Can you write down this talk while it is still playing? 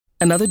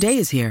Another day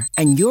is here,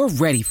 and you're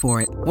ready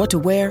for it. What to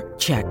wear?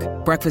 Check.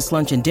 Breakfast,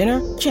 lunch, and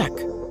dinner? Check.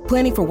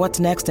 Planning for what's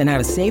next and how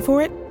to save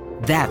for it?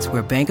 That's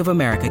where Bank of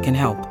America can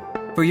help.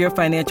 For your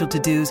financial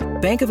to-dos,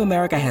 Bank of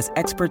America has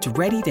experts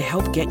ready to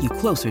help get you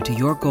closer to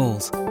your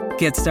goals.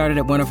 Get started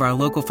at one of our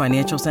local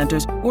financial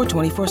centers or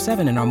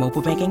 24/7 in our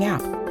mobile banking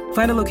app.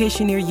 Find a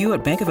location near you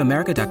at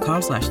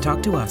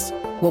bankofamerica.com/talktous.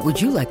 What would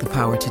you like the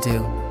power to do?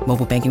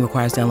 Mobile banking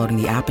requires downloading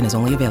the app and is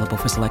only available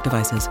for select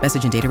devices.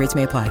 Message and data rates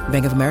may apply.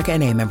 Bank of America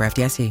N.A., member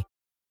FDIC.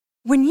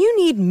 When you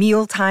need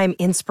mealtime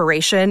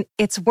inspiration,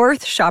 it's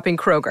worth shopping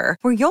Kroger,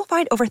 where you'll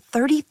find over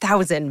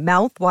 30,000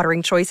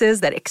 mouth-watering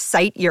choices that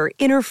excite your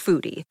inner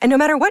foodie. And no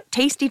matter what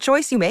tasty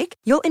choice you make,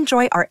 you'll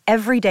enjoy our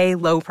everyday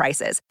low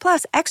prices,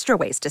 plus extra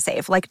ways to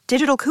save, like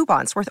digital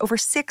coupons worth over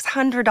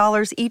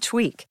 $600 each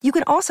week. You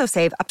can also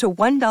save up to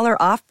 $1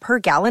 off per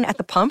gallon at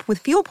the pump with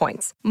fuel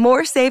points.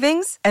 More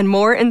savings and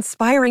more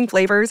inspiring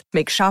flavors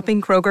make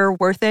shopping Kroger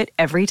worth it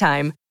every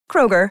time.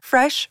 Kroger,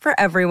 fresh for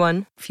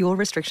everyone. Fuel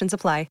restrictions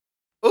apply.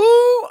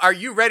 Ooh, are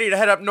you ready to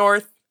head up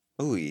north?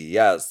 Oh,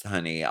 yes,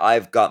 honey.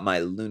 I've got my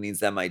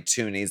loonies and my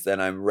toonies, and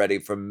I'm ready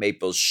for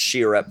maple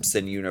syrups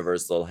and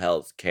universal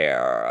health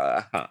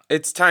care.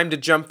 It's time to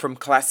jump from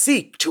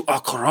classique to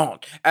au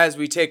courant as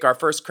we take our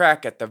first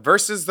crack at the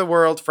Versus the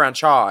World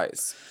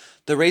franchise.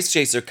 The Race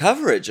Chaser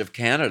coverage of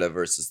Canada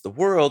versus the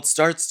world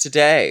starts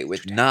today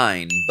with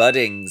 9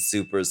 budding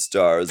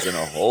superstars and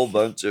a whole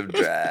bunch of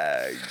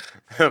drag.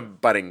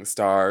 Budding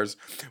stars.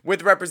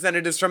 With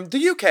representatives from the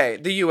UK,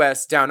 the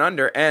US, Down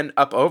Under, and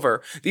Up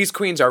Over, these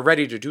queens are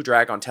ready to do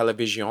drag on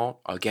television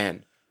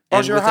again.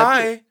 Bonjour,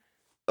 hi.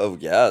 Oh,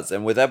 yes.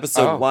 And with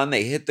episode 1,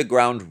 they hit the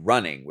ground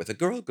running with a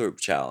girl group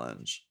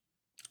challenge.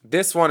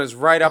 This one is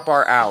right up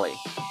our alley.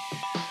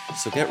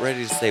 So get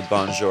ready to say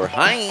bonjour,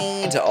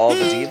 hi to all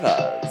the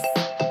divas.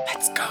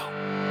 Let's go.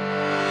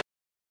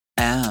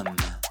 M.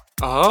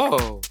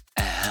 Oh.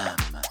 M.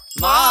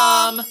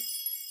 Mom!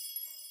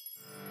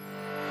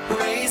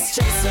 Race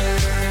Chaser.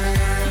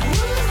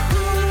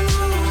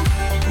 Woo-hoo.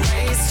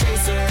 Race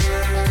Chaser.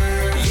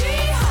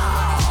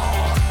 Yeehaw.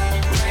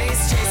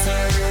 Race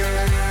Chaser.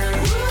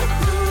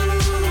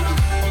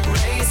 Woo-hoo.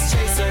 Race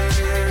Chaser.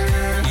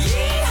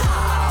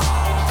 Yeehaw.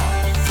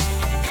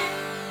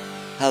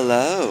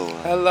 Hello.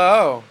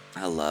 Hello.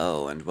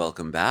 Hello, and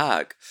welcome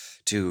back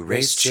to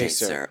Race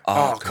Chaser Chaser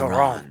Au Au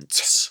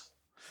Courant,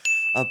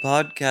 a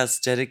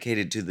podcast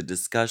dedicated to the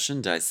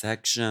discussion,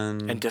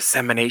 dissection, And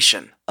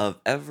dissemination of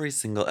every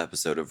single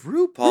episode of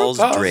RuPaul's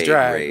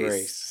Drag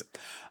Race.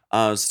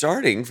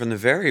 Starting from the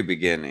very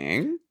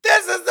beginning.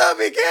 This is the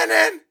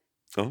beginning.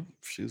 Oh,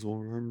 she's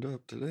warmed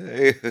up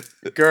today.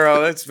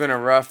 Girl, it's been a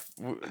rough...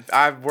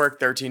 I've worked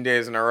 13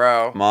 days in a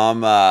row.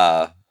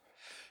 Mama,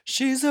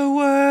 she's a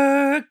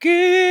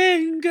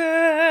working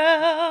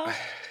girl.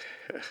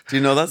 Do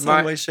you know that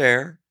song by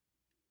Cher?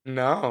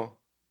 No.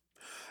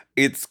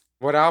 It's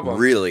What album?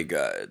 really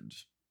good.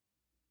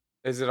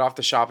 Is it off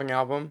the shopping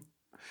album?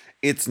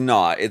 It's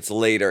not. It's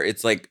later.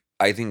 It's like,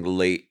 I think,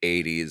 late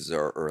 80s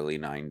or early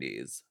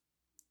 90s.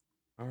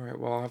 All right,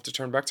 well, I'll have to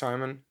turn back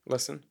time and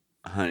listen.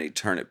 Honey,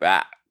 turn it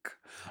back.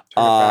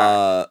 Turn it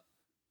back.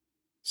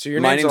 So your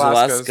name's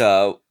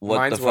Alaska.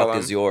 What the fuck Willem.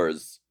 is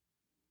yours?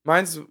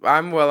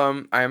 I'm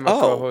Willem. I'm a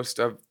co-host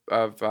of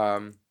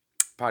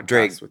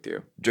podcasts with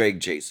you. Drag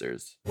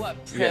Chasers.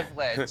 What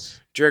privilege.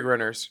 Drag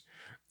Runners.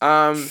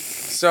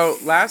 So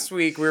last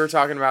week we were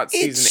talking about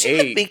season 8.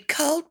 It should be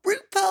called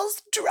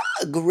RuPaul's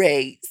Drag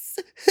Race.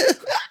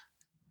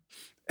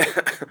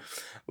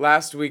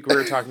 Last week we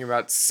were talking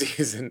about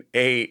season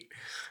 8.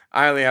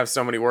 I only have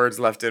so many words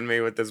left in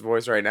me with this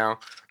voice right now.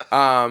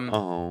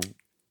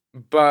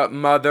 But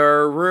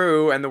Mother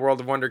Ru and the World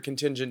of Wonder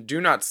contingent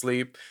do not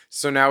sleep.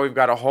 So now we've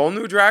got a whole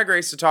new drag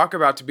race to talk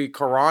about to be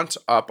current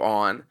up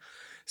on.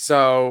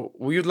 So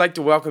we would like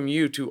to welcome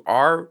you to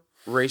our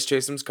Race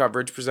Chasems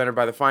coverage presented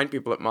by the fine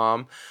people at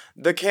Mom,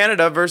 the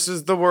Canada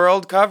versus the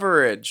World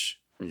coverage.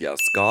 Yes,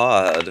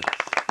 God.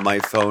 My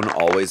phone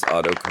always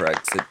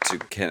autocorrects it to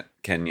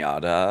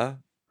Kenyatta.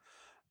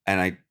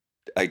 And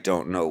I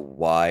don't know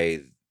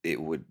why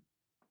it would...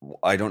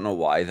 I don't know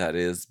why that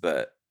is,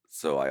 but...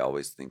 So I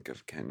always think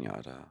of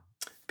Kenyatta.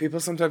 People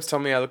sometimes tell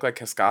me I look like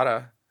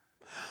Cascada.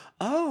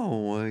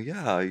 Oh,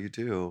 yeah, you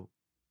do.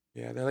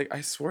 Yeah, they're like, I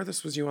swore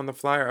this was you on the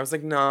flyer. I was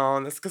like, no,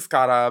 that's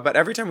Cascada. But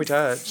every time we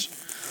touch,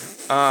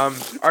 are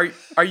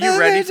you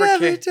ready for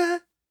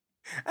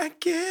I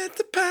get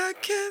the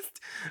podcast.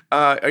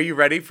 Are you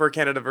ready for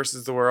Canada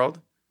versus the World?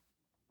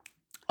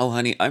 Oh,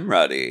 honey, I'm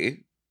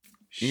ready.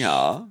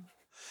 Yeah,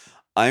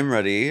 I'm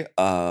ready.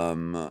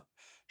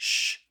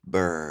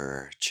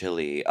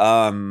 Chili.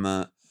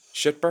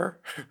 Shitbur?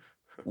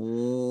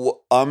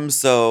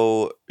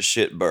 So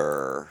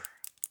shitbur.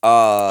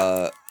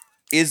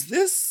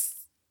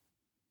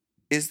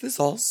 Is this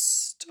All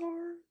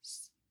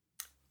Stars?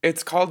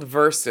 It's called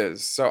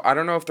Versus, so I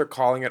don't know if they're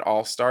calling it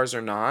All Stars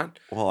or not.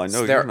 Well, I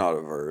know you're not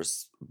a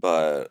verse,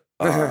 but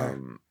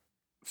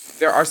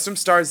there are some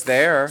stars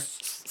there,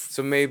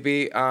 so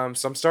maybe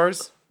some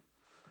stars.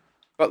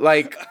 But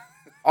like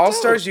All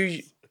Stars,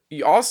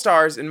 All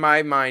Stars, in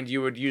my mind,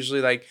 you would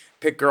usually like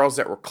pick girls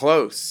that were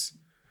close,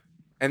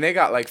 and they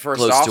got like first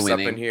Close to offs up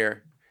in winning.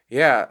 here.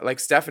 Yeah, like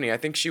Stephanie, I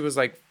think she was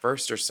like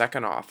first or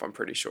second off. I'm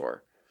pretty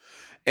sure.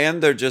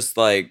 And they're just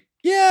like,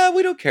 yeah,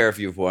 we don't care if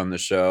you've won the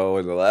show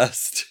in the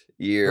last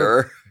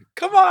year.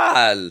 Come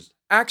on.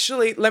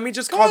 Actually, let me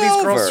just Go call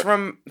these girls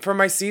over. from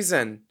my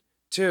season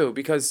too,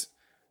 because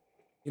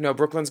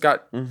Brooklyn's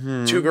got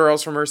Mhm. 2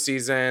 girls from her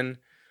season.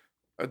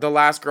 The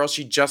last girl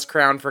she just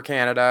crowned for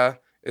Canada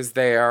is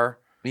there.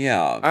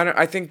 Yeah.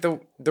 I think the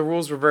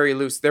rules were very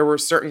loose. There were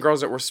certain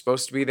girls that were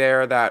supposed to be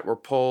there that were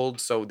pulled,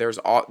 so there's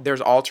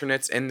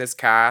alternates in this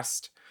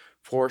cast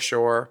for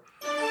sure.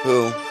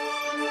 Who?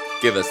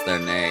 Give us their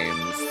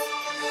names.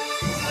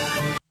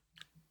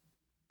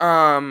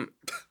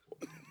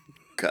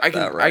 Cut I can-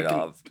 that right I can-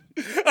 off.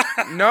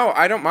 No,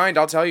 I don't mind.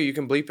 I'll tell you. You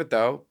can bleep it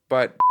though.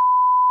 But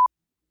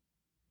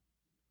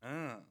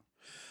Oh.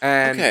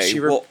 and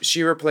Okay,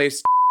 she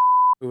replaced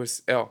who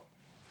was ill.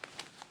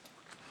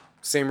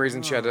 Same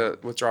reason she had to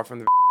withdraw from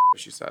the.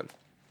 She said.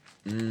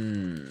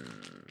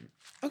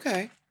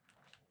 Okay.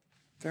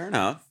 Fair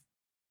enough.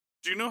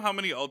 Do you know how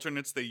many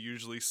alternates they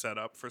usually set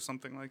up for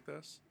something like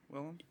this,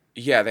 Willem?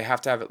 Yeah, they have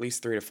to have at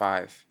least 3 to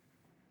 5.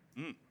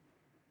 Mm.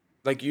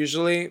 Like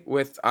usually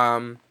with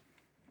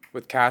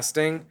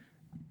casting,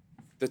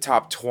 the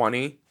top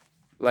 20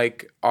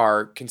 like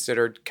are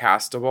considered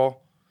castable,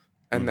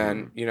 and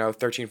then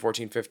 13,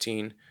 14,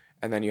 15,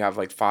 and then you have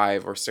like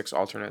 5 or 6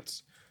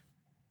 alternates.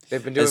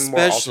 They've been doing more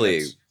Especially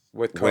alternates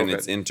with COVID. when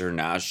it's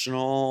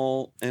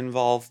international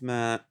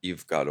involvement,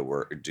 you've got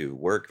to do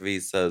work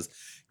visas.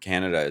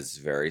 Canada is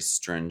very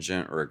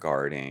stringent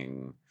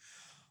regarding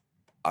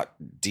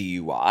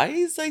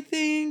DUIs, I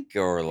think,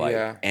 or like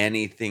Yeah.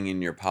 anything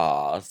in your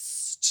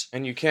past.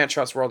 And you can't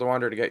trust World of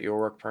Wonder to get you a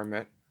work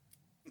permit.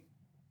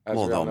 As Well,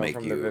 we all they'll know make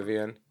from you- the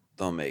Vivian,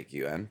 They'll make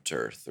you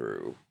enter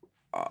through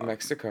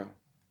Mexico,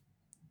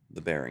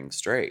 the Bering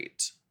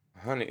Strait.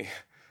 honey.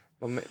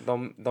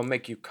 They'll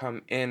make you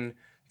come in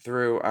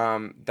through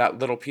that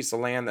little piece of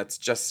land that's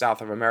just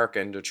south of America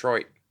in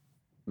Detroit,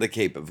 The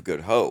Cape of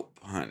Good Hope,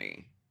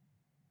 honey.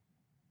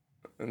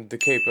 and the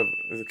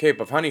Cape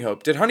of Honey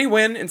Hope. Did Honey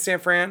win in San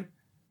Fran?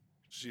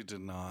 She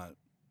did not.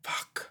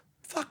 Fuck.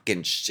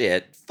 Fucking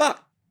shit.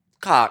 Fuck.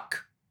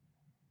 Cock.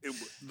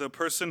 The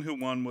person who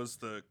won was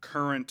the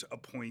current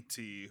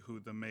appointee who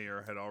the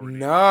mayor had already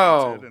No.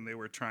 appointed, and they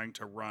were trying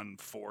to run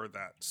for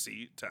that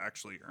seat to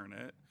actually earn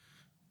it.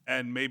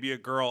 And maybe a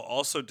girl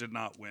also did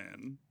not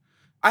win,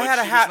 I But had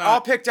a she was hat not-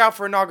 all picked out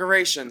for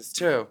inaugurations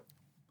too.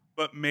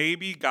 but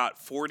maybe got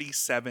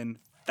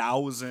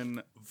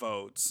 47,000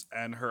 votes,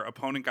 and her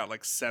opponent got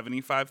like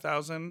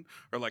 75,000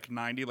 or like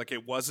 90. Like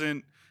it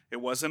wasn't a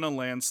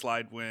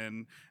landslide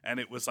win, and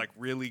it was like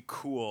really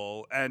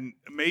cool. And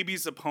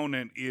maybe's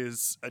opponent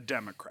is a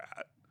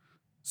Democrat,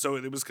 so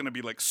it was going to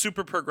be like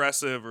super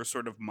progressive or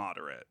sort of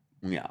moderate.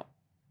 Yeah.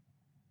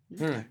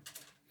 Hmm.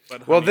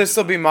 But Well, Honey this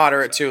will did be not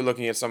moderate do too,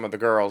 looking at some of the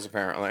girls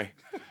apparently.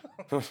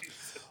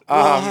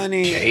 Well,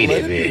 honey, Shady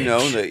let me bitch.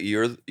 know that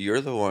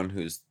you're the one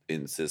who's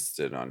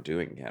insisted on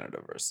doing Canada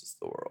versus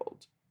the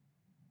world.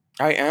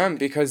 I am,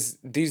 because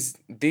these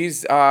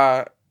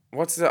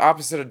what's the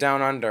opposite of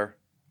down under?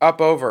 Up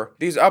over.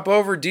 These up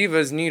over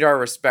divas need our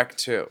respect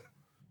too.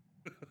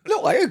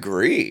 No, I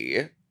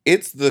agree.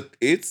 It's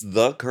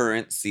the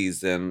current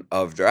season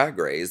of Drag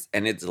Race,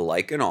 and it's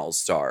like an All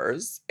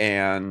Stars,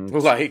 and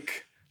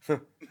Like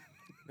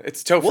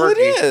it's Tofurkey. well, it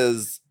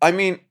is. I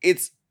mean,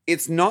 it's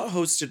not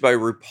hosted by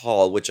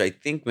RuPaul, which I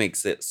think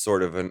makes it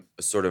sort of an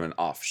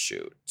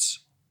offshoot.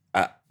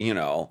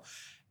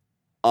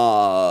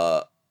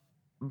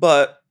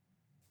 But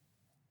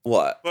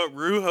what? But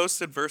Rue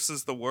hosted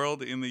versus the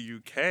world in the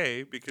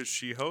UK because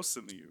she hosts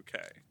in the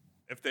UK.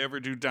 If they ever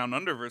do Down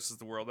Under versus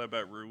the world, I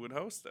bet Rue would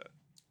host it.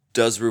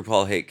 Does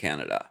RuPaul hate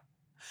Canada?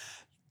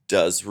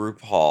 Does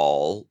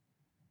RuPaul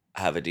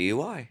have a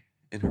DUI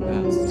in her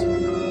past?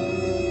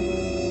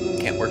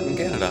 Can't work in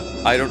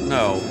Canada. I don't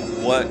know.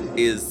 What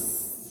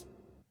is?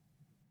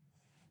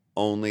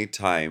 Only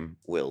time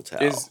will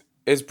tell.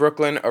 Is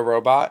Brooklyn a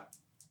robot?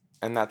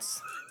 And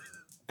that's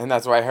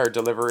why her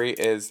delivery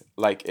is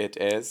like it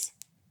is.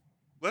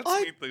 Let's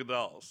I- meet the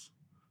dolls.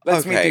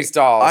 Let's meet Okay, these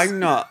dolls.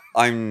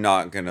 I'm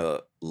not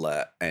gonna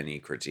let any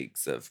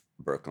critiques of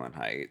Brooklyn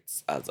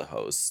Heights as a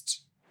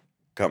host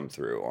come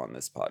through on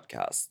this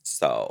podcast.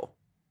 So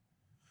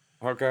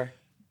Okay.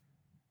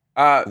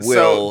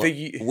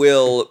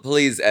 Will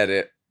please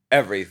edit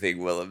everything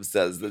Willem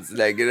says that's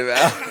negative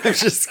out. I'm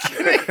just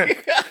kidding.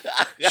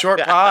 Short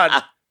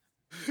pod.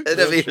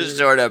 It'll be a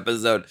short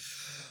episode.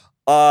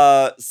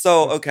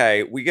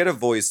 Okay, we get a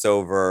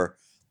voiceover.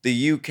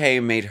 The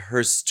UK made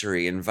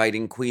history,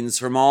 inviting queens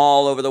from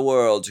all over the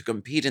world to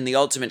compete in the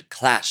ultimate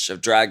clash of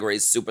Drag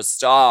Race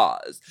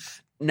superstars.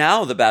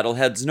 Now the battle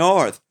heads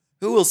north.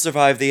 Who will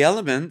survive the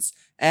elements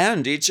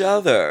and each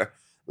other?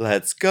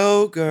 Let's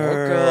go,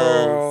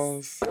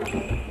 girls.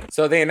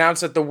 So they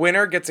announced that the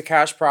winner gets a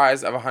cash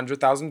prize of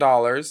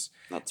 $100,000.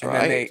 That's And right.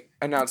 then they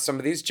announced some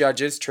of these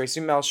judges. Tracy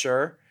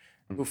Melcher,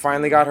 who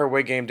finally got her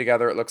wig game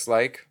together, it looks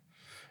like.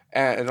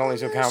 And it only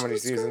took now how she many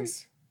looks great.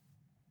 seasons?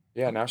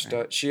 Yeah, now she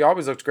Okay. does. She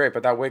always looked great,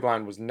 but that wig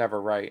line was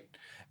never right.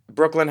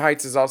 Brooklyn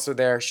Heights is also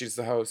there. She's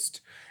the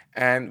host.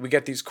 And we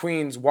get these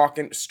queens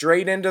walking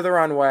straight into the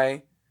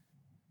runway.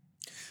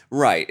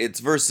 Right. It's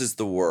versus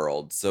the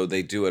world, so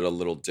they do it a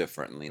little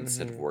differently.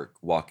 Instead of Mhm.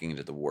 walking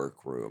into the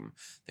workroom,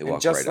 they And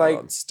walk right out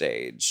on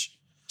stage.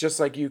 just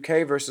like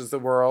UK versus the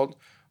world,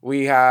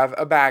 we have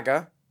a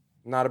bagga.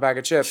 Not a bag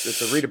of chips,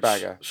 it's a Rita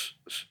Bagga.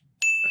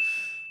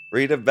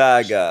 Rita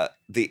Baga,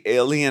 the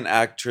alien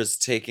actress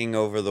taking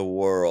over the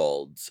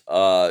world.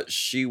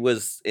 She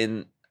was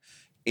in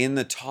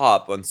the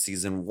top on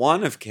season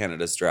 1 of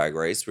Canada's Drag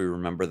Race. We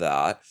remember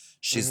that.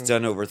 She's Mhm.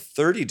 done over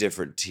 30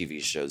 different TV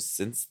shows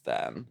since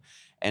then.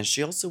 And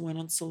she also went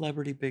on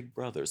Celebrity Big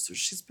Brother. So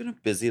she's been a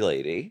busy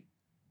lady.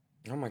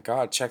 Oh my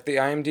God, check the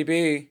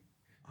IMDb.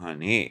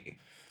 Honey.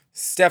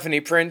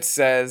 Stephanie Prince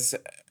says,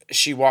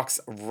 she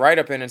walks right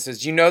up in and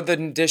says, "You know the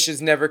dish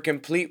is never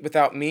complete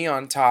without me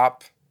on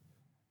top."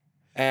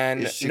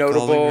 And Is she calling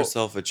notable,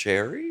 herself a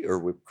cherry or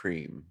whipped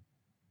cream?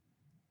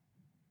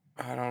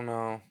 I don't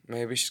know.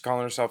 Maybe she's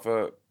calling herself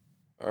a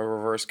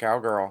reverse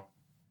cowgirl.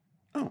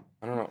 Oh.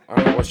 I don't know. I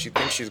don't know what she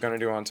thinks she's gonna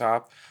do on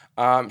top.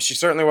 She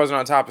certainly wasn't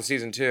on top of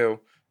season 2.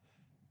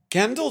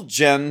 Kendall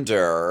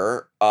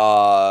Gender,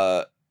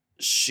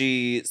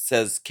 she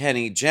says,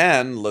 Kenny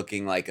Jen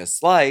looking like a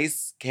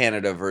slice,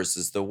 Canada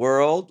versus the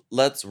world,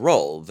 let's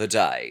roll the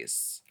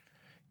dice.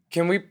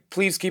 Can we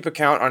please keep a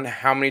count on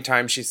how many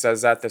times she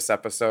says that this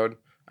episode?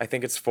 I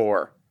think it's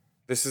 4.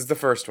 This is the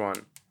first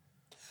one.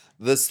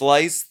 The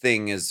slice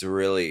thing is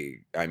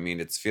really, I mean,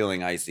 it's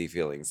feeling icy,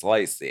 feeling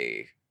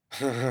slicey.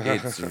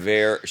 It's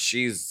very,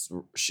 she's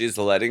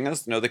letting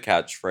us know the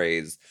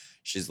catchphrase.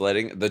 She's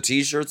letting, the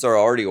t-shirts are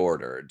already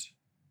ordered.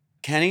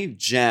 Kenny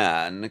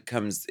Jen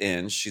comes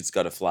in. She's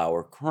got a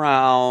flower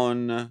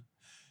crown.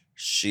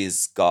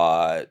 She's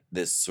got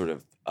this sort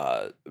of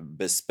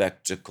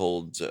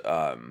bespectacled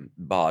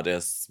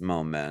bodice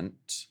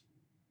moment.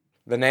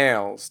 The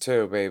nails,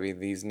 too, baby.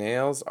 These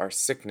nails are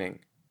sickening.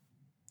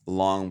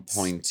 Long,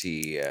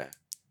 pointy.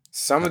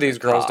 Some of these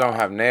girls don't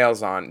have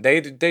nails on.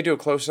 They do a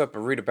close-up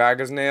of Rita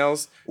Bagga's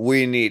nails.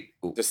 We need...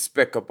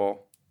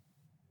 Despicable.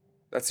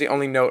 That's the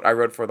only note I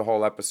wrote for the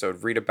whole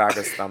episode. Rita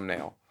Bagga's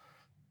thumbnail.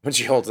 When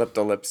she holds up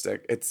the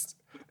lipstick. It's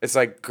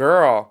like,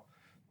 girl.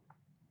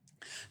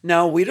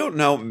 Now, we don't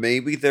know.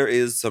 Maybe there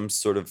is some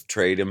sort of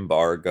trade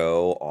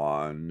embargo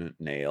on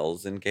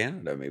nails in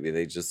Canada. Maybe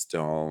they just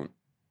don't...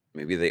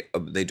 Maybe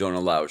they don't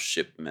allow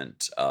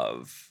shipment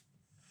of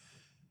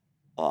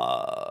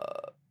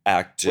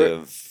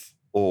active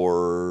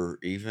or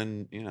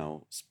even,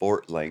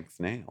 sport length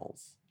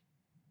nails.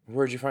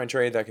 Where'd you find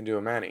trade that can do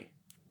a mani?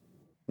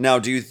 Now,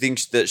 do you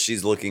think that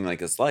she's looking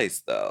like a slice,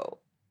 though?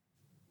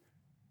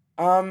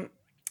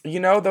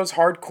 Those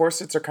hard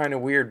corsets are kind of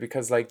weird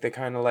because, they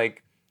kind of,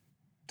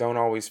 don't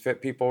always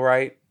fit people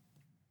right.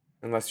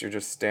 Unless you're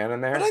just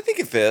standing there. But I think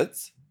it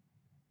fits.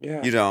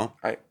 Yeah. You don't?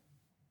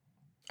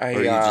 Or are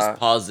you just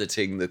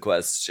positing the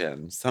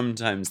question?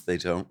 Sometimes they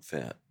don't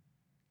fit.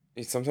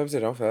 Sometimes they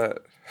don't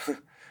fit.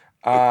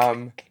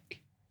 No,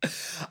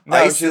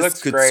 Isis she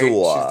looks Couture. great.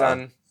 She's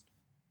done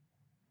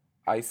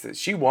Isis.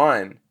 She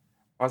won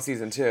on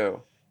season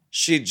 2.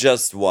 She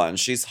just won.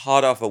 She's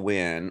hot off a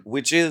win,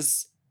 which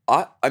is,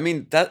 I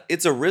mean, that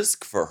it's a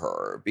risk for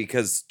her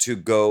because to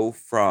go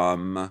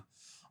from,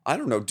 I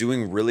don't know,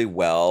 doing really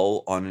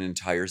well on an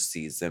entire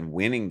season,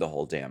 winning the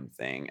whole damn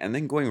thing, and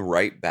then going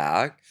right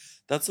back,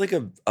 that's like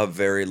a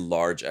very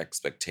large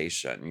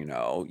expectation,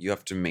 You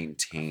have to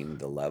maintain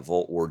the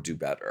level or do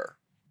better.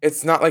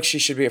 It's not like she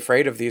should be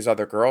afraid of these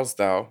other girls,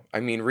 though. I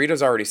mean,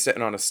 Rita's already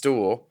sitting on a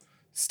stool.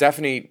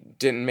 Stephanie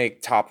didn't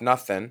make top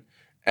nothing.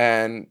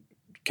 And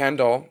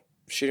Kendall,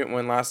 she didn't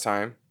win last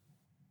time.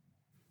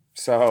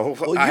 So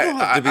Well, you don't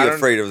have to be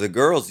afraid of the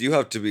girls. You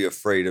have to be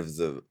afraid of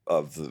the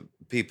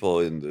people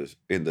in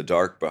the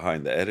dark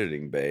behind the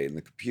editing bay and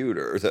the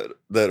computer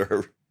that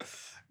are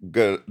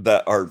good,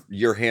 that are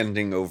you're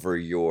handing over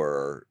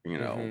your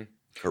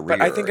career.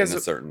 But I think in a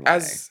certain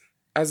way.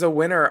 as a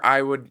winner,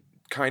 I would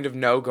kind of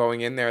know going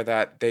in there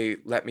that they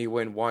let me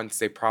win once.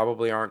 They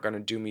probably aren't going to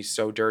do me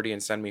so dirty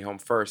and send me home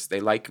first.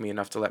 They like me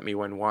enough to let me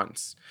win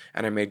once,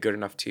 and I made good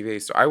enough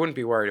TV. So I wouldn't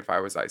be worried if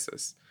I was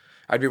Isis.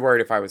 I'd be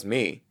worried if I was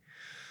me.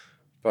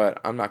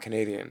 But I'm not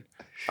Canadian.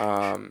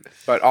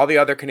 But all the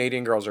other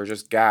Canadian girls are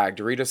just gagged.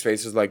 Rita's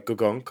face is like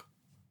gugunk.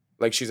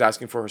 Like she's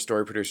asking for her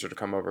story producer to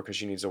come over because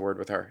she needs a word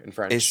with her in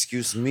French.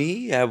 Excuse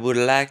me, I would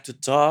like to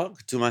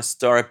talk to my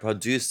story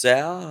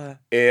producer.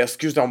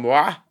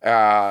 Excuse-moi.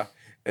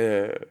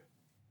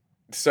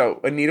 So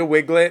Anita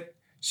Wiglet,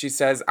 she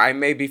says, I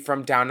may be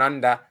from down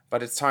under,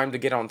 but it's time to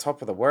get on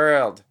top of the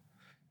world.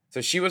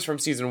 So she was from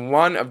season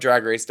 1 of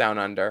Drag Race Down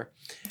Under,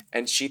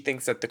 and she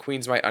thinks that the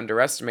queens might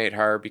underestimate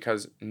her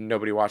because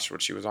nobody watched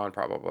what she was on,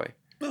 probably.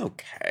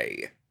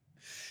 Okay.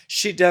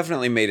 She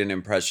definitely made an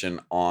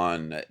impression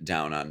on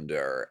Down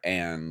Under,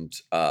 and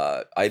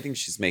I think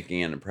she's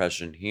making an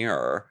impression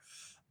here.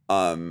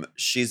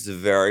 She's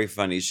very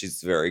funny,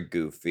 she's very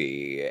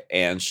goofy,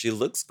 and she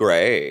looks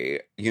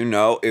great. You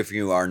know, if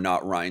you are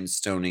not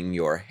rhinestoning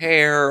your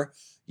hair,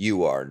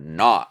 you are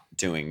not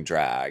doing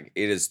drag.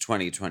 It is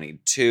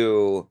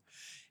 2022.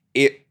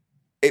 It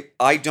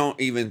I don't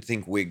even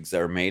think wigs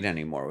are made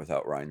anymore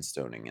without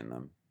rhinestoning in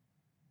them,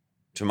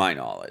 to my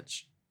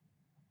knowledge.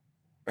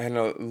 And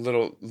a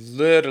little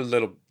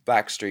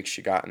black streak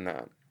she got in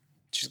that.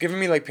 She's giving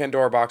me like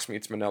Pandora Box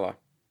meets Manila.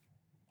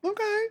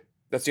 Okay.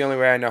 That's the only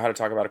way I know how to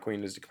talk about a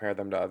queen is to compare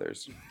them to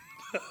others.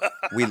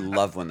 We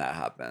love when that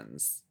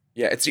happens.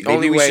 Yeah, it's the Maybe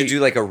only we way. should do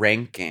like a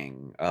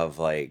ranking of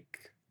like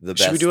the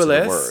best Should we do a to the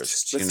list?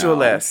 worst. Let's you do a know?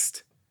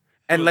 list.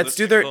 And let's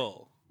do their.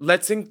 Listicle.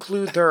 Let's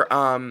include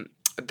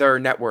their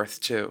net worth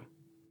too.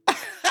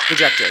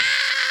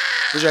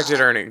 Projected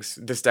earnings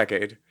this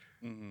decade.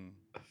 Mhm.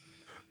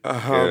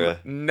 Yeah.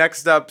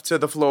 Next up to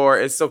the floor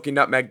is Silky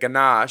Nutmeg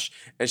Ganache,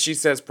 and she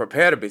says,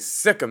 "Prepare to be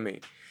sick of me."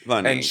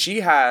 Funny. And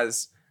she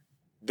has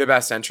the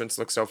best entrance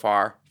look so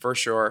far, for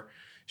sure.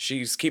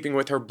 She's keeping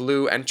with her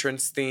blue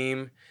entrance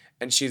theme,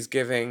 and she's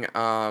giving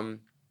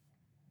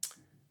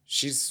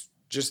she's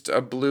just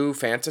a blue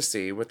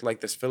fantasy with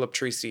like this Philip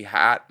Treacy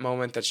hat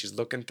moment that she's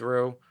looking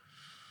through.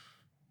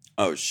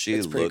 Oh, she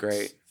It's pretty looks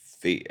great.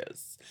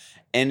 fierce.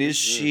 And is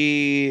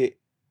she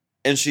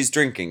and she's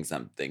drinking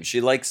something.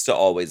 She likes to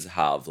always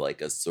have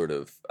like a sort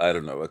of, I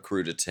don't know, a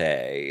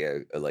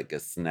crudité, like a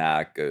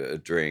snack, a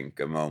drink,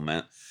 a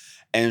moment.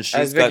 And she's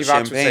As got Vicky Vox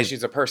would say, champagne.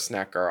 she's a purse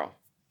snack girl.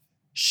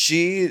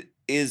 She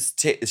is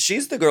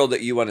she's the girl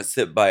that you want to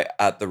sit by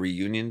at the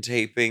reunion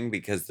taping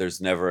because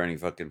there's never any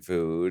fucking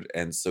food,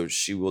 and so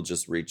she will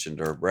just reach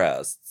into her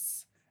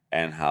breasts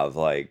and have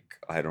like,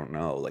 I don't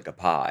know, like a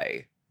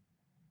pie.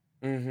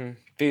 Mm-hmm.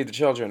 Feed the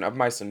children of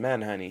mice and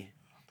men, honey.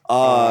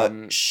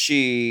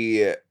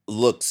 She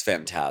looks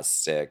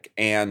fantastic,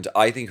 and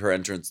I think her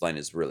entrance line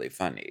is really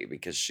funny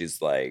because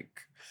she's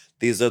like,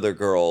 these other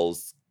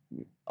girls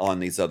on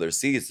these other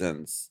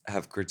seasons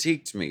have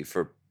critiqued me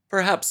for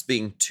perhaps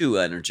being too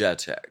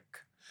energetic.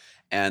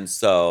 And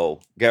so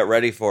get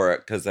ready for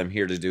it because I'm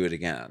here to do it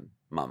again,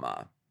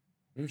 mama.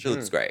 She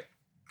looks great.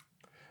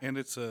 And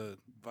it's a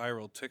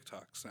viral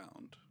TikTok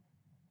sound.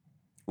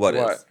 What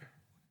What? is?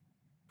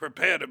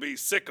 Prepare to be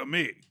sick of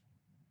me.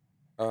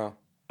 Oh.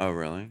 Oh,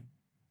 really?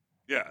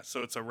 Yeah,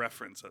 so it's a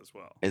reference as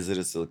well. Is it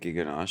a Silky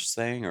Ganache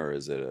saying, or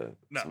is it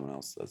No, someone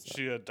else says that?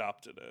 She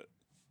adopted it.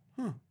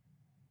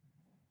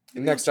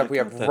 Maybe Next I'll up, we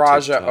check have out that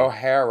Raja TikTok.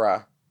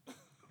 O'Hara.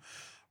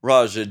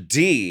 Raja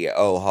D.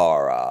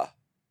 O'Hara.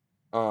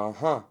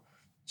 Uh-huh.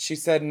 She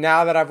said,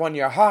 "Now that I've won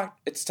your heart,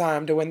 it's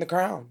time to win the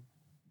crown."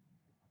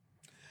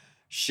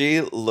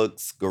 She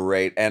looks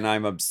great, and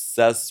I'm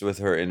obsessed with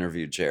her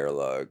interview chair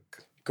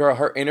look. Girl,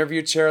 her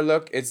interview chair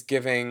look is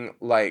giving,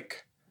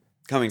 like,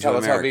 Coming to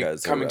Teletubby America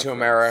is her Coming to reference.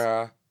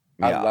 America.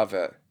 I Yeah. love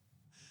it.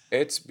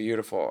 It's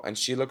beautiful, and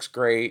she looks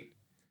great.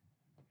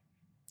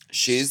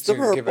 She's the to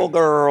give purple it-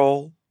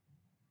 girl.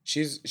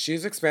 She's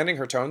expanding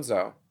her tones,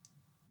 though.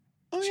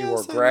 Oh, She yes,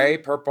 wore I gray,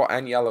 know. purple,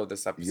 and yellow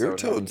this episode. Your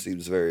tone honey.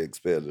 seems very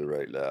expanded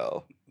right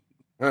now.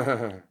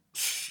 Honey.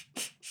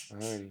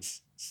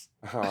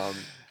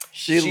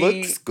 She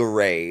looks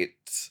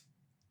great.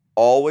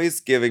 Always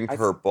giving I-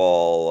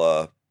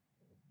 purple.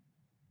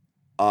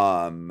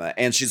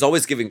 And she's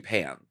always giving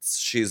pants.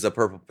 She's a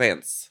purple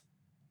pants.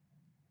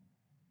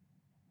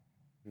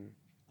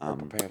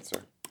 Purple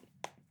Panther.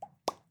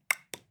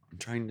 I'm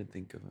trying to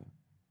think of a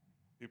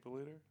People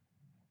eater?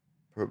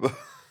 purple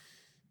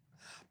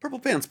purple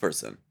pants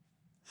person.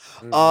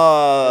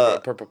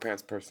 Purple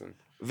Pants person.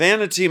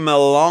 Vanity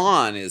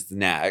Milan is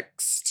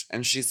next,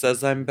 and she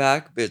says, "I'm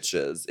back,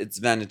 bitches. It's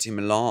Vanity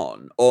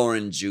Milan.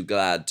 Orange, you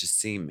glad to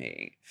see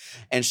me?"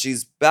 And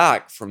she's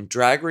back from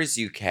Drag Race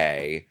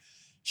UK.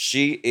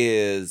 She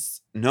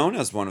is known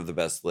as one of the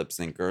best lip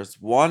syncers,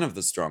 one of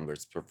the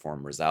strongest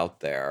performers out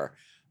there.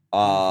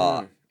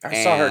 I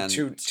saw her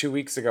and two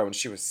weeks ago, and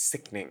she was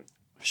sickening.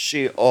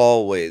 she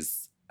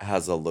always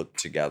has a look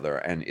together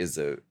and is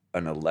an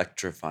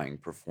electrifying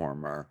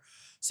performer.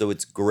 So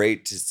it's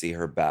great to see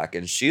her back,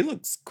 and she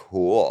looks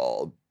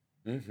cool.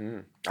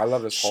 I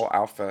love this whole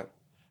outfit.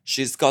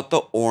 She's got the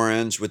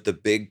orange with the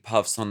big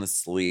puffs on the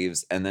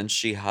sleeves, and then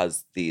she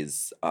has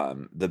these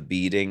the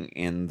beading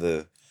in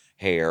the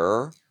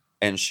hair,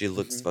 and she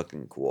looks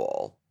fucking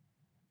cool.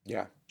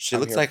 Yeah. She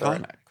I'm looks here for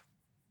it.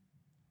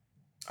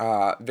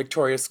 iconic.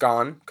 Victoria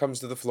Scone comes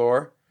to the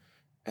floor,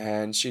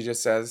 and she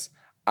just says,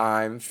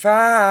 "I'm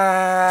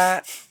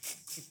fat,"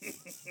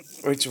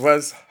 which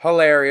was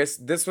hilarious.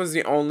 This was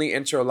the only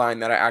intro line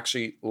that I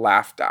actually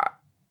laughed at.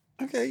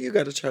 Okay, you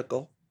got a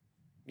chuckle.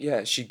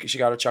 Yeah, she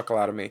got a chuckle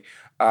out of me.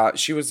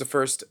 She was the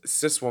first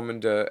cis woman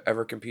to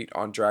ever compete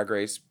on Drag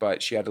Race,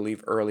 but she had to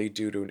leave early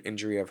due to an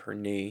injury of her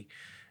knee.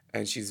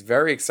 And she's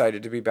very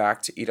excited to be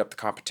back to eat up the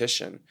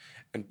competition.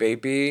 And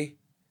baby,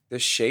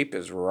 this shape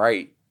is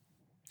right.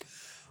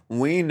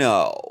 We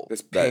know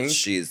This that pink,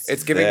 she's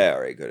it's giving-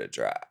 very good at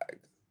drag.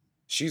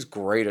 She's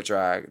great at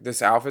drag.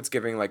 This outfit's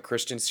giving like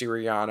Christian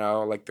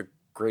Siriano, like the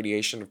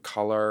gradation of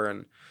color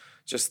and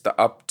just the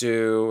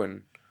updo.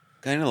 And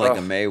Kind of like a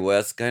Ugh. Mae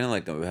West, kind of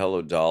like a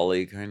Hello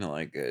Dolly, kind of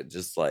like a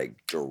just like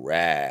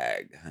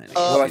drag. Honey.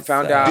 Well, I She's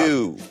found sad.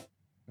 out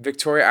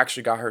Victoria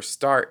actually got her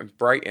start in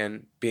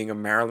Brighton being a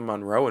Marilyn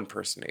Monroe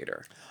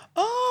impersonator.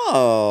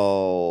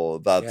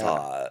 Oh, that's Yeah.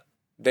 hot.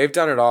 They've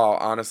done it all,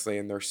 honestly,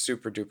 and they're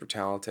super duper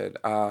talented.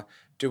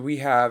 Do we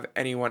have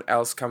anyone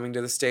else coming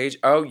to the stage?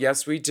 Oh,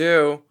 yes, we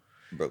do.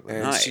 Brooklyn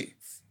And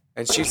Heights.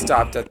 she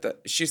stopped at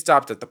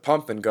the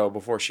pump and go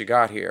before she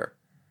got here.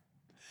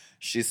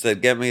 She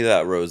said, "Get me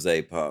that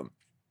rosé pump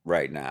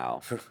right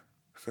now,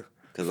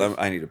 because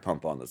I need to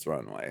pump on this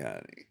runway,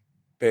 honey."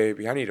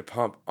 Baby, I need to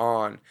pump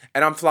on.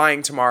 And I'm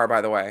flying tomorrow,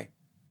 by the way.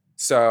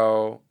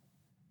 So,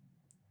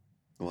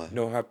 What?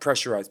 no, have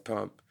pressurized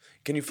pump.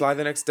 Can you fly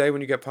the next day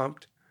when you get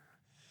pumped?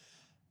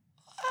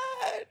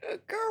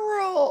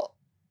 Girl,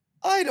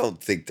 I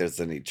don't think there's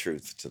any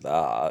truth to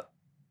that.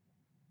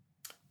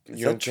 Is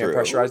You that can't true?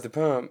 pressurize the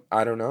pump.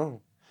 I don't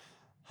know.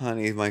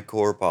 Honey, my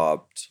core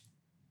popped.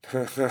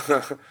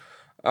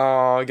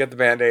 Oh, get the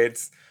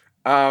band-aids.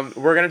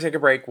 We're gonna take a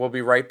break. We'll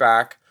be right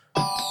back.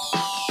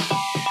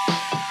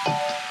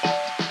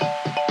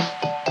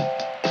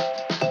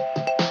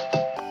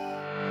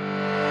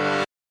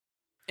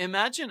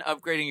 Imagine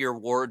upgrading your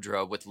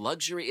wardrobe with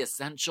luxury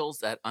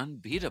essentials at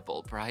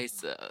unbeatable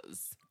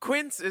prices.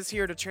 Quince is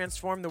here to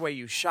transform the way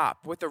you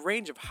shop with a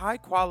range of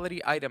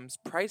high-quality items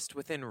priced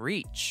within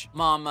reach.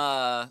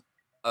 Mama,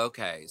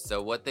 okay,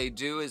 so what they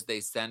do is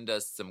they send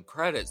us some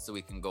credits so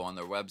we can go on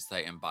their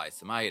website and buy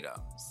some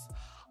items.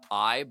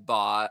 I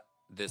bought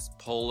this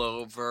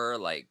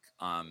pullover,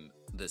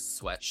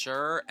 this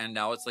sweatshirt, and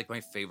now it's like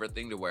my favorite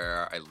thing to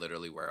wear. I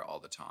literally wear it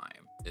all the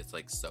time. It's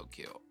like so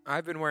cute.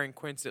 I've been wearing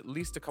Quince at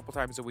least a couple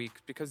times a week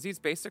because these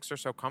basics are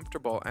so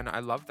comfortable and I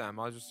love them.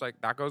 I was just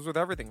like, that goes with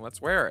everything.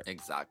 Let's wear it.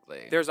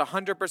 Exactly. There's a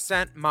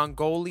 100%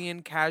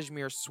 Mongolian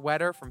cashmere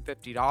sweater from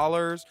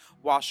 $50,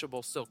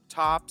 washable silk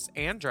tops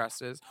and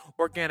dresses,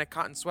 organic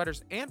cotton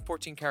sweaters, and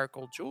 14-karat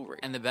gold jewelry.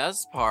 And the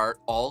best part,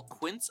 all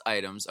Quince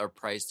items are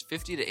priced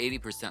 50 to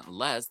 80%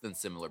 less than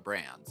similar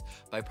brands.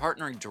 By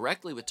partnering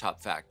directly with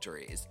top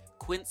factories,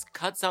 Quince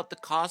cuts out the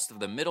cost of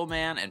the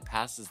middleman and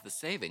passes the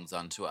savings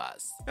on to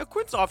us. Now,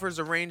 Quince offers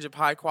a range of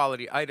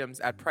high-quality items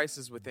at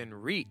prices within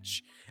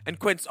reach. And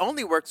Quince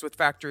only works with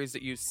factories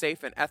that use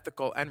safe and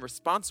ethical and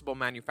responsible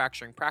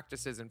manufacturing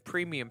practices in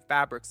premium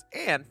fabrics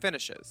and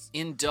finishes.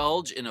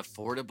 Indulge in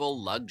affordable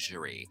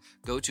luxury.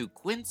 Go to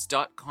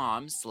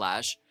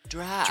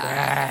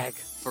quince.com/drag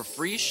for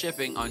free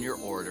shipping on your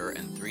order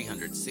and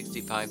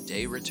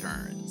 365-day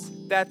returns.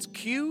 That's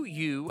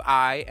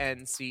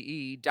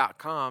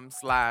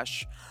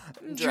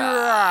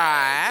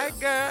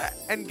QUINCE.com/drag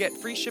and get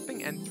free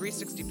shipping and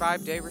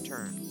 365-day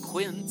returns.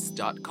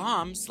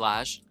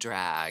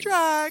 Quince.com/drag.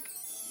 Drag.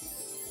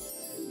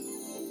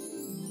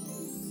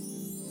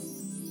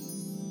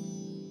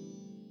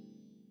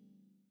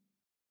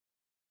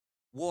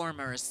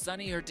 Warmer,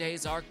 sunnier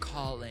days are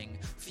calling.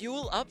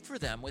 Fuel up for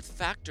them with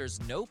Factor's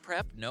no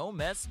prep, no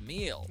mess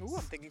meals. Ooh,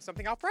 I'm thinking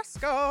something al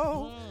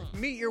fresco.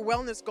 Meet your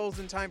wellness goals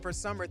in time for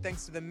summer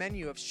thanks to the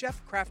menu of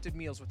chef-crafted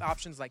meals with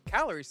options like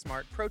Calorie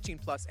Smart, Protein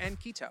Plus, and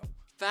Keto.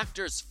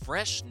 Factor's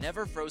fresh,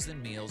 never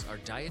frozen meals are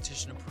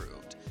dietitian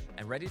approved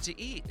and ready to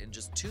eat in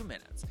just 2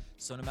 minutes.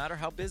 So no matter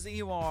how busy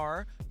you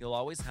are, you'll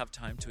always have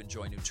time to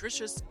enjoy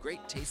nutritious,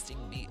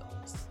 great-tasting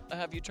meals.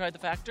 Have you tried the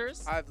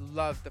Factors? I've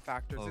loved the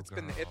Factors. Oh, It's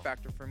been the it girl.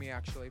 factor for me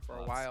actually for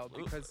a while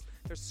because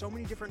there's so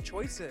many different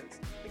choices.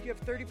 Like you have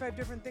 35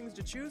 different things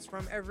to choose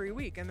from every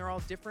week, and they're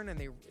all different.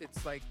 And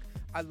it's like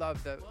I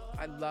love the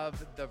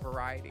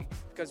variety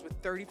because with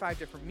 35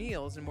 different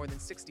meals and more than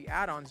 60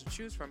 add-ons to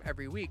choose from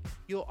every week,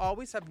 you'll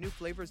always have new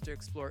flavors to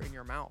explore in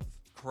your mouth.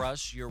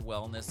 Crush your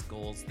wellness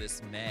goals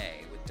this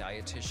May with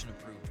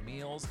dietitian-approved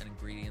meals and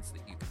ingredients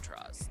that you can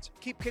trust.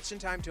 Keep kitchen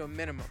time to a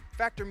minimum.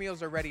 Factor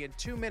meals are ready in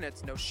 2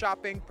 minutes. No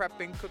shopping,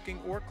 prepping,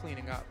 cooking, or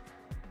cleaning up.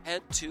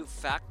 Head to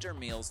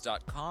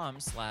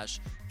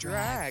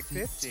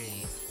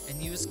factormeals.com/drag50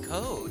 and use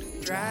code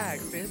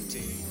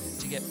Drag50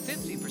 to get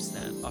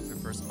 50% off your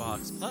first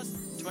box plus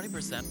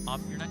 20%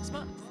 off your next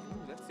month.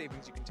 Ooh, that's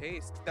savings you can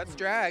taste. That's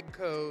drag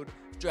code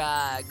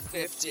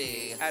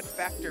Drag50 at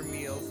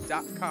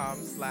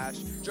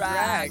factormeals.com/drag50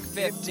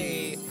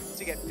 Drag50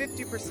 to get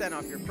 50%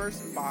 off your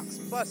first box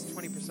plus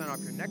 20% off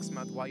your next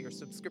month while your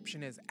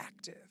subscription is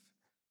active.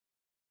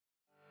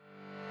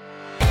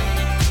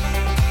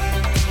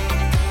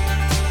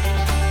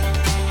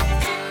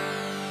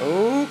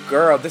 Oh,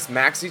 girl, this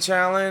maxi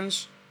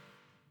challenge.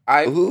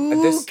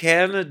 Ooh,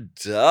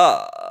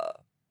 Canada.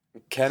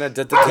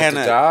 Canada.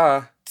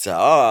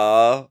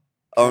 Duh.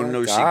 Oh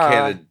no, she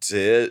Canada.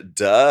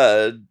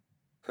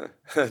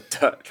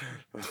 Canada.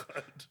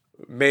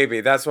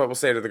 Maybe that's what we'll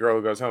say to the girl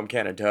who goes home.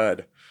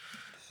 Canada.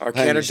 Our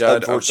Honey, Canada of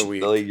the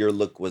unfortunately, week. your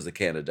look was a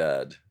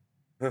Canada.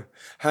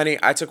 Honey,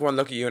 I took one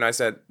look at you and I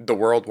said, the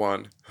world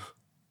won.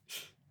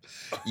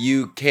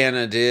 You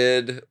Canada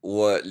did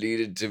what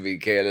needed to be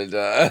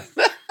Canada.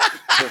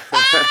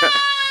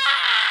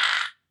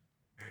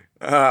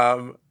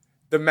 The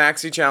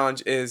maxi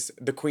challenge is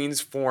the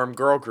queens form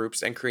girl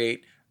groups and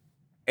create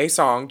a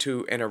song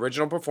to an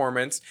original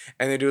performance,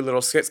 and they do a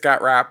little skit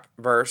scat rap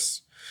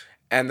verse.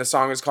 And the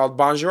song is called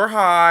Bonjour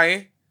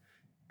Hi.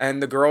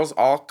 And the girls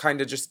all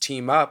kind of just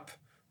team up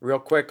real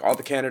quick. All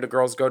the Canada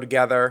girls go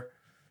together.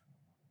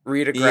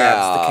 Rita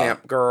grabs the Yeah.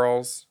 camp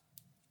girls.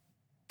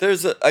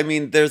 There's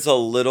a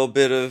little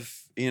bit of,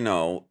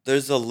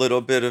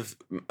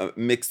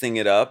 mixing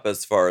it up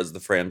as far as the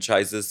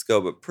franchises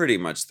go, but pretty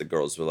much the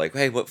girls were like,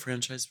 hey, what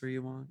franchise were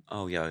you on?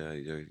 Oh, yeah,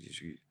 you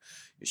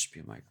should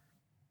be my girl.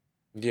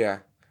 Yeah.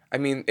 I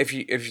mean, if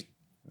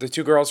the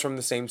two girls from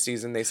the same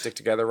season, they stick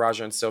together,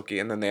 Raja and Silky,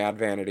 and then they add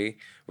Vanity,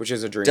 which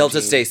is a dream Delta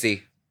team.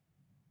 Stacy.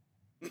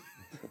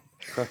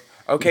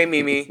 Okay,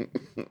 Mimi.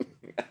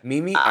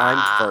 Mimi,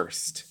 I'm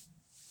first.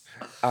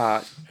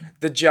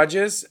 The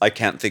judges, I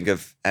can't think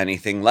of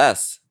anything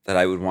less that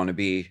I would want to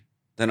be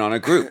than on a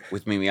group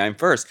with Mimi I'm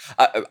First.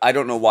 I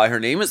don't know why her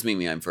name is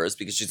Mimi I'm First,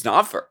 because she's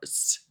not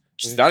first.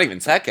 She's not even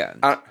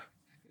second.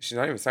 she's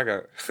not even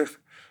second.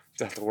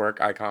 Delta work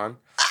icon.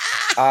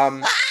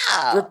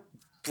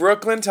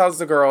 Brooklyn tells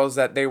the girls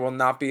that they will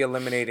not be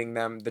eliminating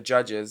them, the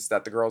judges,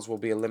 that the girls will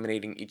be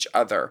eliminating each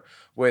other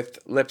with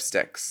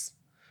lipsticks.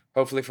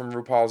 Hopefully from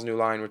RuPaul's new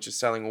line, which is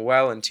selling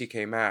well in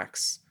TK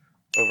Maxx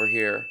over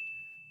here.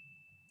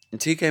 And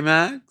TK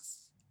Maxx?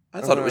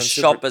 I thought it was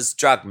Super- Shoppers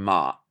Drug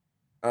Mart.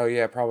 Oh,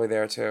 yeah, probably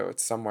there too.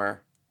 It's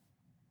somewhere.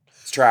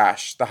 It's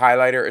trash. The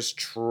highlighter is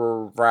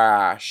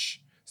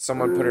trash.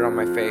 Someone put it on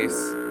my face.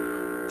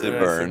 Did And I said,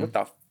 burn. what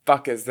the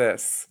fuck is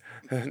this?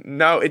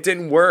 No, it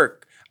didn't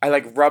work. I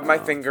rubbed my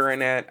finger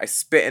in it. I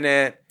spit in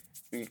it.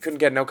 You couldn't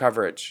get no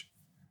coverage.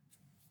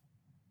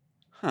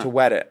 Huh. To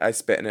wet it, I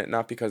spit in it,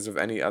 not because of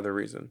any other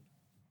reason.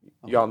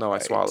 Y'all know I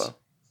Alright. swallow.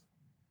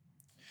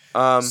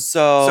 So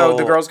So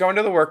the girls go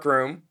into the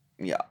workroom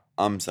Yeah,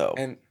 so.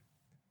 and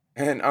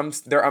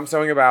I'm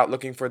sewing about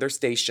looking for their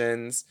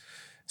stations.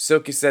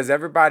 Silky says,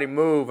 "Everybody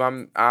move.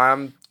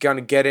 I'm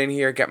gonna get in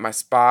here, get my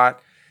spot."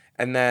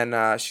 And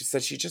then she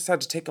said she just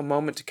had to take a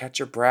moment to catch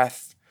her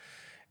breath.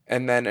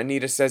 And then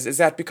Anita says, "Is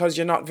that because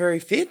you're not very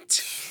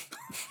fit?"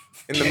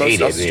 In the most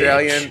Hated it.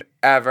 Australian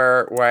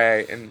ever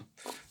way, and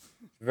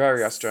very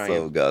So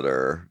Australian.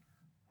 gutter.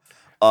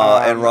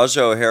 And Um,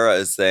 Raja O'Hara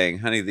is saying,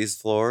 honey, these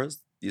floors,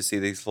 you see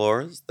these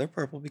floors? They're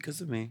purple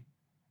because of me.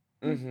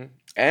 Mm-hmm.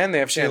 And they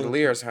have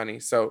chandeliers, honey.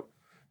 So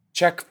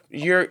check.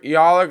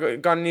 Y'all are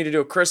gonna need to do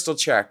a crystal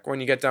check when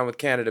you get done with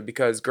Canada,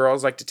 because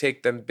girls like to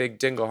take them big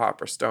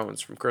dinglehopper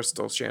stones from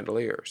crystal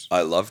chandeliers.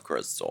 I love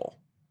Crystal.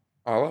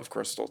 I love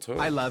crystal too.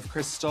 I love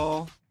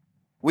Crystal.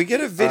 We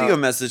get a video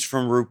message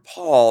from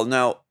RuPaul.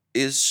 Now,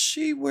 is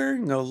she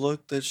wearing a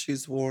look that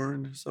she's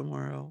worn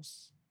somewhere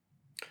else?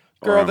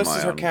 Or Girl, am this I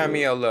is her on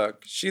cameo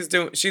look. She's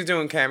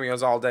doing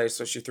cameos all day,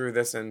 so she threw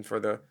this in for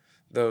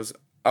those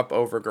up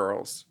over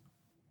girls.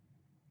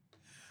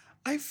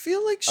 I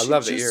feel like I she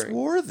love the just earring.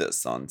 wore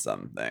this on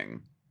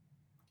something.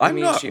 I I'm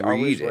mean, not she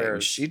always reading.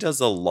 wears- She does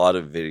a lot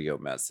of video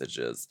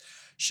messages.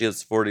 She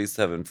has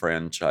 47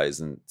 franchise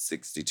in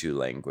 62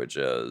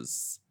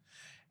 languages.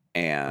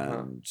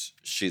 And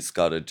she's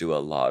got to do a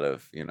lot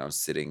of,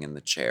 sitting in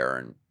the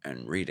chair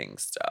and reading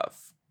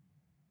stuff.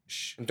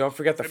 And don't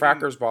forget the I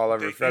mean, Frackers Ball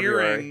every the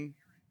February. earring,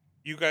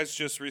 you guys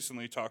just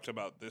recently talked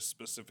about this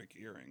specific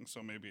earring,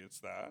 so maybe it's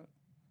that.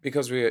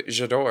 Because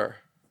j'adore.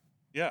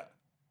 Yeah.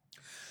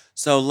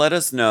 So let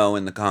us know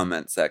in the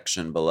comment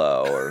section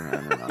below. Or I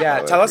don't know, Yeah,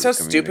 tell us however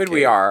how you stupid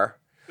we communicate. are.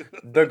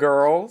 The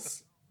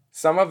girls,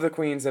 some of the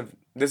queens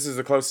this is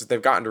the closest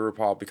they've gotten to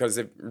RuPaul, because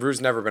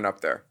Ru's never been up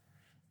there.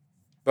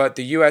 But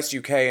the US,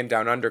 UK, and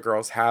Down Under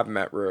girls have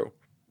met Ru.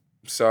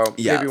 So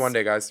Yes. maybe one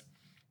day, guys.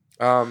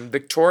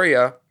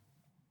 Victoria,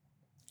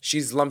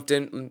 she's lumped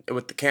in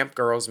with the camp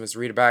girls, Miss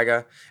Rita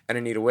Baga and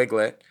Anita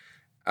Wiglet.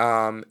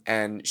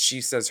 And she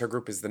says her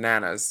group is the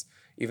Nanas,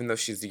 even though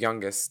she's the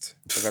youngest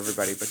of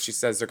everybody. But she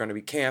says they're going to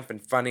be camp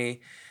and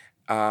funny,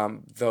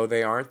 though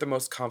they aren't the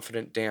most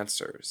confident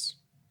dancers.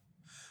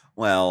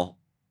 Well,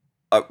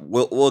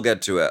 we'll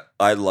get to it.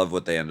 I love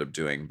what they end up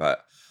doing,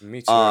 but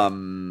Me too. What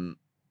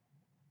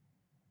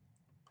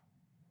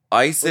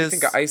do you Isis.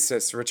 think of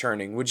Isis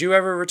returning? Would you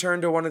ever return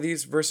to one of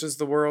these versus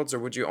the worlds, or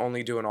would you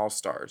only do an All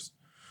Stars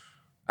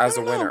as a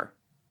don't know. winner?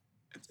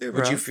 They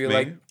Would you asked feel me.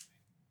 like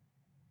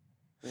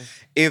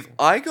If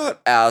I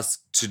got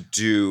asked to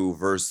do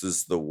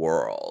versus the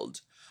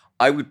world,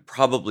 I would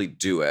probably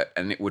do it,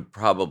 and it would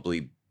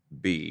probably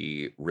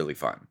be really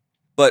fun.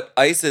 But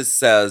Isis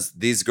says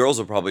these girls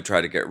will probably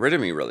try to get rid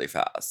of me really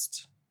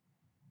fast.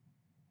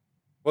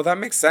 Well, that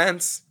makes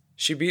sense.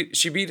 She beat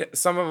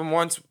some of them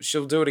once.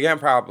 She'll do it again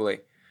probably.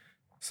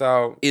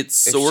 So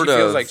It's if sort she of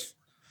feels like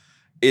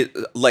it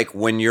like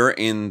when you're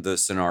in the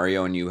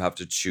scenario and you have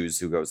to choose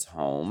who goes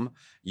home,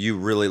 you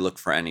really look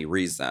for any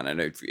reason. And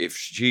if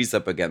she's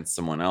up against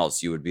someone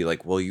else, you would be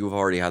like, well, you've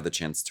already had the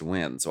chance to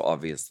win, so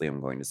obviously I'm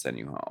going to send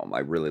you home. I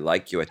really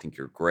like you. I think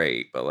you're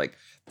great, but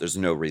there's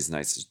no reason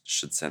I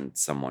should send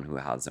someone who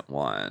hasn't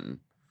won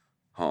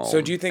home.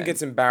 So do you think And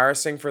it's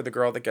embarrassing for the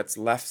girl that gets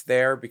left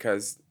there,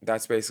 because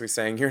that's basically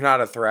saying you're not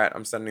a threat,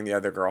 I'm sending the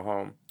other girl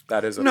home?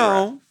 That is a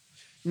threat.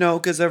 No,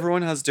 because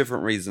everyone has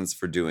different reasons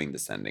for doing the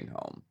sending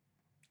home.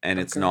 And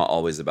it's Okay. not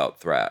always about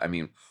threat. I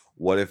mean,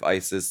 what if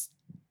ISIS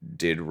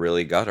did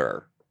really gut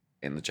her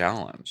in the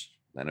challenge?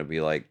 Then it'd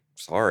be like,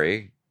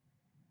 sorry.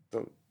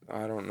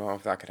 I don't know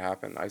if that could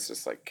happen.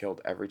 ISIS like killed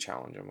every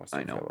challenge almost.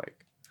 I know. Feel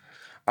like.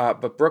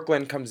 But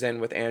Brooklyn comes in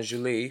with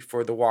Angelique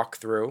for the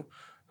walkthrough,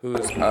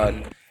 who's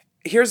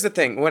here's the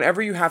thing.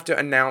 Whenever you have to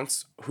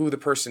announce who the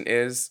person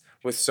is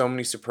with so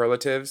many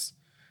superlatives,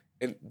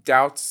 it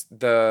doubts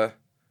the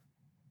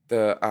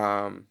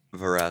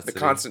Veracity.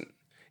 constant.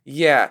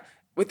 Yeah.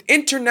 With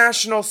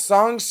international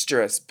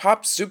songstress,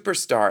 pop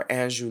superstar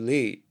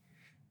Angelique.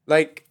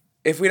 Like,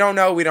 if we don't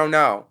know, we don't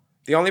know.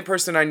 The only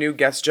person I knew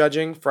guest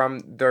judging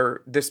from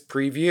this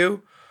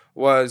preview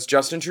was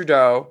Justin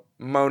Trudeau,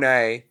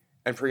 Monet,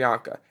 and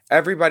Priyanka.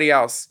 Everybody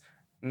else,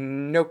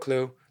 no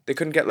clue. They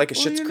couldn't get like a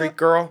Schitt's Creek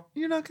girl.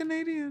 You're not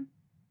Canadian.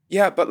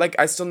 Yeah, but like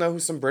I still know who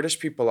some British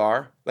people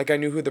are. Like I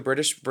knew who the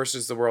British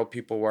versus the world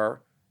people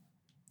were.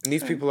 And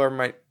these people are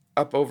my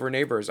up over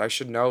neighbors. I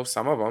should know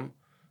some of them.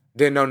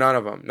 Didn't know none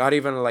of them. Not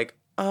even like,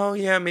 oh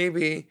yeah,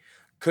 maybe.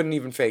 Couldn't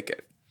even fake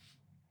it.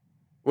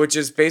 Which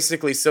is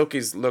basically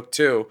Silky's look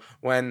too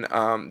when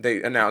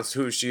they announced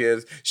who she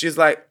is. She's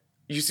like,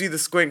 you see the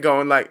squint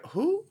going like,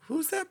 who?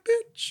 Who's that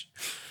bitch?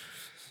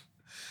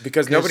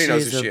 Because nobody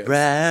knows who she is.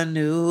 Brand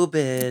new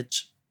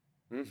bitch.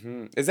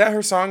 Mm-hmm. Is that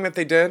her song that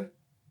they did?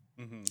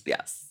 Mm-hmm.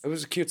 Yes. It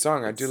was a cute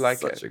song. I do like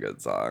it. Such a good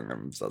song.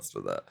 I'm obsessed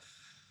with that.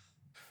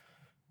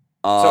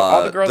 So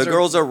all the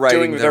girls are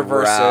writing doing their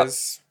rap.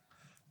 verses.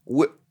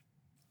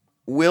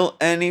 Will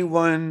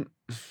anyone?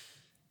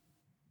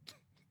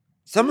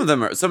 Some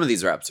of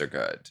these raps are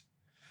good.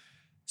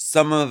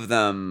 Some of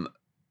them,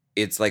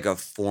 it's like a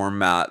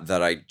format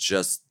that I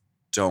just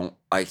don't.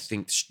 I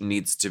think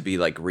needs to be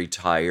like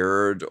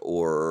retired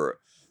or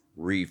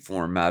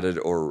reformatted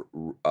or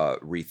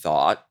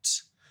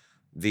rethought.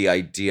 The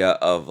idea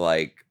of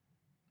like,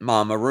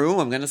 Mama Ru,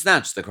 I'm gonna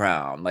snatch the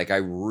crown. Like I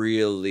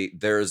really,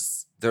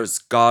 there's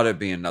gotta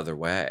be another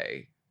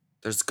way.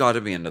 There's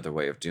gotta be another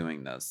way of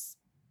doing this.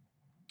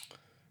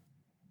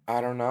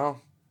 I don't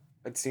know.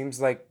 It seems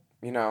like,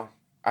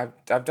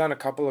 I've done a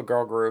couple of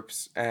girl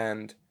groups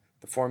and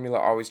the formula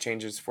always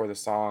changes for the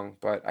song,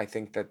 but I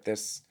think that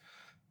this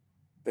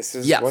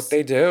is Yes. what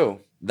they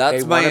do.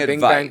 That's They my want a advice. bing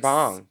bang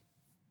bong.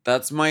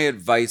 That's my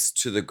advice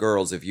to the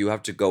girls. If you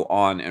have to go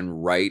on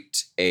and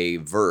write a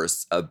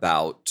verse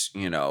about,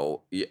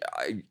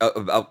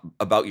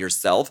 about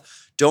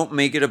yourself, don't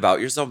make it about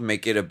yourself.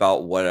 Make it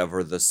about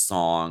whatever the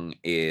song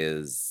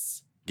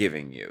is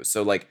giving you.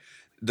 So, like,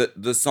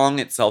 the song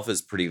itself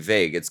is pretty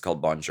vague. It's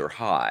called Bonjour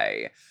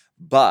High.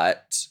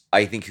 But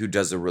I think who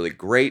does a really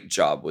great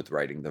job with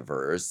writing the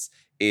verse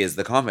is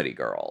the Comedy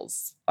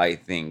Girls. I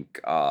think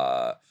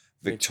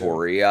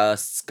Victoria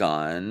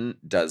Scunn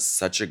does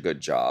such a good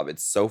job.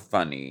 It's so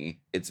funny.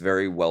 It's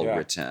very well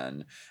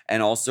written.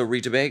 And also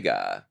Rita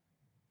Vega.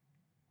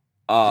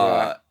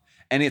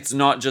 And it's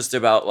not just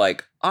about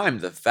like, I'm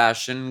the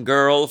fashion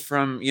girl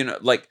from,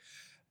 like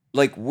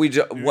we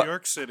do. New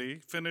York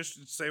City.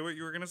 Say what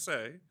you were gonna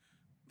say.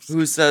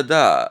 Who said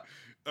that?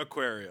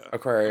 Aquaria.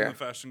 Aquaria. I'm the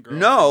fashion girl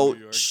No, from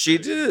New York she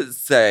City. didn't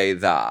say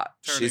that.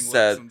 Turning She looks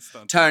said, and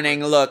stunting turning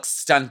pretty." looks,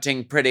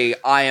 stunting pretty.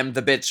 I am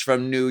the bitch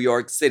from New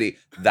York City.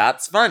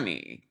 That's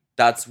funny.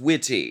 That's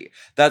witty.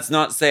 That's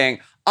not saying,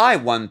 I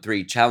won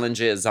 3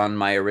 challenges on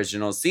my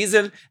original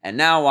season, and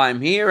now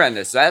I'm here and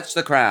that's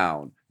the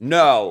crown.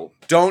 No,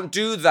 don't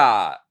do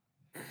that.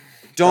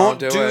 Don't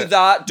do do it.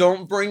 that.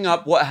 Don't bring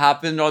up what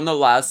happened on the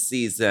last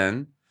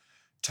season.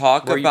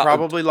 Talk Where you about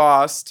probably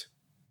lost.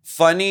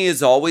 funny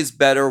is always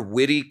better.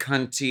 Witty,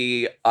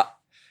 cunty,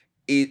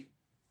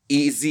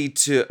 easy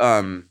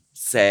to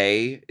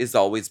say is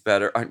always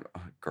better.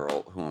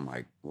 Girl, who am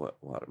I? What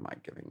am I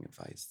giving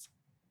advice?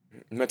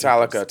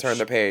 Metallica, turn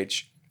the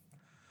page.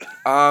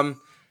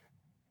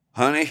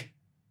 Honey,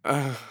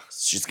 uh,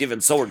 she's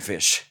giving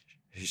swordfish.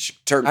 She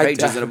turned I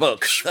pages d- in a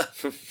book.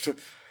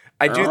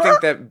 I do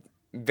think that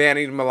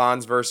Vanity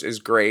Milan's verse is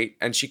great,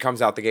 and she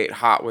comes out the gate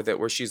hot with it,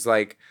 where she's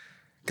like,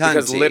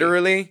 because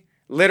Cunty.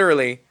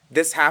 literally,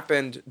 this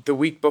happened the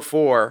week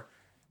before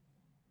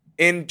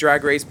in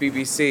Drag Race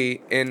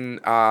BBC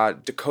in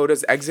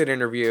Dakota's exit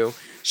interview.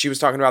 She was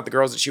talking about the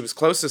girls that she was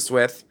closest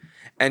with,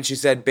 and she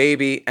said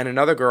baby and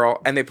another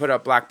girl, and they put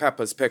up Black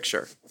Peppa's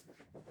picture.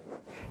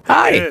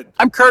 Hi, Good.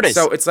 I'm Curtis.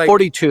 So it's like-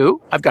 42.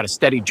 I've got a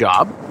steady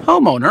job,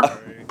 homeowner,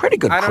 pretty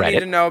good I don't credit. need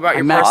to know about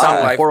your I max personal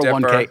out my life,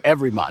 401k Dipper.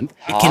 every month.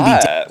 It can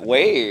be Hot.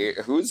 Wait,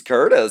 who's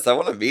Curtis? I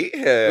want to meet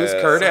him. Who's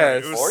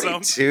Curtis? It was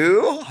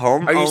 42,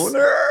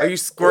 homeowner. Are you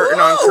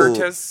squirting on Whoa.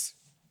 Curtis?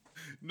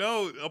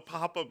 No, a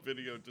pop-up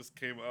video just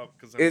came up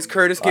because Is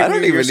Curtis I giving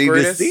don't you your even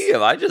need to squirtus? see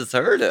him. I just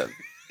heard him.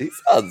 He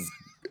sounds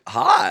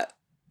hot.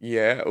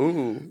 Yeah.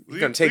 Ooh. He's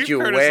gonna Leave take you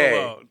Curtis away.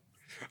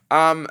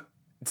 alone.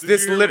 It's Did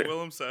this you hear what lit.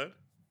 Willem said?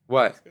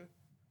 What?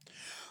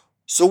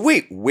 So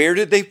wait, where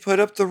did they put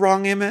up the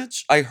wrong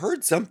image? I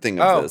heard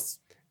something of this.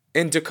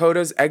 In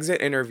Dakota's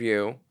exit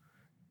interview,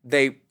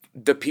 the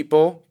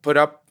people put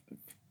up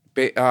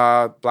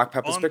Black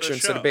Peppa's On the picture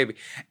instead show. of baby,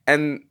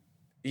 and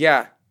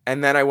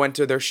And then I went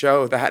to their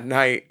show that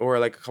night or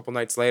like a couple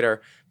nights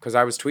later because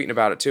I was tweeting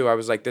about it too. I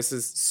was like, this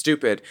is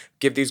stupid.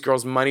 Give these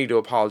girls money to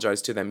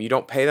apologize to them. You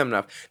don't pay them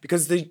enough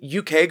because the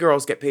UK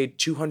girls get paid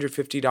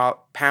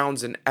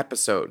 £250 an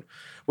episode,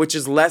 which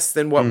is less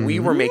than what we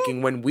were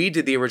making when we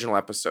did the original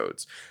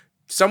episodes.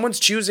 Someone's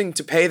choosing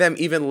to pay them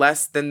even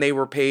less than they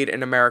were paid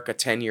in America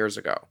 10 years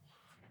ago.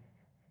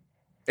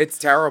 It's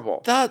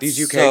terrible.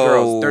 These UK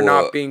girls, they're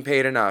not being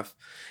paid enough.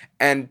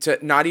 And to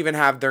not even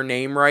have their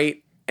name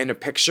right in a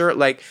picture,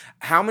 like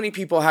how many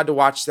people had to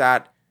watch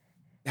that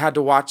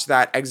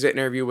exit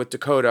interview with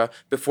Dakota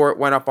before it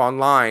went up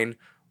online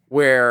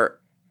where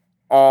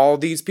all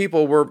these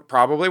people were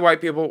probably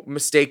white people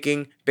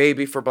mistaking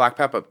Baby for Black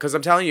Peppa. Because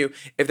I'm telling you,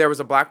 if there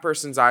was a black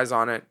person's eyes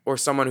on it or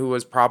someone who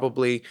was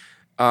probably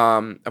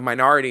a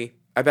minority,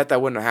 I bet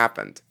that wouldn't have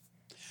happened.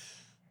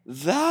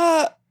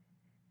 That,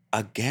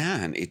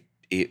 again,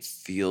 it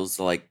feels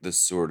like the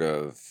sort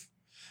of,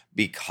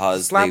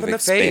 because Slap in the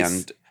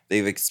face.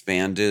 they've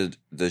expanded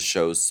the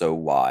show so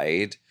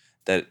wide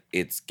that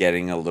it's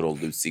getting a little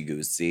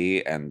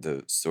loosey-goosey, and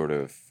the sort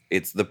of,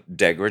 it's the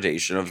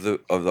degradation of the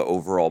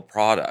overall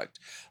product.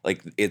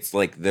 Like, it's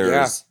like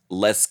there's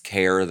less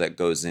care that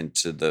goes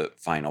into the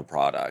final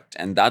product.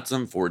 And that's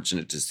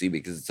unfortunate to see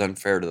because it's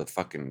unfair to the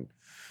fucking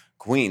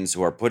queens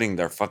who are putting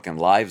their fucking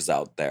lives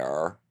out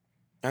there.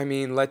 I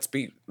mean, let's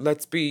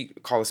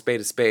call a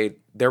spade.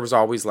 There was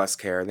always less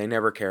care. They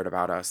never cared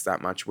about us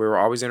that much. We were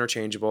always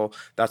interchangeable.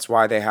 That's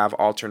why they have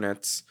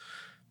alternates.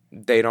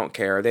 They don't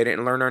care. They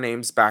didn't learn our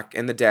names back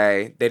in the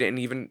day. They didn't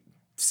even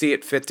see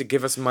it fit to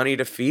give us money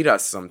to feed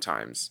us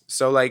sometimes.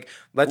 So, like,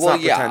 let's not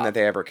pretend that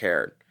they ever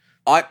cared.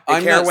 I'm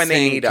care not when they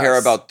saying need care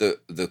us. about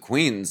the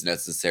queens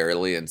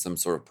necessarily in some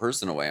sort of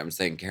personal way. I'm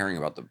saying caring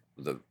about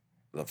the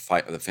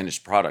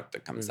finished product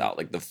that comes out.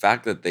 Like the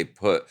fact that they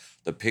put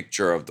the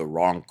picture of the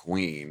wrong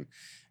queen,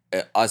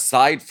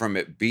 aside from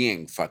it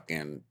being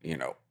fucking,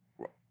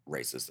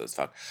 racist as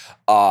fuck,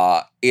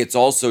 it's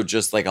also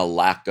just like a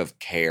lack of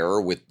care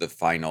with the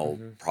final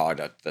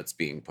product that's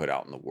being put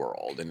out in the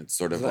world. And it's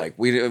sort of like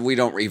we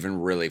don't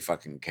even really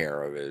fucking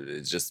care of it.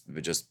 It's just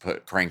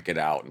crank it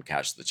out and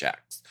cash the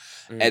checks.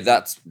 And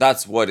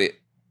that's what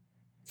it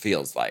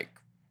feels like.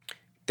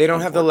 They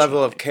don't have the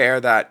level of care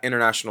that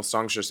international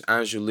songstress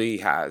Anjuli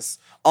has.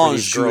 for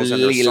these girls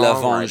and her Anjuli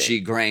songwriting.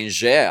 Lavangie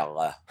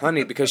Granger.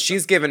 Honey, because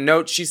she's giving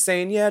notes. She's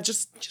saying, yeah,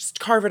 just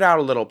carve it out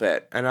a little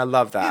bit. And I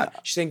love that.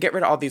 She's saying, get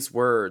rid of all these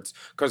words.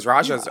 Because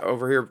Raja's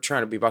over here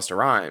trying to be Busta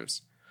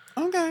Rhymes.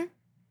 Okay.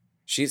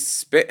 She's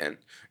spitting.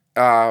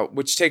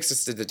 Which takes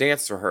us to the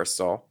dance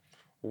rehearsal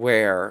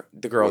where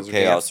the girls are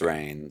Chaos dancing.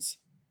 reigns.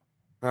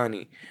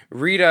 Honey.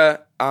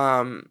 Rita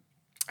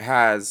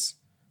has,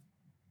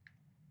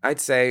 I'd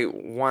say,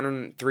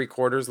 1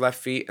 3/4 left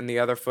feet and the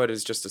other foot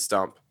is just a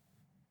stump.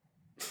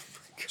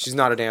 She's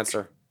not a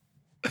dancer.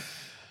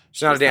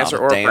 She's not a dancer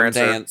or a damn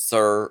prancer.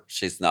 dancer.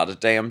 She's not a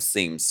damn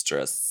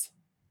seamstress.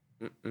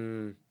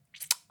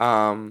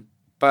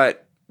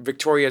 But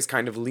Victoria is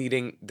kind of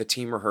leading the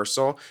team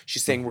rehearsal.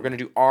 She's saying, we're going to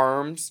do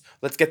arms.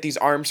 Let's get these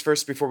arms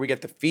first before we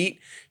get the feet.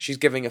 She's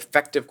giving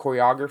effective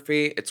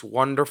choreography. It's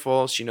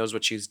wonderful. She knows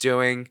what she's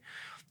doing.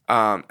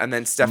 And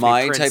then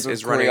Stephanie Prince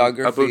is running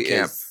a boot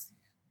camp.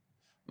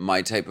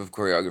 My type of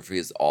choreography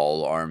is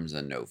all arms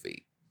and no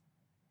feet.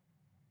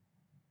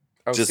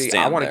 Oh, Just see, I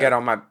stand want to there.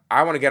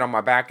 get on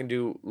my back and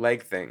do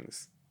leg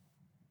things.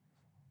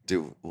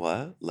 Do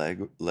what?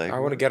 Leg. I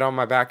want to get on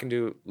my back and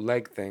do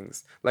leg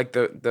things, like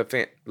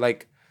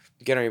like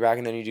get on your back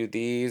and then you do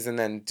these and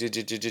then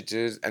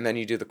and then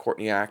you do the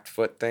Courtney Act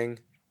foot thing.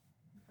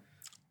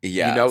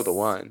 Yeah. You know the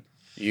one.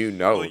 You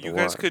know Well, the you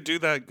one. guys could do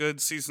that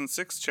good season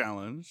 6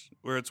 challenge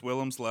where it's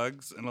Willem's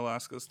legs and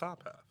Alaska's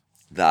top half.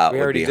 That We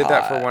would already be did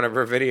that for hot. one of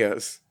her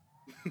videos.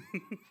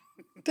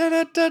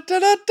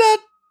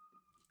 Da-da-da-da-da-da.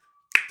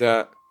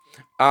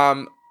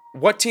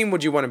 What team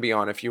would you want to be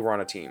on if you were on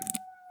a team?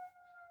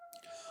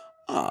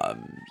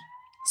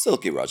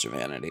 Silky Roger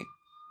Vanity.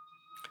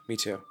 Me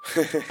too.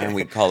 And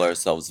we call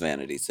ourselves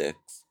Vanity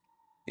 6,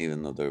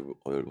 even though there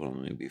would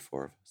only be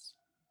 4 of us.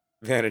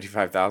 Vanity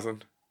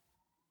 5000.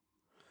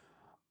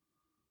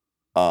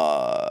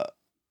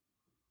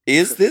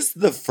 Is this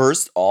the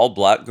first all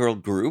black girl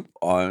group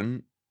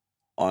on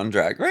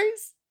Drag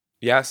Race?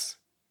 Yes.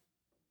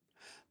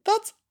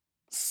 That's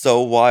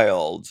so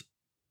wild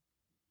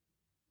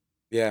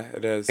Yeah,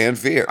 it is. and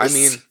fierce. I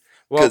mean,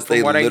 well, because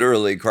they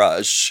literally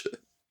crush.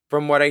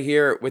 from what I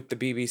hear with the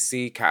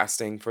BBC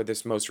casting for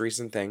this most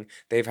recent thing,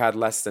 they've had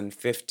less than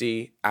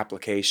 50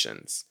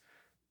 applications.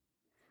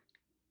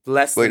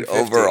 Less than Wait, 50.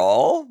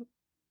 overall?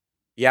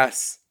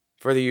 Yes,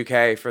 for the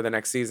UK for the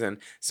next season.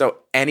 So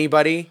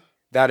anybody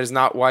that is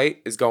not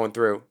white is going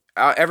through.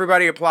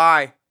 Everybody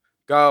apply.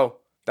 Go.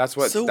 That's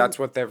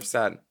what they've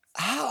said.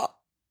 How?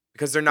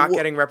 Because they're not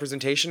getting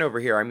representation over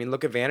here. I mean,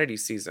 look at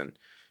Vanity's season.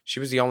 She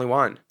was the only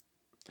one.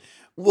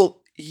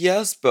 Well,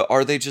 yes, but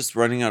are they just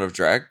running out of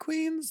drag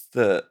queens?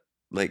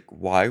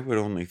 Why would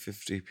only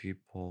 50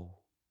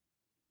 people?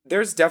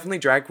 There's definitely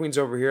drag queens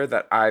over here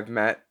that I've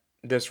met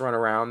this run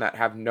around that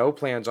have no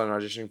plans on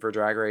auditioning for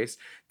Drag Race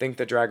think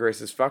that Drag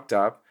Race is fucked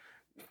up.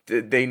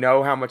 They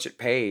know how much it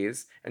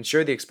pays, and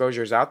sure, the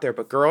exposure is out there,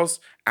 but girls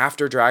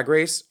after Drag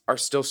Race are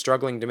still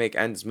struggling to make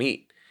ends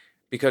meet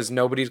because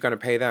nobody's going to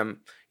pay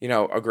them, you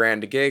know,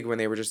 $1,000 a gig when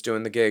they were just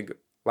doing the gig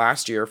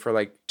last year for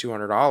like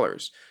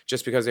 $200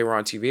 just because they were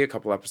on TV a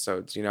couple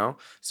episodes, you know?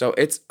 So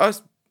it's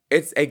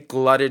a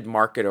glutted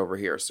market over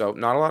here. So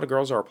not a lot of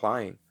girls are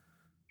applying.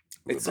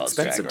 It's RuPaul's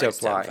expensive Drag to Race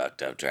done apply.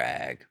 fucked up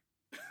drag.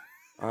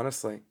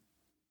 Honestly.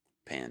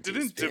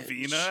 Panties, Didn't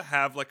bitch. Davina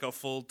have like a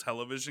full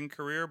television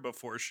career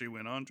before she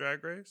went on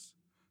Drag Race?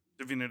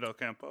 Davina Del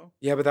Campo?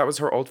 Yeah, but that was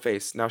her old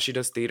face. Now she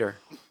does theater.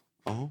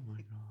 Oh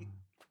my god.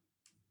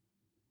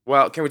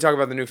 Well, can we talk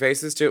about the new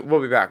faces too?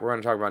 We'll be back. We're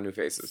going to talk about new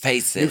faces.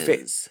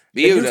 Faces.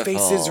 The New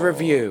Faces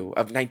review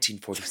of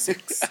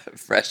 1946.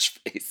 Fresh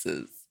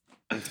faces.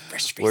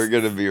 Fresh We're faces.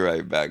 going to be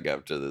right back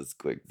after this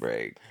quick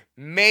break.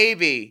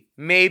 Maybe.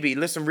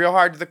 Listen real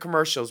hard to the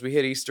commercials. We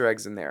hit Easter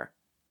eggs in there.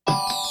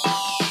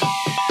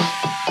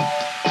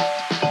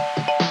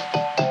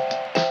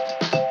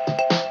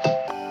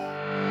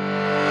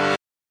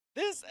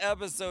 This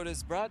episode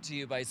is brought to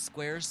you by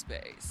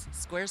Squarespace.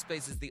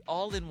 Squarespace is the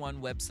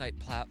all-in-one website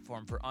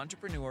platform for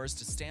entrepreneurs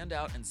to stand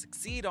out and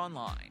succeed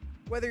online.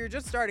 Whether you're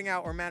just starting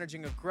out or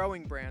managing a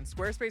growing brand,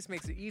 Squarespace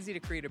makes it easy to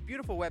create a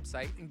beautiful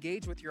website,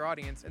 engage with your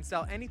audience, and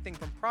sell anything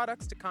from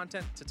products to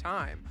content to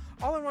time,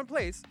 all in one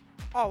place,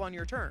 all on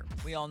your terms.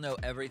 We all know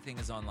everything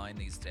is online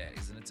these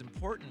days, and it's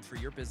important for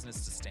your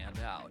business to stand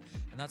out.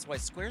 And that's why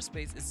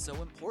Squarespace is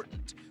so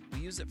important. We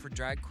use it for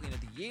Drag Queen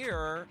of the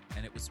Year,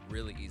 and it was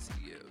really easy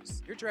to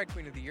use. Your Drag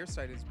Queen of the Year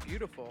site is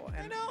beautiful, I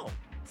and know.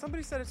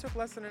 somebody said it took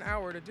less than an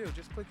hour to do.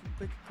 Just click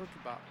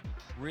about.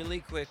 Really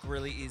quick,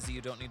 really easy.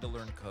 You don't need to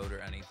learn code or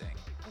anything.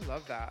 I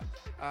love that.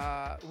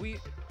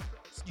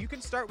 You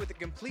can start with a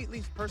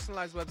completely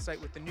personalized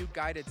website with the new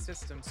guided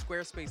system,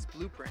 Squarespace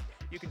Blueprint.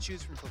 You can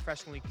choose from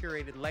professionally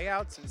curated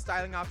layouts and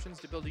styling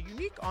options to build a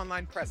unique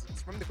online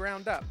presence from the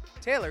ground up,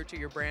 tailored to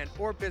your brand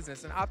or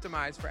business and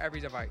optimized for every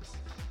device.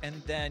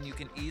 And then you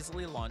can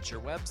easily launch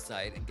your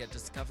website and get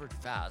discovered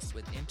fast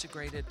with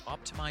integrated,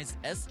 optimized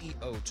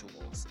SEO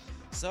tools.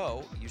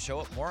 So you show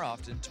up more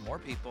often to more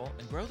people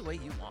and grow the way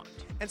you want.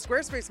 And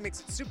Squarespace makes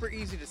it super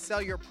easy to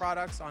sell your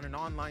products on an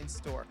online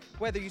store,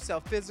 whether you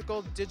sell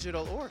physical,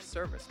 digital, or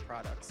service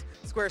products.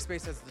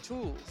 Squarespace has the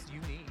tools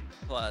you need.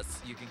 Plus,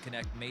 you can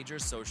connect major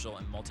social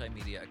and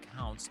multimedia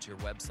accounts to your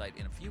website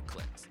in a few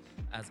clicks,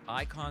 as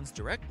icons,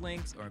 direct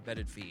links, or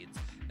embedded feeds.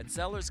 And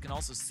sellers can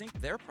also sync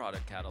their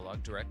product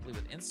catalog directly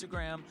with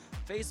Instagram,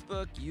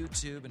 Facebook,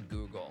 YouTube, and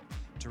Google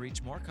to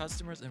reach more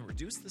customers and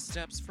reduce the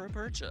steps for a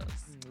purchase.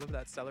 Love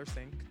that seller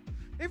sync.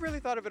 They've really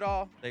thought of it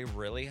all. They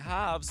really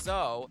have.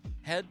 So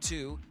head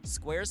to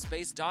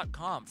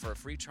squarespace.com for a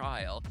free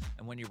trial.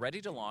 And when you're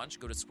ready to launch,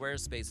 go to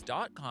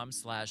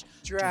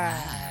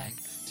squarespace.com/drag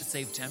to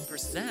save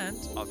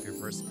 10% off your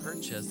first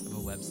purchase of a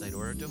website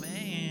or a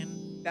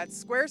domain.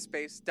 That's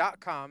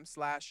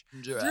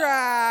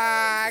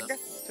squarespace.com/drag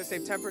to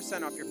save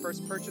 10% off your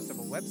first purchase of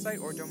a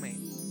website or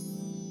domain.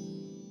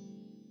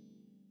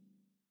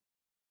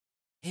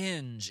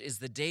 Hinge is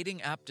the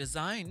dating app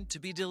designed to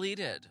be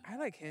deleted. I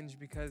like Hinge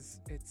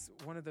because it's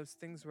one of those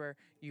things where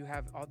you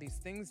have all these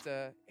things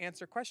to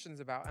answer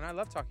questions about, and I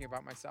love talking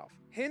about myself.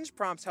 Hinge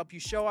prompts help you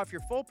show off your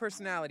full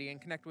personality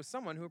and connect with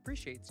someone who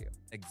appreciates you.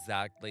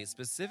 Exactly.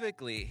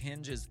 Specifically,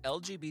 Hinge's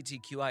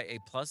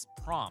LGBTQIA+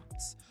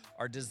 prompts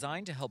are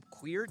designed to help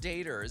queer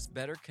daters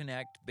better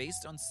connect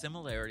based on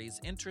similarities,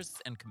 interests,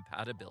 and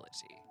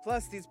compatibility.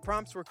 Plus, these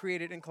prompts were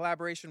created in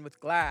collaboration with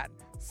GLAAD,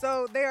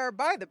 so they are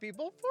by the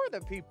people for the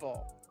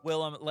people.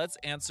 Willem, let's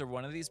answer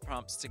one of these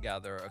prompts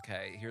together.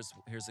 Okay, here's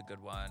a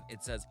good one.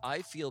 It says,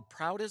 I feel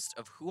proudest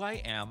of who I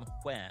am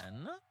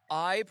when...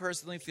 I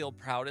personally feel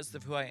proudest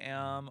of who I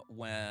am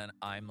when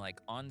I'm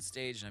like on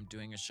stage and I'm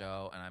doing a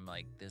show and I'm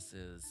like, this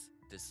is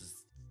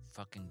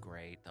fucking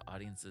great. The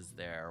audience is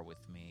there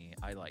with me.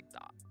 I like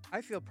that.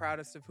 I feel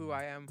proudest of who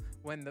I am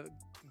when the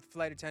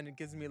flight attendant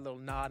gives me a little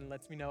nod and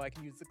lets me know I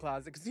can use the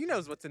closet because he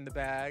knows what's in the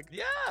bag.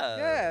 Yeah.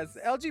 Yes,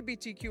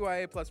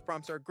 LGBTQIA+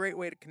 prompts are a great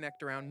way to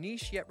connect around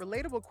niche yet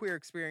relatable queer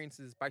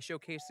experiences by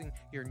showcasing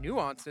your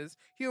nuances,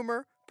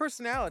 humor,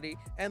 personality,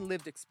 and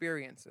lived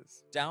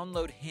experiences.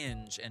 Download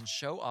Hinge and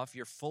show off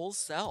your full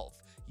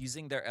self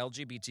using their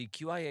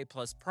LGBTQIA+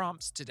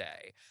 prompts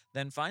today.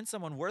 Then find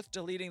someone worth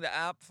deleting the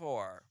app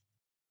for.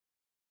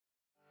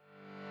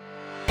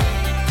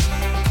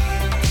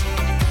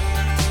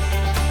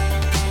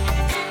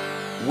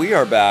 We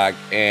are back,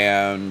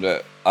 and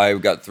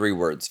I've got 3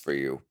 words for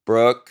you.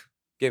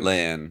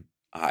 Brooklyn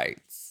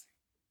Heights.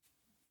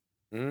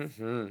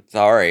 Mm-hmm.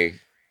 Sorry.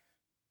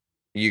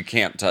 You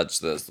can't touch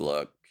this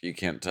look. You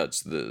can't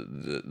touch the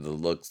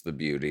looks, the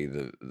beauty,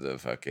 the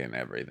fucking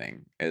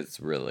everything. It's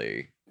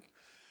very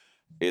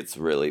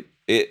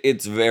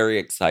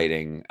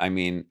exciting. I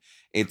mean,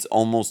 it's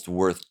almost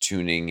worth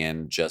tuning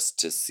in just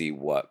to see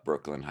what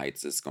Brooklyn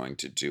Heights is going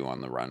to do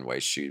on the runway.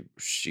 She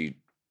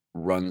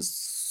runs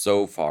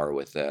so far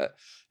with it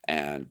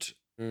and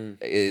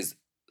is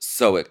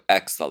so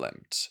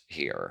excellent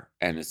here,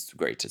 and it's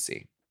great to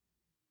see.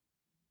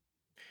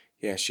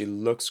 Yeah, she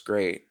looks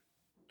great.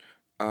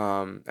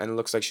 And it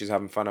looks like she's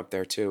having fun up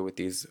there too with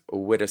these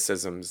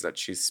witticisms that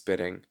she's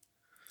spitting.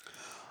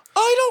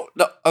 I don't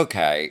know.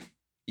 Okay,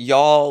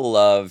 y'all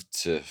love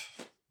to.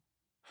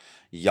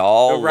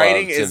 Y'all The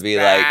writing love to is be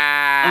bad. like.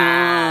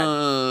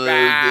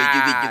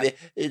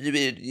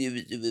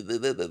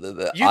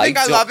 You think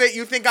I love it?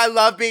 You think I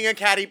love being a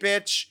catty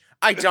bitch?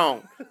 I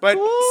don't. But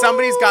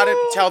somebody's got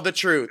to tell the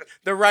truth.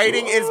 The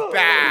writing is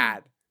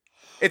bad.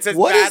 It's as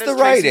What bad is the as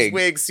Tracy's writing?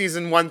 Wigs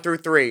season 1 through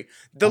 3.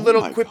 The Oh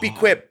little my quippy God.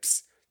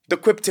 quips, the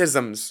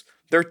quiptisms,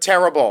 they're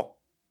terrible.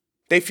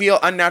 They feel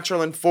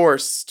unnatural and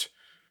forced.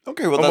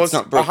 Okay, well, Almost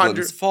that's not Brooklyn's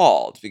 100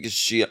 fault because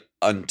she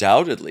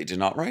undoubtedly did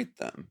not write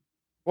them.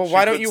 Well, She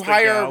why don't puts you the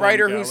hire gal a in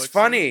writer who's Galaxy.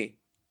 funny?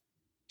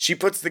 She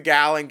puts the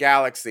gal in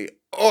Galaxy.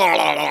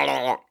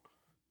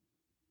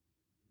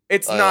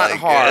 It's I not like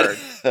hard.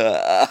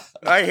 it.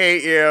 I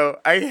hate you.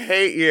 I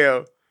hate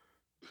you.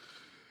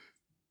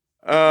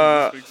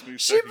 This makes me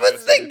She second puts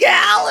guess the everything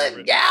gal I've in ever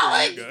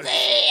written for you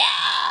Galaxy.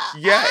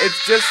 guys. Yeah,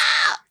 it's just,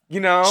 you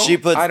know. She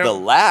puts I the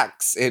don't.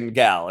 lax in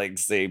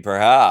Galaxy,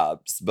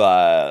 perhaps,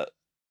 but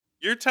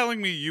You're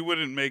telling me you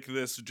wouldn't make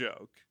this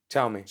joke?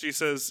 Tell me. She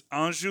says,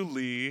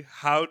 Anjuli,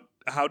 how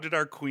did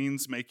our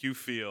queens make you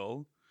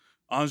feel?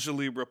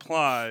 Anjali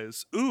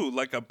replies, ooh,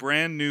 like a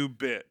brand new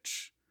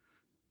bitch.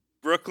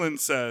 Brooklyn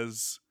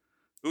says,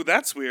 ooh,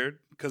 that's weird,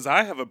 because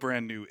I have a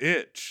brand new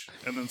itch,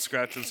 and then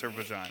scratches her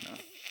vagina.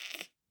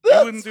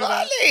 that's wouldn't do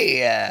that?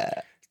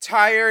 funny.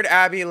 Tired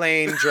Abby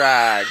Lane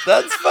drag.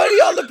 That's funny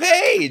on the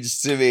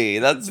page to me.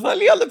 That's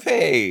funny on the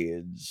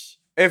page.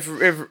 If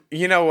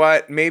you know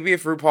what, maybe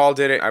if RuPaul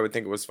did it, I would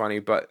think it was funny,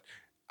 but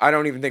I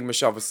don't even think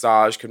Michelle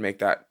Visage could make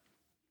that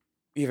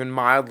even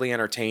mildly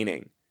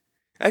entertaining.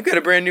 I've got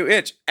a brand new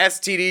itch.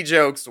 STD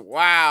jokes.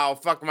 Wow,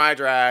 fuck my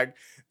drag.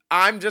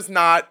 I'm just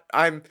not.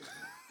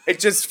 It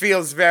just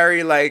feels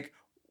very like,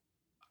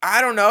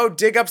 I don't know,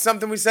 dig up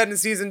something we said in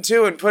season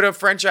 2 and put a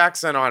French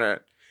accent on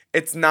it.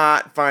 It's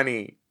not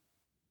funny.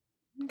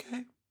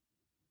 Okay.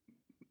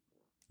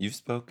 You've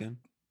spoken.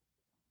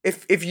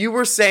 If you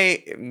were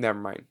saying, never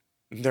mind.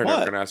 They're never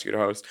What? going to ask you to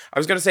host. I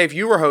was going to say, if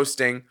you were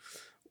hosting,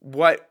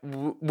 what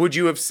would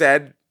you have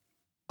said?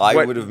 I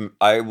What-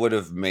 would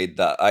have made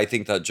that. I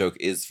think that joke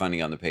is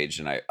funny on the page,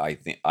 and I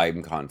think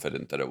I'm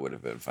confident that it would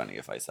have been funny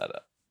if I said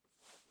it.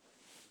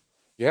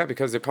 Yeah,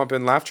 because they pump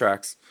in laugh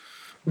tracks.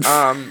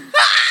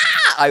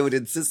 I would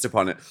insist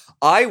upon it.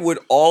 I would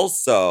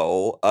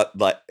also,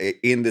 like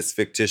in this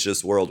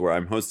fictitious world where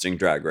I'm hosting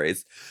Drag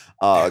Race,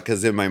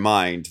 because in my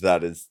mind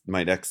that is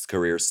my next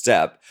career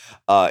step,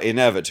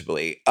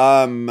 inevitably.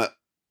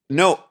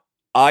 No,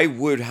 I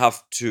would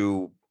have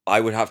to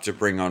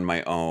bring on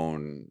my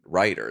own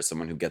writer,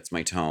 someone who gets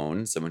my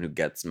tone, someone who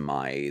gets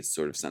my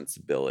sort of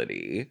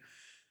sensibility.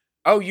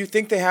 Oh, you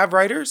think they have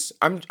writers?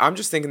 I'm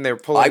just thinking they're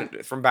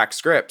pulling from back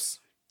scripts.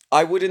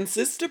 I would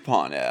insist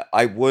upon it.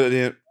 I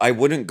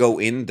wouldn't go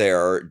in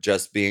there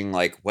just being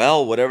like,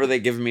 well, whatever they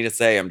give me to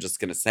say, I'm just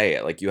gonna say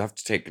it. Like, you have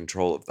to take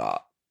control of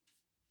that.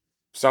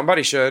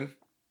 Somebody should.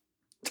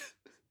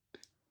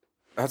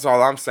 That's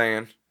all I'm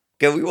saying.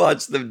 Can we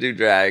watch them do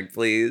drag,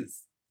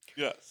 please?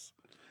 Yes.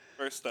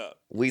 First up.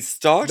 We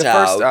start The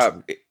first out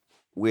up.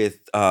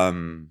 with where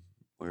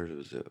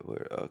was it?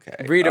 Okay.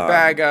 Rita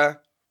Baga,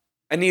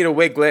 Anita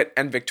Wiglet,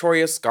 and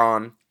Victoria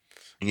Scone.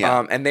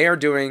 Yeah. And they are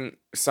doing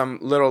some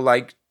little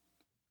like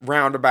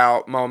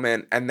roundabout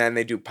moment, and then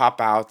they do pop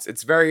outs.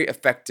 It's very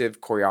effective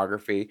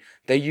choreography.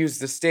 They use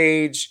the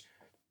stage.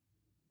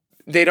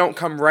 They don't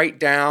come right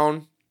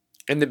down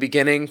in the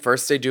beginning.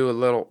 First, they do a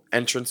little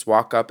entrance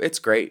walk up. It's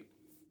great.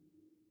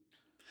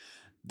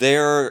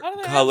 Their How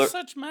do they color have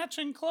such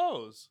matching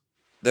clothes?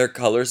 their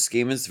color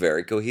scheme is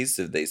very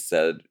cohesive. They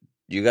said,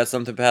 "You got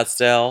something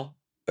pastel?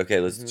 Okay,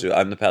 let's do.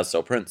 I'm the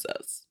pastel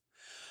princess.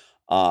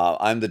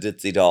 I'm the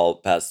ditzy doll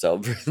pastel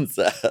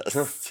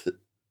princess."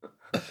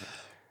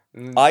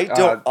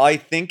 I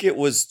think it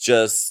was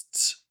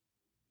just,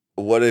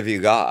 what have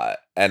you got?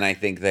 And I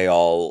think they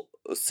all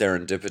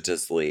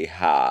serendipitously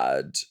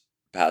had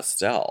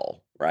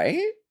pastel,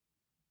 right?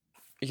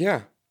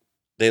 Yeah.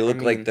 They look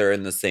mean- like they're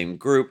in the same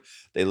group.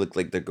 They look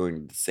like they're going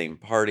to the same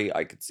party.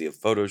 I could see a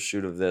photo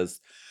shoot of this.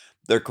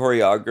 Their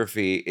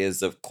choreography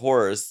is, of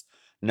course,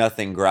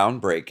 nothing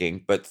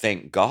groundbreaking, but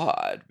thank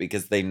God,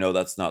 because they know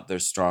that's not their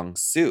strong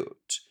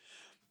suit.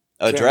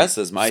 A Yeah, dress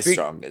is my speak-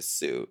 strongest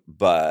suit,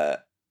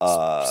 but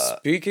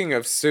Speaking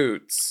of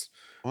suits,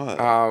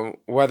 what?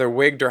 whether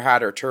wigged or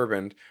hat or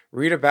turbaned,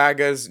 Rita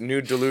Baga's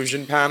new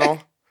delusion panel.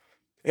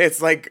 It's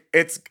like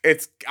it's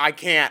I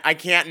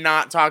can't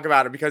not talk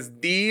about it because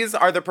these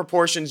are the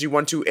proportions you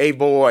want to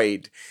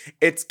avoid.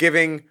 It's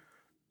giving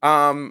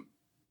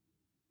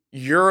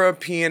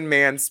European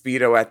man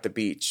Speedo at the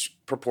beach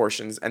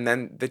proportions, and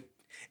then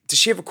does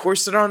she have a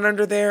corset on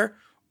under there?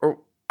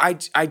 Or I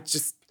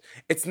just,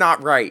 it's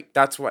not right.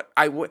 That's what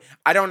I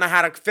don't know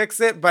how to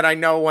fix it, but I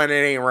know when it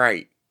ain't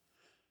right.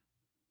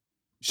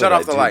 Shut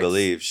But off the I do lights.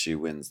 believe she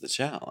wins the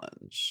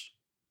challenge.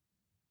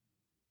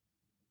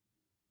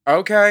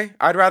 Okay,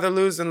 I'd rather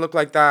lose than look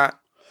like that.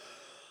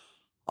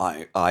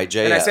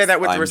 IJS. And I say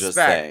that with I'm respect.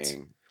 Just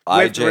saying.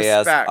 With IJS.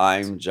 respect.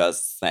 I'm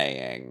just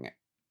saying.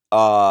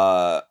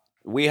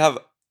 We have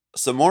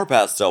some more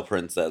pastel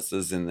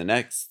princesses in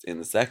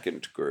the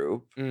second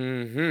group.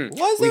 Mm-hmm.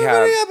 Why's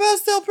everybody a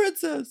pastel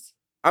princess?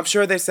 I'm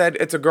sure they said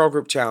it's a girl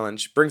group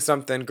challenge. Bring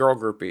something girl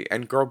groupy.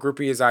 And girl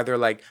groupy is either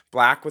like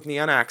black with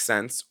neon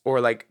accents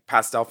or like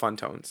pastel fun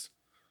tones.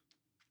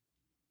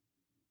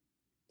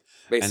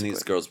 Basically. And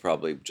these girls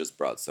probably just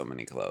brought so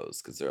many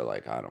clothes because they're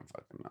like, I don't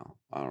fucking know.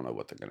 I don't know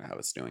what they're going to have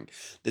us doing.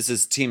 This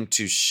is Team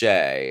Touche.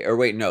 Or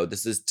wait, no,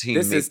 this is Team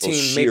Maple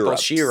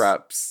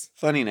Sheerups.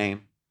 Funny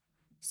name.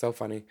 So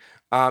funny.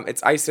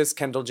 It's Isis,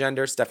 Kendall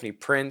Jenner, Stephanie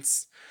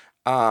Prince.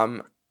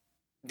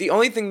 The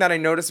only thing that I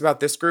notice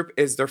about this group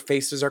is their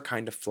faces are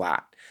kind of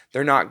flat.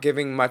 They're not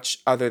giving much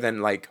other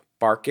than like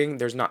barking.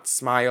 There's not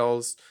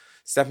smiles.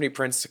 Stephanie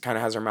Prince kind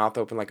of has her mouth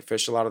open like a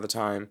fish a lot of the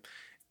time.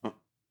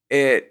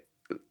 It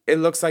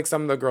looks like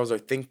some of the girls are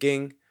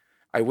thinking.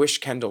 I wish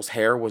Kendall's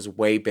hair was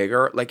way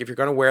bigger. Like if you're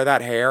gonna wear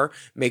that hair,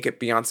 make it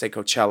Beyonce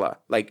Coachella.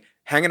 Like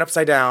hang it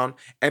upside down,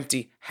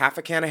 empty half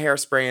a can of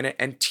hairspray in it,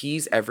 and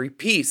tease every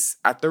piece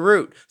at the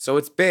root so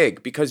it's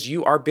big because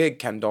you are big,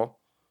 Kendall.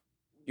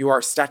 You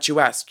are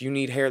statuesque. You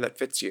need hair that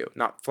fits you,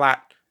 not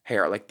flat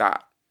hair like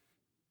that.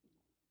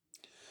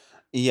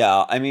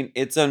 Yeah, I mean,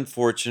 it's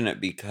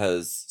unfortunate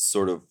because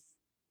sort of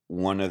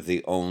one of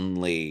the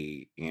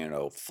only,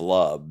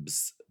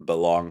 flubs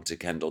belonged to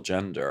Kendall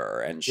Jenner,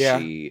 and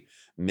she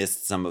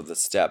missed some of the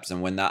steps.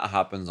 And when that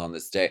happens on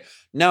this day,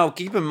 now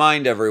keep in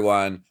mind,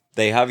 everyone,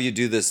 they have you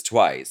do this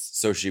twice.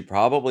 So she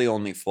probably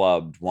only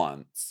flubbed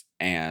once.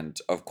 And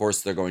of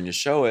course, they're going to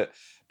show it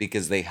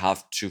because they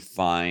have to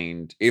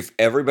find, if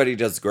everybody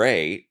does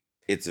great,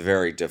 it's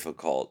very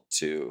difficult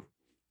to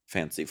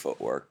fancy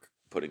footwork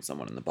putting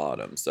someone in the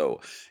bottom.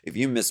 So if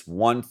you miss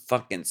one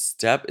fucking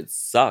step, it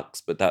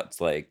sucks. But that's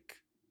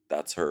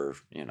her,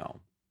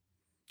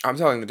 I'm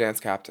telling the dance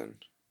captain.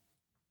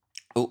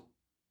 Oh,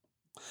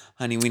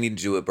 honey, we need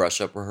to do a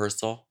brush up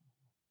rehearsal.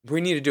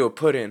 We need to do a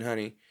put in,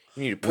 honey.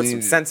 You need to put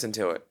some sense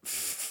into it.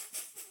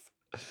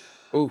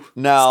 Ooh.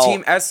 Now, it's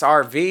Team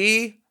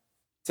SRV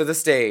to the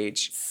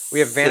stage. We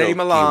have Vanity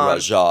Milan.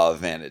 Raja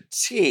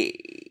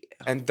Vanity.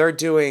 And they're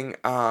doing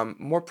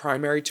more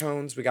primary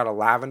tones. We got a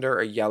lavender,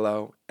 a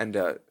yellow, and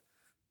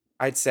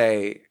I'd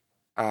say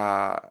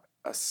a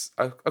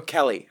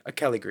Kelly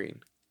green.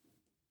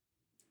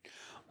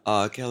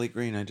 Kelly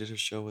Green, I did a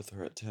show with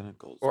her at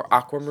Tentacles. Or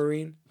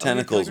Aquamarine.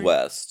 Tentacles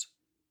West.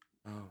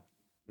 Oh.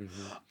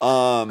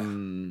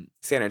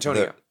 San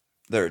Antonio.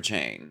 They're a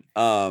chain.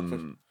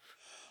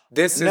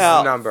 This is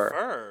the number.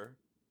 Fur.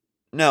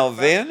 Now,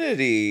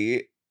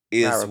 Vanity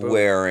is Marabou.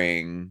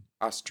 wearing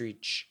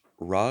Ostrich.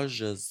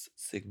 Raja's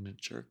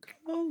signature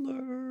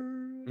color.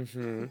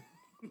 Mm-hmm.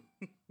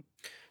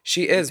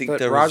 She is, think but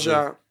there was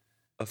Raja...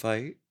 a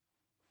fight?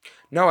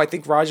 No, I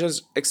think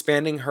Raja's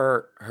expanding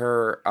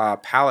her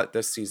palette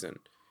this season.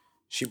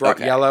 She brought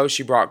yellow,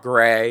 she brought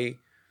gray.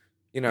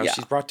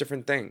 She's brought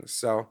different things.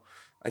 So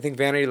I think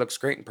Vanity looks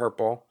great in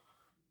purple.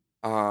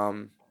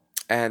 And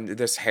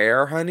this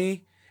hair,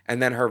 honey,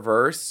 and then her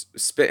verse,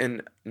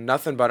 spitting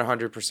nothing but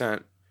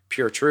 100%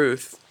 pure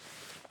truth.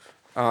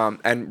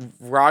 And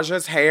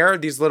Raja's hair,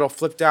 these little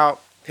flipped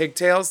out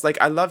pigtails. Like,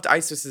 I loved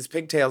Isis's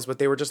pigtails, but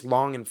they were just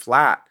long and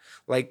flat.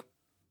 Like,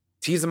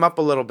 tease them up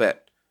a little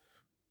bit.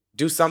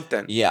 Do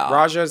something. Yeah.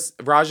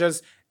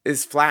 Raja's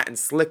is flat and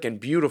slick and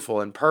beautiful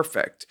and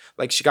perfect.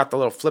 Like, she got the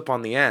little flip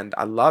on the end.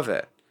 I love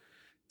it.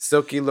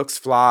 Silky looks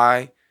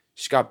fly.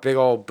 She got big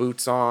old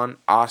boots on.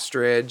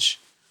 Ostrich.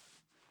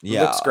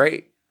 Yeah. Looks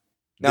great.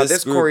 Now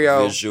this group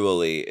choreo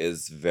visually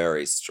is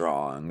very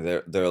strong.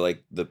 They're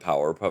like the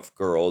Powerpuff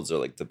Girls or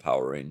like the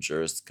Power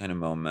Rangers kind of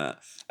moment.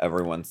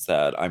 Everyone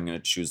said, I'm gonna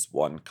choose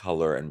one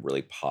color and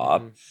really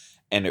pop. Mm-hmm.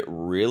 And it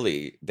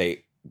really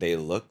they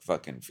look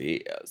fucking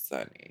fierce,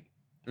 honey.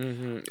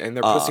 Mm-hmm. And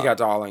they're pussycat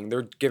dolling.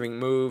 They're giving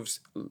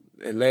moves,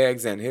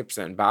 legs and hips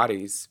and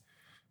bodies.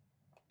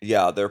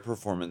 Yeah, their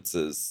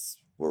performances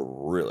were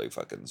really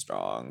fucking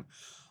strong.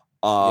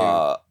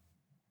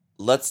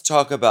 Let's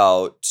talk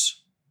about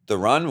the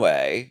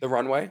runway. The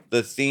runway?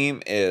 The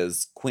theme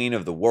is Queen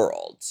of the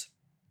World.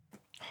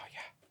 Oh,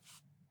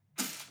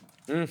 yeah.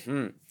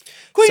 Mm-hmm.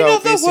 Queen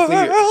of the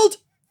World!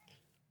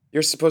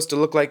 You're supposed to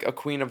look like a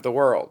queen of the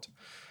world.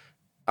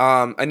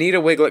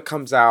 Anita Wiglet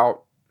comes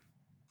out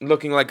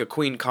looking like a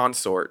queen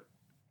consort.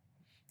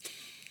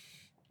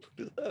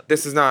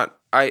 This is not...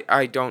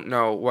 I don't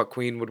know what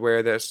queen would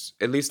wear this.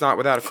 At least not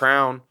without a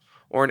crown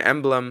or an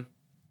emblem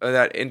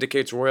that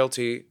indicates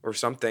royalty or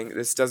something.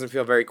 This doesn't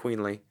feel very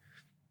queenly.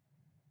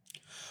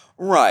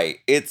 Right.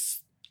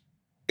 It's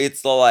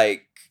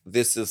like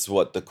this is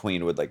what the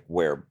queen would like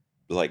wear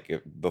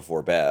like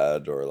before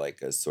bed or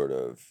like a sort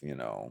of,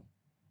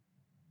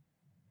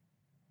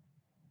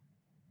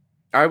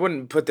 I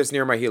wouldn't put this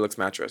near my Helix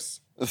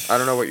mattress. I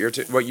don't know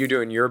what you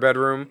do in your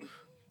bedroom,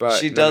 but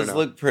she does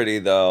look pretty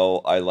though.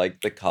 I like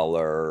the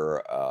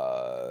color.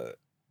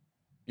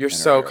 You're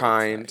so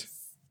kind.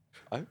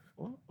 Nice.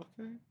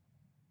 Okay.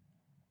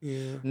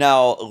 Yeah.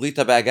 Now,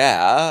 Rita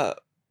Baga,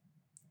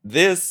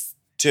 this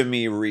to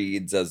me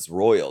reads as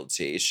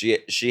royalty.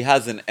 She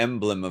has an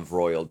emblem of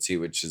royalty,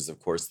 which is of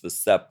course the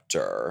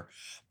scepter,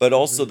 but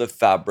also the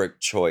fabric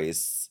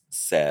choice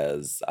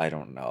says, I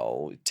don't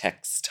know,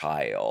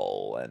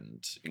 textile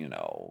and, you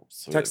know,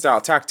 sort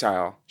of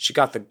Tactile. She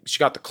got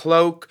the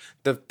cloak,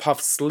 the puff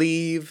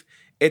sleeve.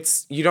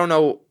 It's, you don't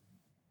know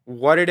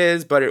what it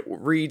is, but it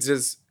reads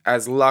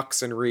as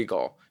luxe and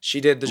regal. She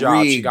did the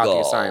job. She got the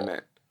Regal.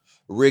 assignment.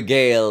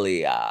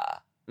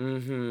 regalia.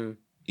 Mm-hmm.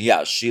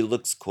 Yeah, she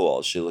looks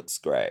cool. She looks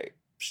great.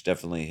 She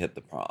definitely hit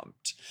the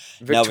prompt.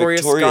 Victoria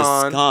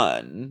Scone.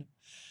 Scone.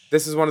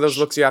 This is one of those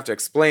looks you have to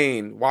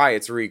explain why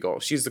it's regal.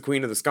 She's the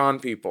queen of the scone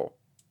people.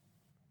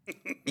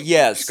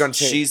 Yes, She's gonna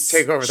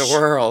take over the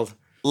world.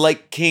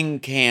 Like King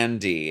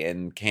Candy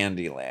in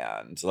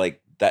Candyland.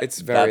 Like that. It's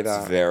very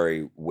that's that.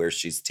 very where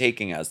she's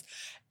taking us.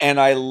 And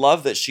I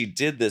love that she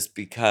did this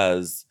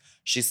because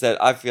she said,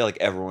 I feel like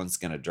everyone's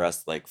gonna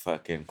dress like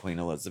fucking Queen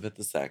Elizabeth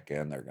II.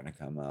 They're gonna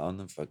come out and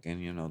the fucking,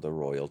 you know, the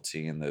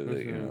royalty and the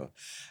you know.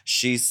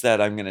 She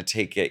said, I'm gonna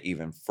take it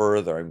even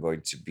further. I'm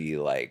going to be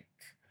like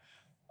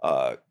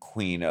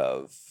queen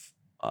of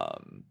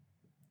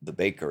the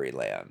bakery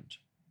land.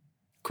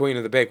 Queen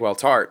of the Bakewell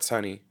tarts,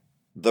 honey.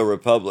 The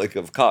Republic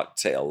of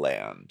Cocktail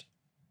Land.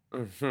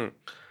 Mm-hmm.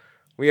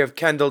 We have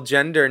Kendall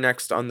Jenner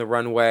next on the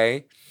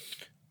runway.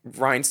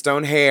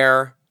 Rhinestone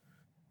hair,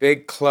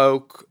 big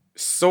cloak,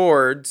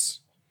 swords.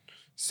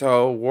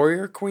 So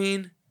warrior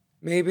queen,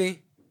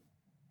 maybe.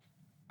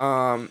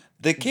 The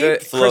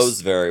cape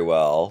flows very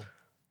well.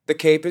 The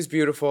cape is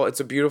beautiful.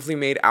 It's a beautifully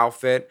made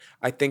outfit.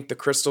 I think the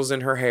crystals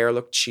in her hair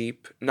look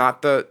cheap.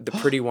 Not the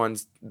pretty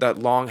ones, the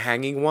long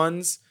hanging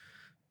ones.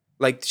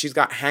 Like, she's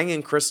got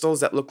hanging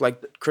crystals that look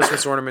like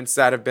Christmas ornaments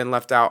that have been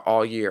left out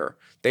all year.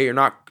 They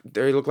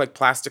look like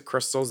plastic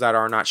crystals that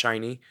are not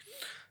shiny.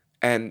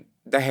 And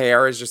the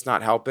hair is just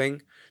not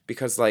helping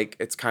because, like,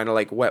 it's kind of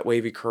like wet,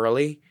 wavy,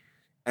 curly.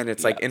 And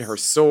it's like in her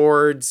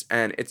swords.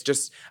 And it's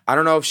just, I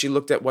don't know if she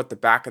looked at what the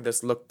back of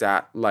this looked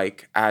at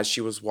like as she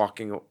was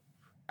walking,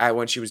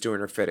 when she was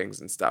doing her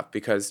fittings and stuff.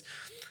 Because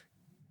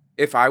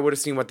if I would have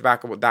seen what the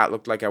back of that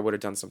looked like, I would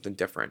have done something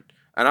different.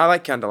 And I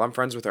like Kendall. I'm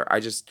friends with her. I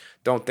just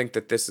don't think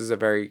that this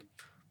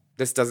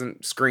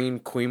doesn't scream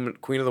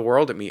queen of the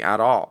world at me at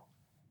all.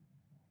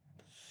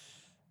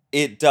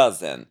 It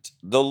doesn't.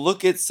 The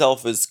look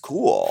itself is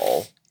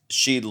cool.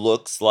 She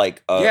looks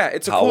like a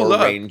it's a Power cool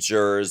look.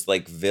 Rangers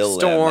like villain.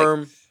 Storm.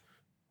 Like,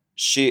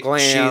 she's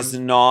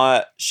glam,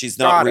 not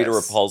Rita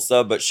goddess.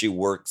 Repulsa, but she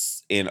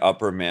works in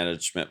upper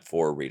management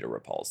for Rita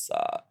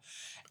Repulsa.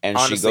 And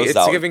Honestly, she goes it's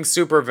out. giving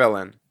super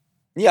villain.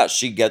 Yeah,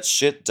 she gets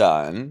shit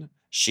done.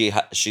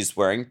 She's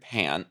wearing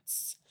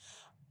pants.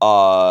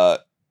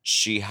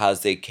 She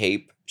has a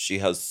cape. She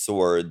has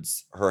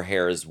swords. Her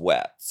hair is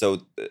wet.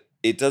 So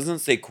it doesn't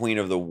say Queen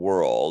of the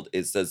World.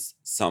 It says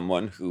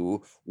someone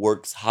who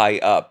works high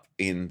up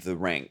in the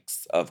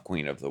ranks of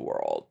Queen of the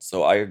World.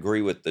 So I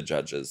agree with the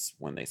judges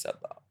when they said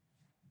that.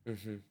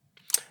 Mm-hmm.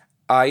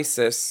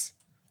 Isis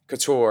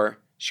Couture.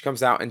 She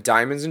comes out in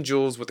diamonds and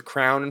jewels with a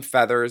crown and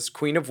feathers.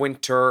 Queen of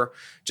Winter.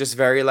 Just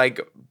very like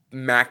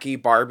Mackie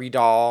Barbie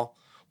doll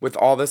with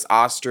all this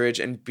ostrich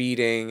and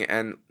beading.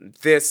 And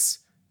this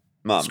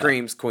Mama.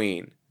 screams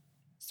queen.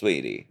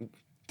 Sweetie.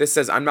 This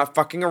says, I'm not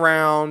fucking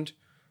around.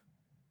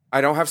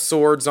 I don't have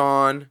swords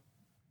on.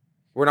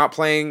 We're not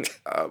playing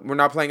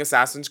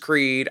Assassin's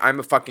Creed. I'm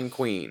a fucking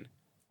queen.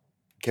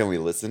 Can we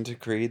listen to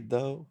Creed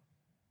though?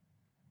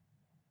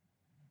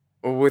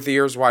 With the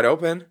ears wide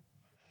open.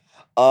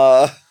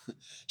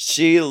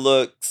 She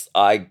looks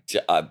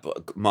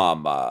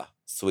Mama,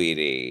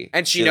 sweetie.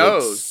 And she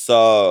looks knows.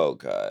 so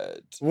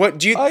good. What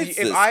do you Isis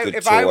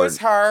if I was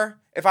Couture. her,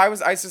 if I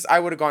was Isis, I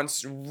would have gone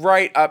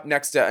right up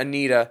next to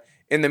Anita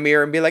in the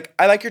mirror and be like,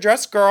 I like your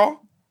dress,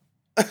 girl.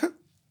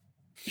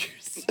 You're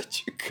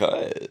such a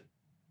cut.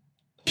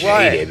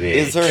 What?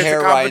 Is her It's a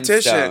hair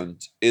competition.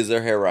 rhinestoned? Is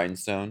her hair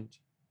rhinestoned?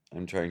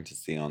 I'm trying to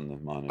see on the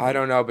monitor. I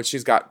don't know, but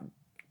she's got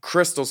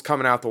crystals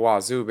coming out the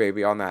wazoo,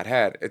 baby, on that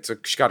head.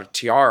 She got a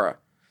tiara.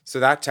 So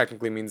that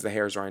technically means the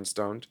hair's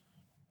rhinestoned.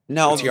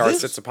 Now The tiara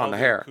this, sits upon the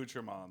hair.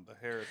 Accoutrement, the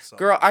hair itself.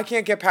 Girl, I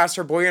can't get past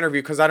her boy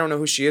interview because I don't know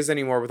who she is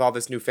anymore with all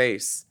this new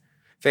face.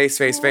 Face.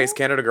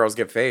 Canada girls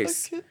get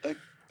face.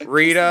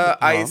 Rita,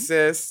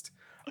 Isis,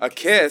 a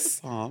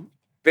kiss.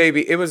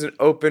 Baby, it was an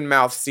open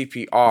mouth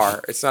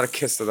CPR. It's not a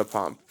kiss to the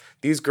pump.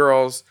 These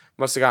girls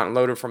must have gotten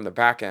loaded from the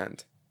back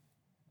end.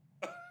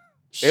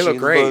 They look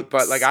great,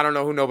 but like I don't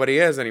know who nobody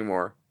is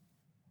anymore.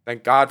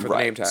 Thank God for the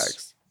name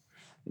tags.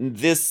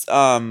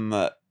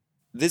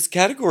 This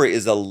category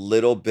is a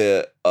little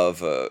bit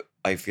of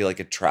I feel like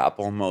a trap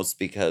almost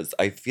because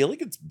I feel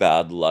like it's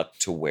bad luck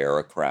to wear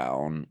a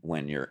crown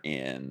when you're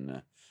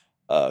in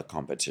a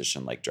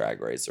competition like Drag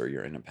Race or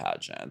you're in a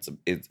pageant.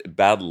 It's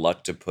bad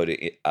luck to put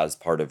it as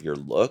part of your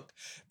look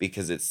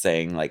because it's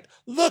saying like,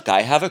 look,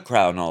 I have a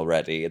crown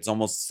already. It's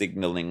almost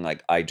signaling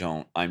like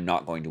I'm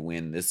not going to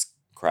win this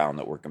crown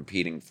that we're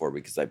competing for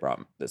because I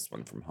brought this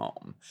one from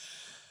home.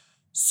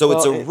 So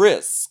it's a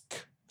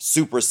risk.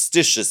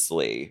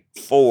 superstitiously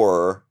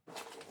for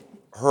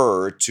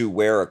her to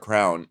wear a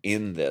crown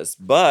in this,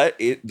 but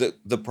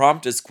the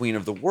prompt is queen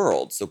of the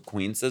world. So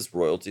queen says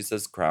royalty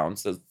says crown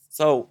says,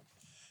 so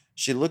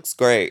she looks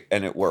great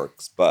and it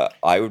works, but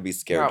I would be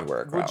scared to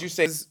wear a crown. Would you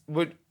say is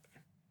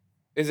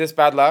this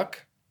bad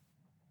luck?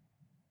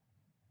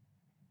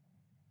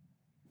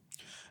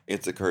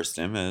 It's a cursed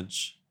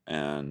image,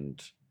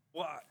 and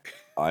Why?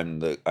 I'm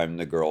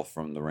the girl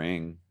from The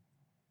Ring.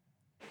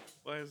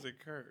 Why is it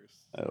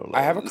cursed? I don't know.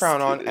 I have a I'm just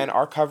crown on, kidding. and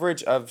our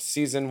coverage of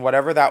season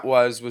whatever that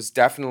was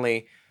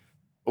definitely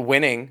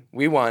winning.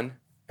 We won,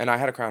 and I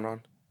had a crown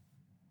on.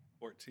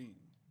 14.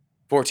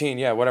 14,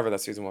 yeah, whatever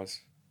that season was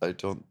I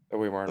don't. that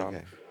we weren't Okay.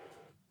 on.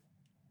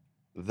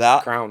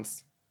 That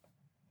Crowns.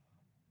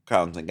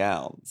 crowns and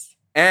gowns.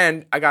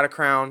 And I got a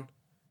crown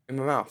in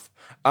my mouth.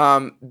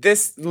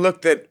 This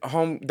look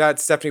that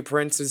Stephanie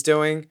Prince is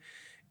doing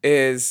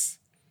is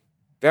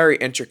very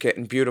intricate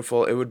and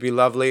beautiful. It would be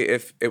lovely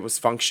if it was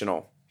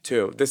functional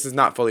too. This is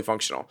not fully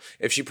functional.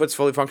 If she puts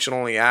fully functional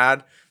in the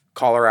ad,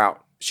 call her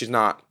out. She's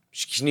not.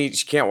 She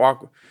can't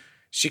walk.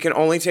 She can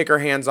only take her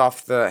hands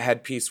off the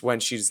headpiece when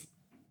she's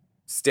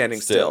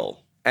standing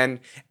still. And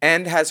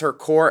has her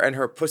core and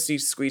her pussy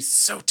squeezed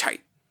so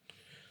tight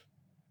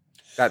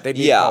that they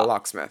need to call a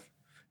locksmith.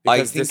 I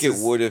Because think this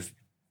is-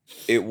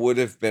 it would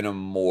have been a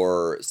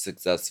more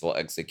successful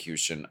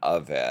execution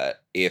of it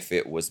if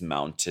it was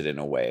mounted in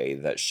a way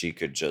that she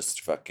could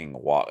just fucking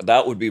walk.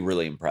 That would be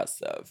really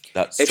impressive.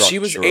 If she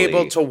was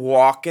able to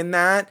walk in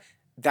that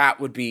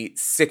would be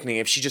sickening.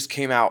 If she just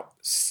came out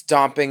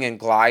stomping and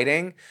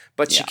gliding,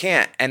 but she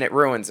can't, and it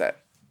ruins it.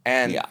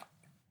 And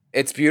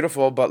it's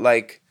beautiful, but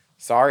like,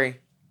 sorry,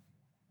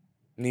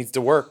 needs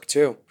to work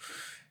too.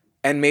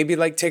 And maybe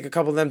like take a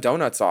couple of them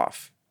donuts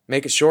off,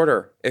 make it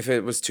shorter if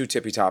it was too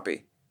tippy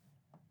toppy.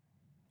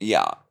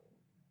 Yeah.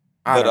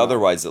 I But don't know.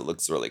 otherwise, it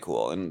looks really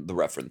cool, and the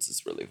reference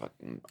is really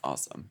fucking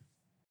awesome.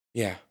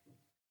 Yeah.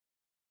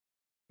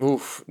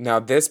 Oof. Now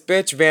this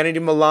bitch, Vanity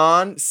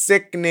Milan,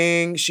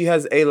 sickening. She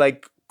has a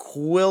like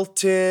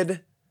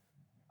quilted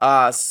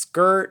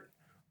skirt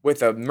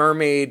with a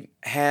mermaid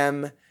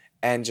hem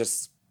and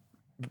just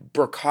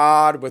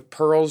brocade with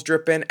pearls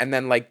dripping, and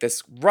then like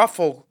this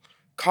ruffle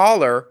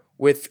collar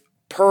with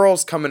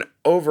pearls coming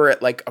over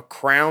it like a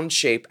crown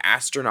shape,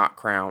 astronaut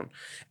crown.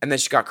 And then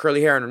she got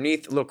curly hair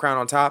underneath, a little crown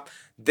on top.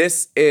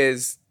 This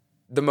is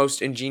the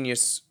most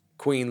ingenious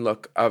queen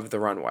look of the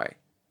runway.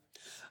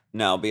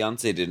 Now,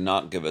 Beyonce did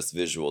not give us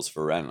visuals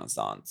for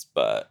Renaissance,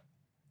 but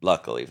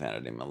luckily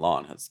Vanity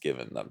Milan has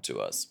given them to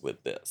us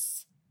with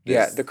this.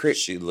 Yeah,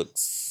 she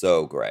looks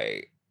so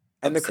great.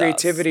 And Obsessed. the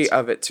creativity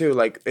of it too.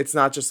 Like, it's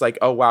not just like,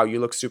 oh wow, you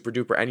look super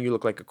duper and you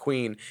look like a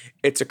queen.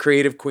 It's a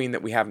creative queen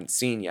that we haven't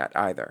seen yet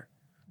either.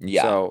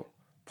 Yeah. So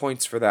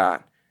points for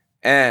that.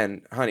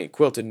 And honey,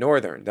 quilted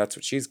northern. That's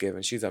what she's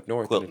given. She's up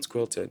north and it's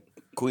quilted.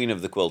 Queen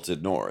of the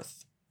Quilted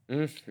North.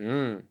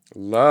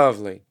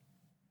 Lovely.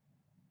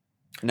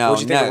 Now,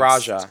 What'd you think of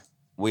next, Raja?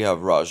 We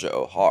have Raja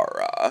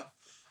O'Hara.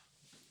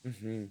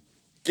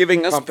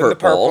 Giving us Pumping the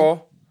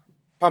purple.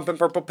 Pumping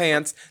purple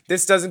pants.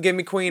 This doesn't give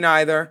me queen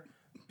either.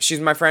 She's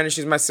my friend and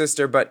she's my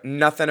sister, but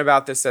nothing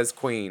about this says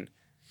queen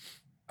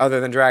other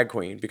than drag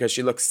queen because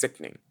she looks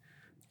sickening.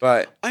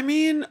 But I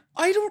mean,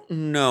 I don't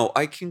know.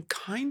 I can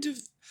kind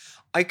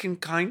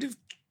of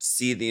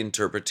see the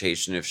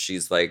interpretation if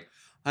she's like,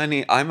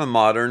 honey, I'm a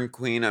modern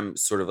queen. I'm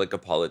sort of like a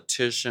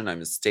politician. I'm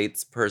a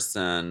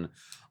statesperson.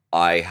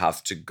 I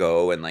have to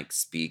go and like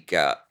speak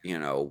at,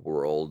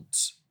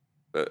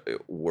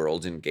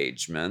 world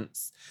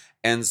engagements.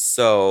 And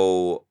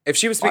so if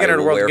she was speaking at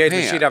a world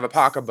engagement, she'd have a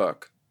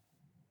pocketbook.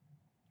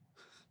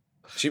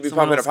 She'd be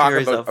pumping a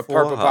pocketbook, a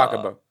purple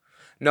pocketbook.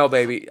 No,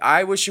 baby.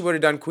 I wish she would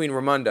have done Queen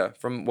Ramonda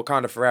from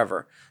Wakanda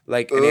Forever.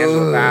 Like an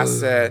Angela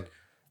Bassett,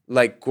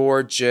 like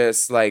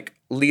gorgeous, like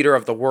leader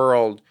of the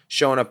world,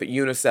 showing up at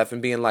UNICEF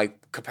and being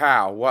like,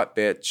 kapow, what,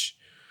 bitch?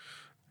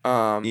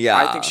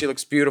 I think she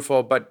looks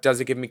beautiful, but does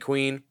it give me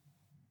queen?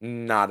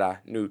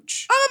 Nada.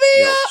 Nooch. I'ma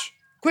be a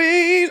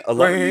queen. A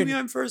lot. Maybe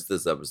I'm first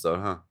this episode,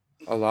 huh?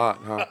 A lot,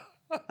 huh?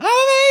 I'ma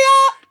be a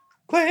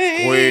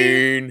queen.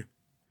 Queen.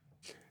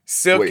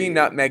 Silky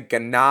Nutmeg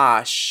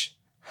Ganache.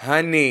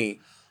 Honey.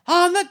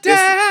 On the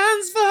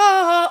dance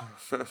floor.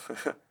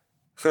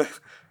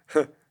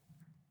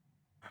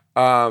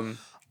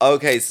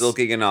 Okay,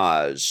 Silky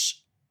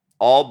Ganache.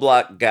 All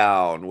black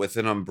gown with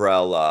an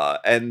umbrella.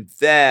 And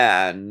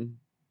then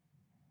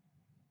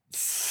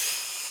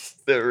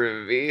the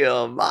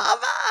reveal,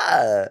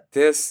 mama.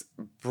 This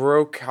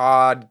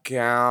brocade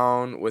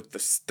gown with the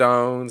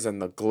stones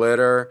and the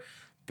glitter.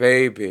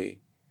 Baby.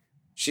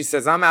 She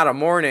says, I'm out of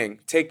mourning.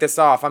 Take this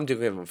off. I'm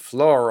doing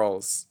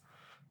florals.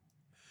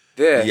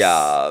 This.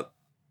 Yeah.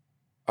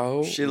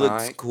 Oh, she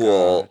looks my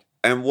cool. God.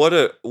 And what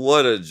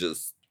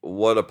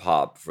a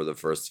pop for the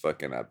first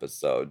fucking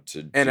episode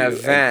to An do.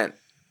 event.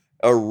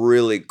 A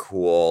really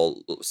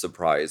cool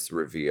surprise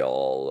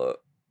reveal.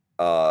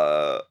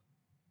 A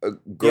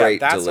great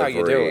that's delivery. how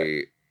you do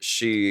it.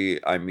 she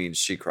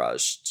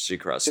crushed. She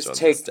crushed Just on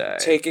this day.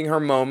 taking her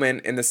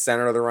moment in the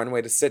center of the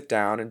runway to sit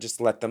down and just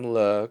let them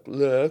look,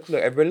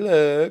 everybody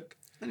look.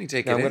 And you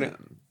take Now it I'm in. gonna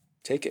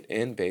take it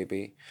in,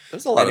 baby.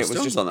 There's a lot And of it was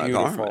stones just on that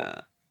beautiful.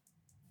 garment.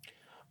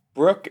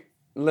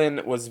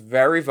 Brooklyn was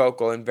very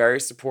vocal and very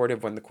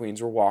supportive when the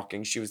queens were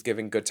walking. She was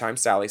giving Good Time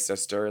Sally's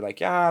sister, like,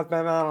 yeah,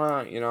 blah, blah,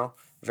 blah, you know,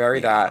 very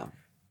that.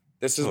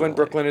 This is when totally.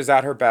 Brooklyn is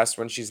at her best,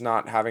 when she's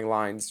not having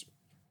lines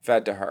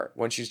fed to her.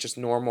 When she's just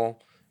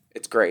normal,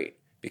 it's great.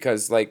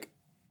 Because, like,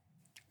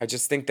 I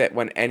just think that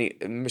when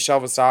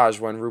Michelle Visage,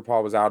 when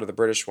RuPaul was out of the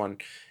British one,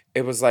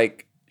 it was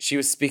like she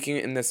was speaking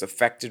in this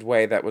affected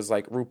way that was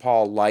like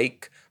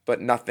RuPaul-like,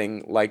 but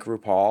nothing like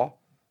RuPaul.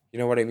 You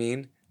know what I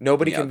mean?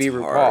 Nobody can be it's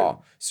RuPaul. hard.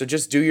 So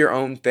just do your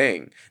own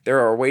thing. There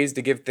are ways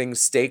to give things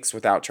stakes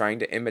without trying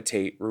to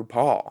imitate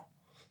RuPaul,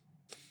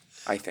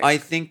 I think. I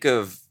think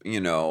of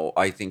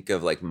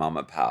like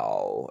Mama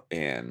Pow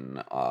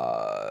and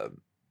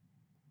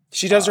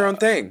She does her own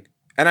thing.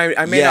 And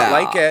I may not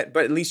like Yeah. it,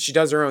 but at least she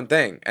does her own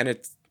thing. And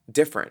it's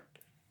different.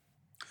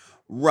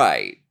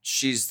 right.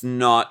 She's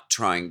not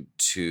trying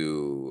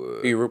to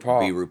Be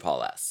RuPaul. Be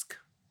RuPaul-esque.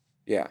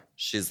 Yeah.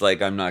 She's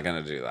like, I'm not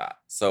gonna do that.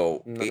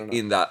 So No.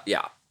 in that,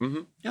 yeah.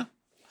 Yeah.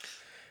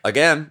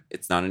 Again,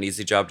 it's not an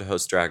easy job to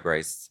host Drag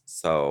Race.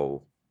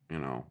 So,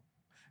 and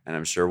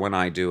I'm sure when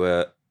I do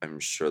it, I'm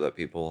sure that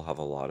people will have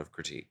a lot of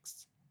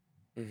critiques.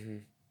 Mm-hmm.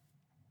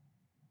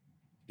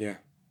 Yeah.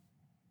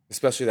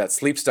 Especially that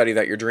sleep study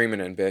that you're dreaming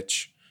in,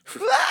 bitch.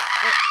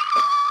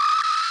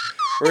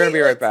 We're going to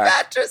be right back.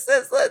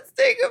 Mattresses, let's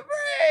take a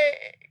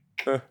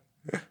break.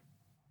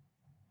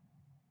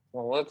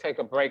 Well, we'll take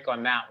a break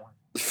on that one.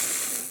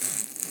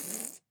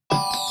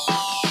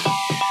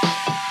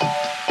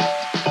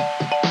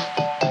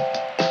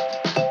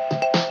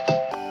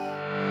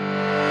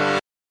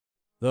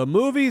 The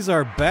movies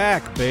are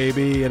back,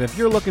 baby, and if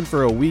you're looking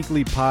for a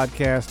weekly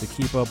podcast to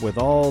keep up with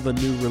all the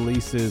new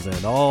releases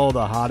and all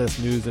the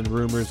hottest news and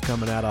rumors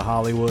coming out of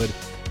Hollywood,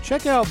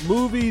 check out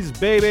Movies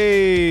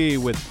Baby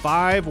with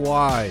 5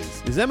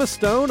 Ys. Is Emma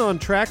Stone on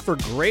track for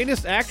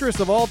greatest actress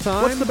of all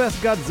time? What's the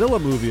best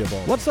Godzilla movie of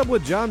all? What's up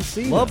with John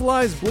Cena? Love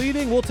Lies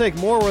Bleeding? We'll take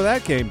more where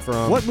that came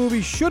from. What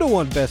movie should have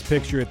won Best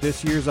Picture at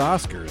this year's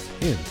Oscars?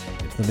 Hint.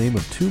 The name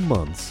of 2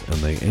 months, and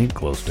they ain't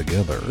close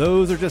together.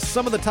 Those are just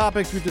some of the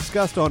topics we've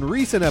discussed on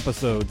recent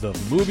episodes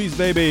of Movies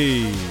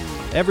Baby.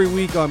 Every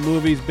week on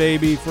Movies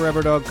Baby,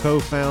 Forever Dog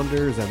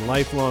co-founders and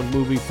lifelong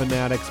movie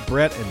fanatics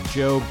Brett and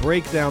Joe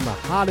break down the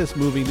hottest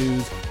movie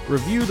news,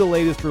 review the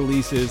latest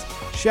releases,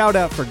 shout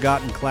out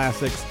forgotten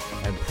classics,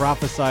 and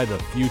prophesy the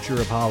future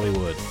of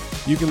Hollywood.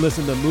 You can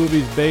listen to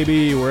Movies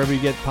Baby wherever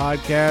you get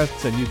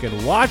podcasts, and you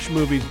can watch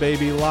Movies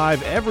Baby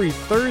live every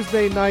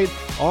Thursday night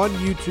on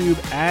YouTube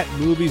at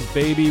Movies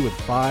Baby with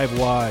 5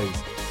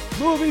 Ys.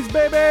 Movies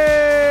Baby!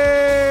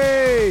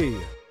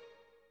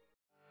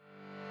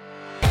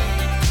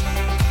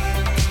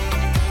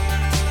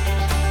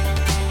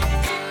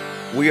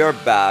 We are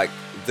back.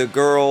 The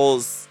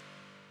girls,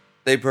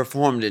 they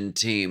performed in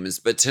teams,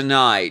 but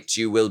tonight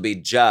you will be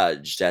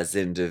judged as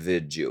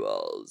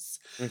individuals.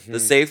 Mm-hmm. The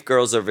safe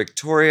girls are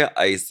Victoria,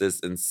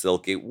 Isis, and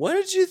Silky. What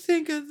did you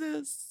think of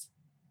this?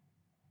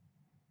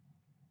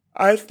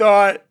 I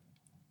thought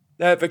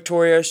that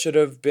Victoria should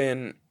have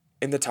been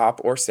in the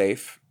top or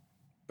safe,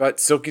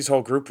 but Silky's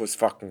whole group was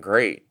fucking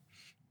great.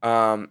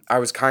 I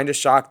was kind of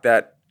shocked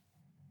that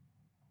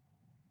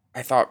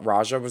I thought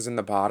Raja was in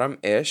the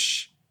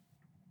bottom-ish,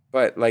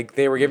 but like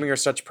they were giving her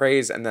such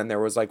praise, and then there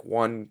was like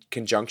one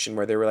conjunction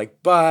where they were like,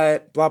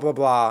 but blah, blah,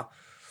 blah.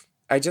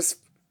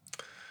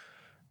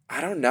 I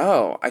don't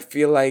know. I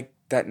feel like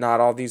that not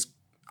all these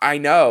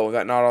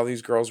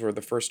girls were the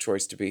first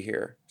choice to be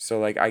here. So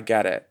like, I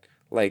get it.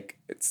 Like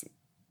it's,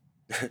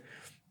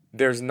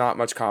 there's not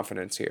much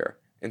confidence here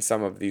in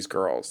some of these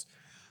girls.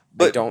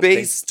 But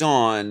based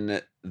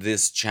on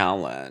this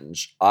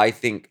challenge,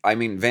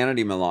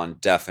 Vanity Milan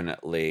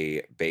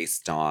definitely,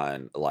 based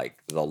on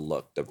like the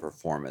look, the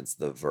performance,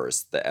 the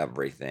verse, the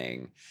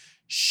everything,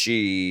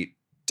 she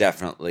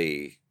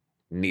definitely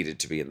needed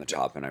to be in the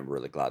top, and I'm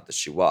really glad that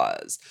she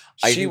was.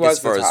 I think as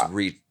far as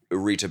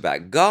Rita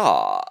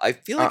Baga, I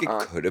feel like it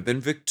could have been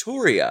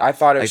Victoria. I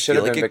thought it should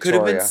have been Victoria. It could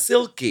have been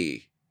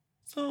Silky.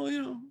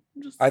 So,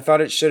 I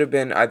thought it should have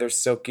been either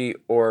Silky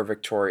or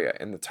Victoria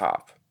in the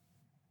top.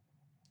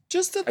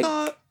 Just a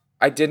thought.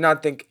 I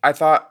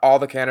thought all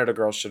the Canada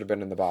girls should have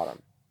been in the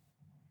bottom.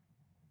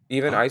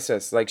 Even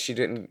Isis, like she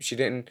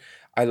didn't,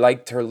 I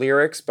liked her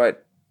lyrics,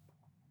 but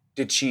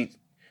she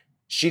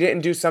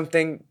didn't do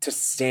something to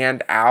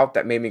stand out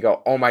that made me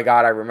go, oh my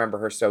God, I remember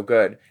her so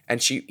good.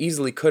 And she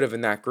easily could have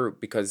in that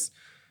group, because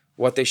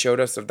what they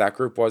showed us of that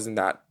group wasn't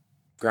that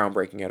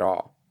groundbreaking at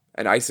all.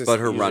 And Isis but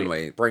her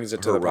runway brings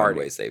it to the party. Her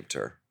runway saved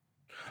her.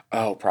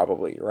 Oh,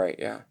 probably. You're right.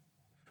 Yeah.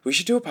 We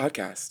should do a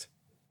podcast.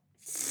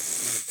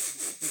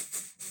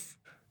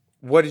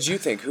 What did you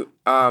think?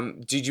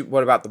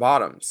 What about the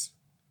bottoms?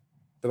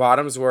 The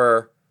bottoms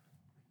were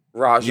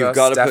Raja, You've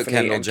got to put Stephanie,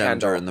 Kendall and Jenner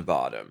Kendall in the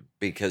bottom,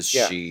 because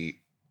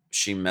she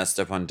she messed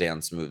up on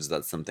dance moves.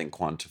 That's something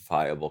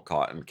quantifiable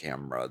caught in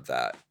camera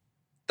that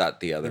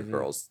the other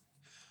girls,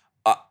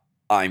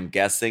 I'm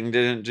guessing,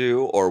 didn't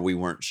do, or we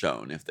weren't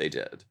shown if they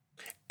did.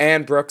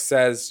 And Brooke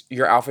says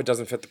your outfit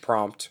doesn't fit the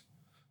prompt.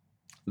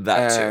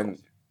 That and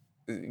too.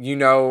 You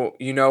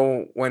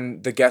know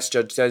when the guest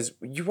judge says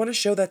you want to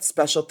show that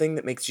special thing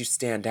that makes you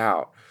stand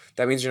out.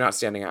 That means you're not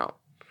standing out.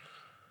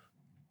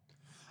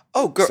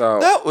 Oh, girl,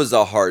 that was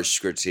a harsh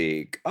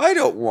critique. I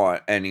don't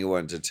want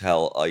anyone to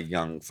tell a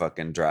young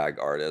fucking drag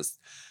artist,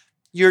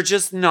 you're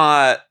just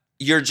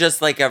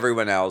like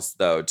everyone else,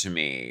 though, to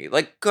me.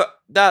 Like,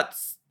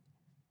 that's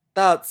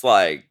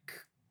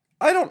like,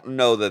 I don't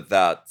know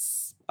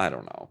that's, I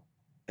don't know.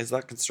 Is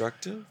that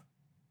constructive?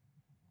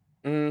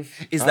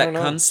 Is that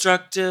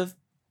constructive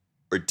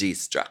or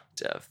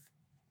destructive?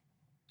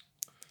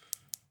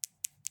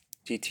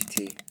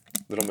 TTT,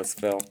 Little Miss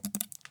Phil.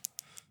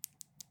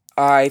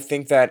 I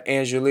think that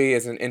Angélie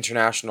is an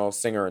international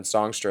singer and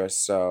songstress,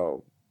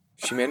 so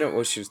she may know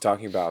what she was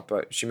talking about,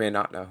 but she may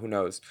not know. Who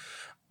knows?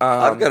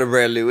 I've got a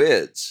brand new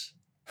itch.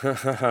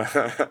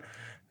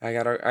 I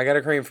got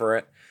a cream for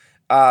it.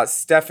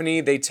 Stephanie,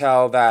 they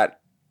tell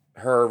that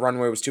her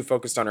runway was too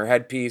focused on her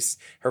headpiece.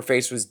 Her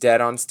face was dead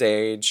on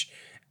stage,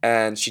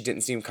 and she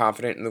didn't seem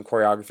confident in the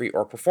choreography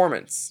or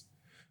performance,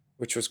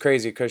 which was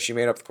crazy because she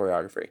made up the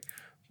choreography.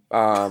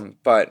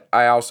 But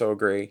I also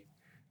agree.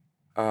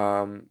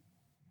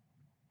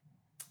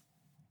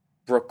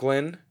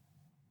 Brooklyn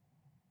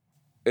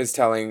is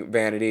telling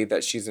Vanity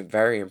that she's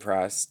very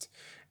impressed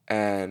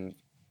and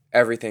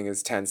everything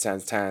is 10s,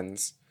 10s,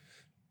 10s.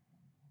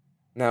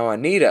 Now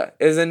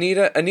Anita's in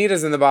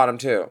the bottom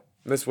too.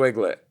 Miss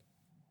Wiglet.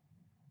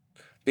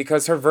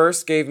 Because her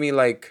verse gave me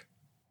like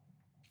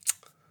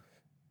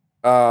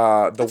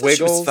the Wiggles.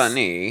 She was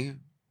funny.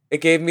 It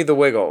gave me the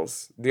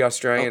Wiggles, the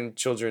Australian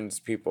children's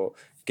people.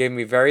 Gave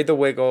me very the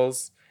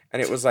Wiggles,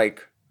 and it was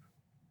like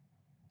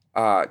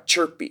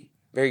chirpy.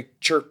 Very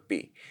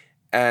chirpy,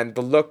 and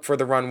the look for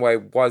the runway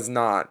was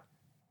not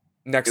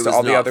next to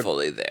all the other.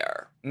 Fully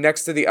there.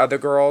 Next to the other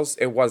girls,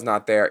 it was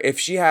not there. If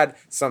she had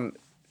some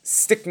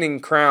sickening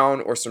crown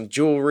or some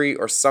jewelry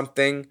or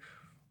something,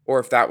 or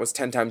if that was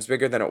 10 times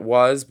bigger than it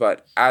was,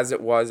 but as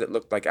it was, it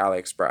looked like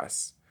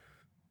AliExpress.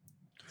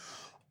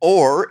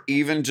 Or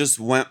even just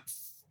went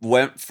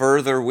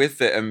further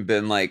with it and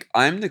been like,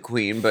 I'm the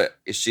queen, but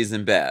she's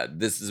in bed.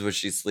 This is what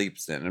she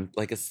sleeps in. And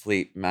like a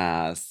sleep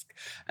mask.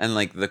 And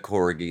like the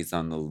corgis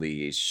on the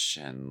leash.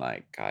 And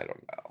like, I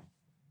don't know.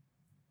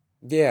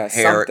 Yeah,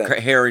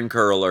 hair and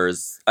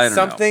curlers. I don't know.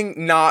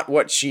 Something not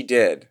what she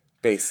did,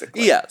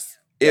 basically. Yes.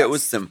 It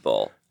was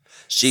simple.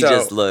 She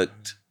just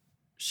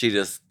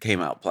came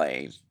out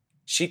plain.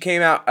 She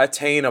came out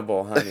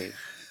attainable, honey.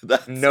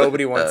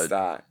 Nobody wants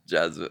that.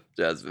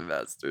 Jasmine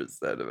Masters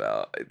said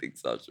about, I think,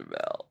 Sasha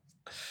Bell.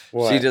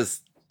 What?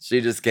 She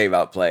just came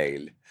out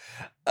plain.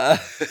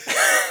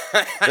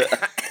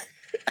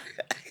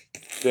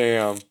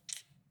 Damn.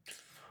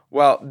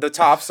 Well, the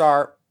tops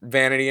are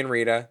Vanity and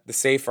Rita. The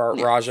safe are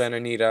Raja and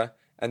Anita.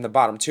 And the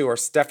bottom two are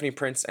Stephanie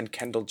Prince and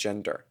Kendall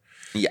Jenner.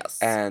 Yes.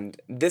 And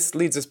this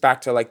leads us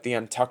back to like the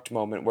Untucked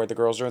moment where the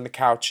girls are in the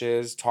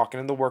couches, talking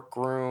in the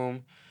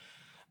workroom.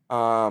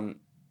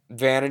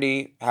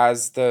 Vanity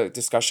has the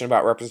discussion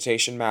about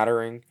representation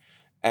mattering,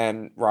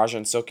 and Raja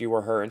and Silky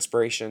were her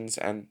inspirations,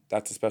 and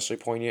that's especially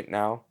poignant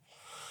now.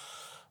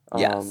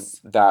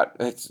 Yes. That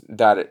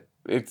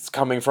it's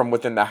coming from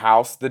within the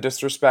house, the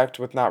disrespect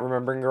with not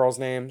remembering girls'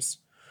 names.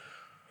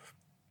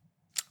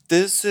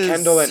 This is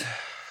Kendall and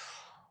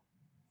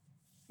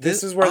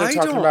this is where they're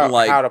talking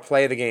about how to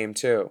play the game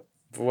too,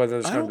 whether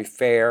it's going to be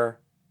fair.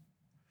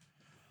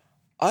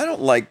 I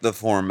don't like the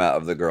format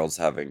of the girls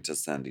having to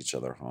send each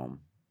other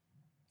home.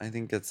 I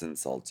think it's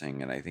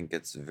insulting, and I think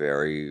it's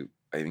very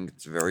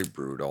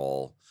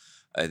brutal.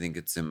 I think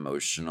it's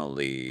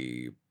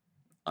emotionally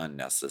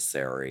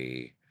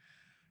unnecessary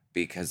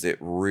because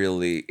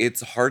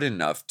it's hard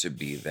enough to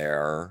be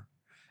there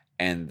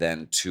and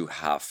then to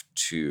have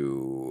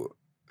to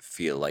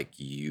feel like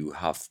you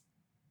have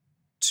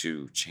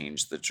to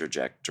change the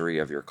trajectory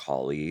of your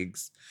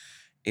colleagues.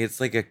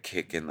 It's like a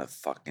kick in the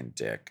fucking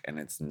dick, and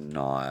it's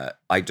not,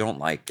 I don't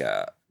like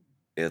it.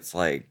 It's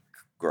like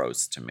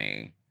gross to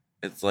me.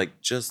 It's like,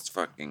 just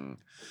fucking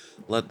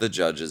let the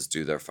judges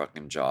do their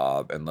fucking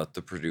job and let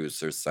the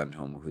producers send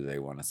home who they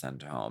want to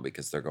send home,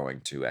 because they're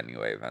going to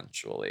anyway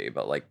eventually.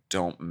 But like,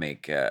 don't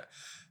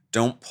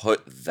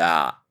put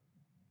that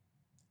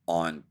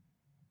on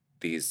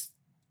these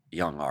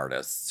young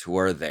artists who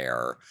are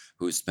there,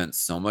 who spent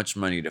so much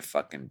money to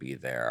fucking be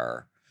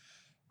there,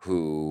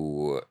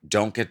 who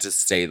don't get to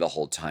stay the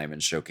whole time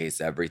and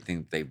showcase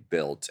everything they've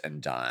built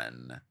and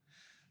done.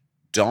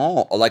 I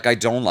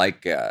don't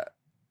like it.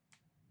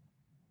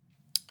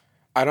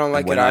 I don't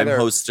like it either. When I'm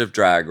host of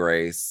Drag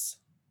Race,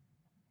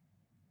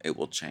 it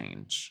will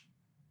change.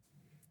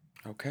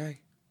 Okay.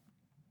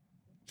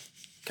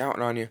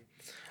 Counting on you.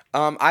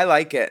 I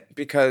like it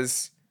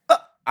because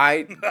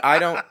I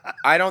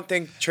don't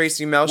think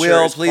Tracy Melcher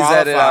Will, is please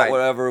qualified. edit out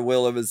whatever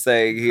Willem is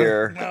saying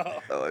here.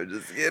 No, I'm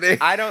just kidding.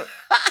 I don't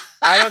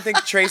I don't think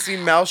Tracy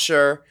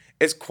Melcher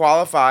is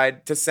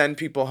qualified to send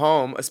people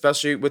home,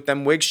 especially with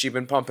them wigs she's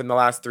been pumping the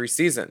last 3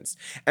 seasons.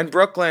 And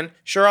Brooklyn,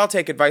 sure, I'll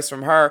take advice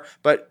from her,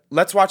 but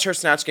let's watch her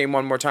Snatch Game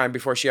one more time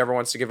before she ever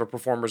wants to give her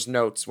performers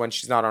notes when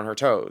she's not on her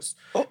toes.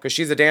 Because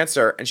she's a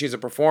dancer and she's a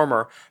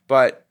performer,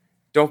 but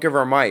don't give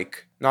her a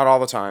mic. Not all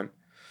the time.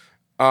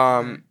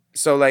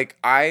 So, like,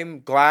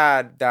 I'm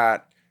glad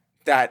that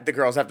the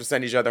girls have to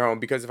send each other home,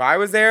 because if I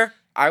was there,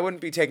 I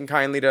wouldn't be taking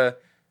kindly to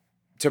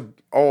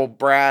old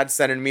Brad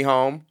sending me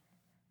home.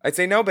 I'd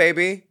say, no,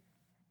 baby.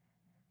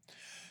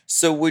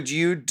 So would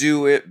you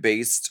do it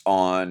based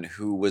on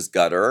who was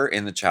gutter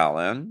in the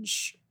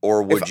challenge?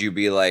 Or would you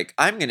be like,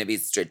 I'm going to be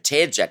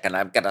strategic and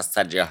I'm going to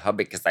send you home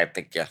because I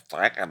think you're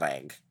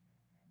threatening?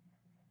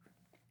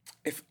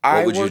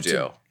 What would you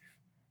do?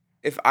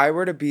 If I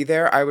were to be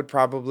there, I would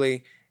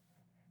probably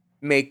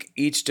make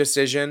each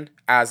decision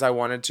as I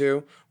wanted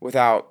to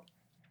without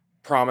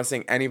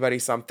promising anybody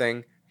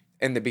something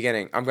in the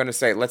beginning. I'm going to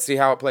say, let's see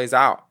how it plays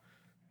out.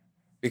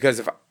 Because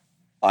if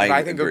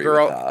I think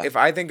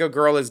a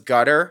girl is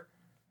gutter,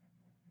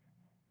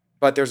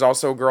 but there's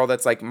also a girl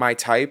that's like my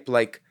type,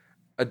 like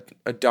a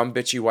dumb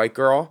bitchy white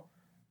girl,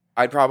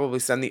 I'd probably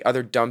send the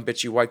other dumb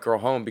bitchy white girl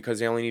home because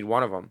they only need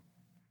one of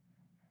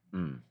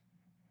them.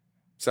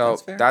 So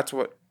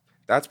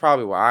that's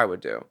probably what I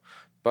would do.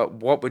 But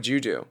what would you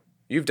do?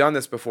 You've done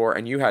this before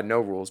and you had no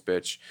rules,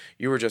 bitch.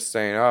 You were just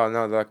saying, oh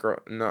no, that girl,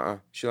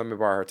 no, she let me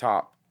borrow her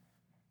top.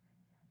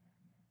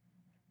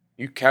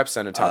 You kept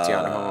sending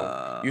Tatiana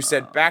home. You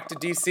said, back to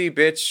DC,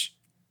 bitch.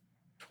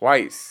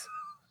 Twice.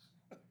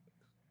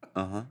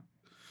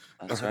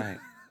 That's right.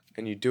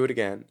 And you do it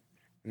again.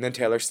 And then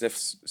Taylor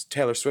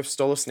Swift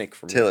stole a snake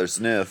from you. Taylor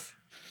Sniff.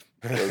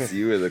 Because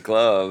you were the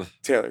club.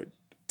 Taylor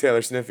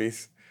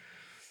Sniffies.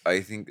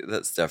 I think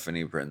that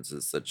Stephanie Prince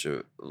is such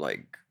a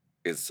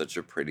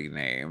pretty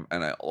name.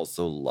 And I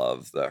also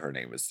love that her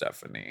name is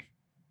Stephanie.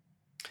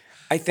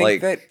 I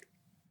think that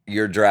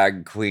your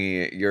drag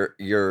queen,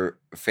 your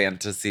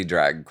fantasy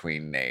drag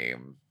queen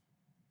name,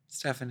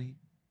 Stephanie.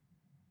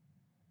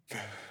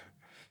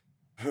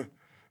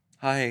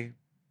 Hi,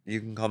 you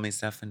can call me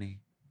Stephanie.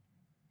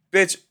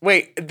 Bitch,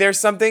 wait, there's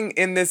something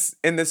in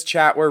this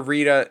chat where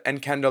Rita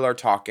and Kendall are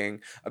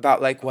talking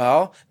about, like,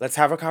 well, let's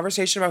have a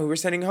conversation about who we're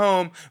sending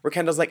home, where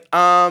Kendall's like,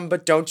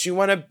 but don't you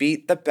want to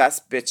beat the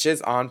best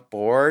bitches on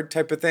board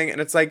type of thing?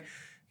 And it's like,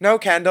 no,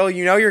 Kendall,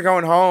 you know you're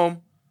going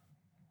home.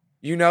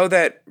 You know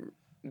that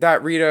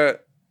Rita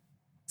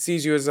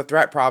sees you as a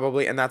threat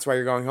probably, and that's why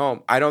you're going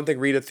home. I don't think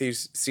Rita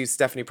sees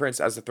Stephanie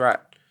Prince as a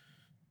threat.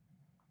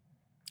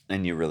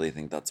 And you really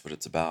think that's what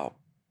it's about?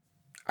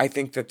 I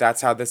think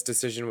that's how this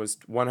decision was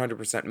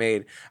 100%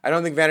 made. I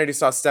don't think Vanity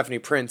saw Stephanie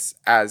Prince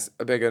as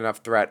a big enough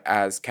threat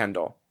as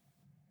Kendall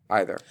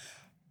either.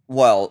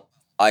 Well,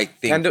 I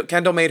think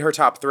Kendall made her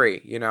top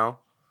 3, you know?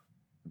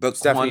 But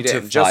Stephanie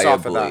didn't, just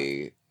off of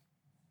that.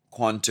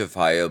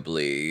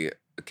 Quantifiably,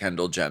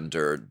 Kendall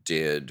Jenner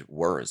did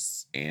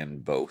worse in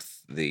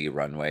both the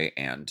runway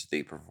and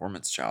the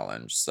performance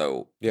challenge.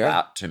 So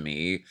that, to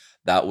me,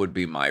 that would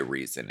be my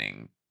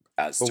reasoning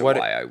as to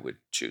why I would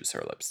choose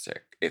her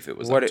lipstick if it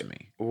was up to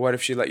me. What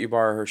if she let you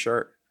borrow her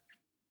shirt?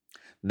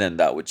 Then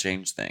that would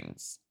change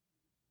things.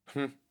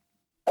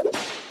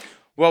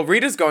 Well,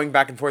 Rita's going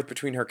back and forth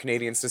between her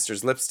Canadian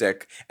sister's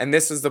lipstick, and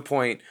this is the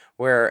point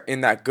where in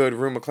that good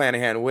Rue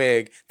McClanahan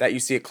wig that you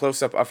see a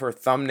close-up of her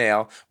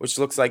thumbnail, which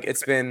looks like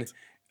it's been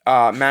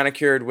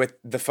manicured with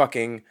the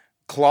fucking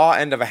claw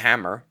end of a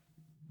hammer.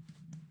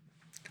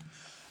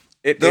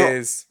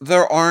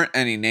 There aren't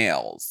any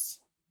nails.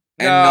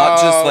 And not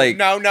just like...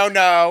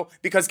 No.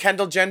 Because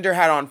Kendall Jenner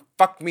had on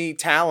fuck me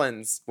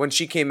talons when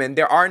she came in.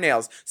 There are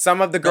nails. Some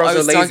of the girls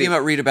are lazy. I was talking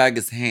about Rita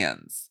Baga's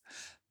hands.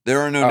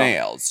 There are no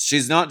nails.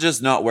 She's not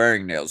just not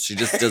wearing nails. She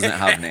just doesn't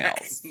have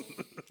nails.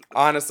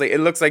 Honestly, it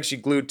looks like she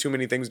glued too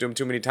many things to them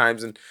too many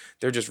times and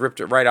they're just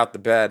ripped it right out the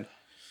bed.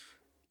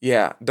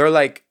 Yeah, they're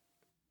like...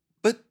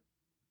 But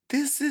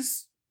this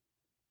is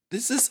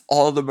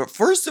all the...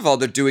 First of all,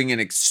 they're doing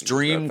an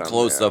extreme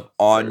close-up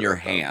on your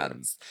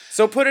hands.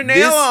 So put a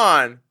nail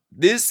on.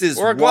 This is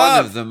one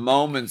of the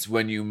moments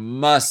when you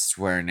must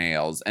wear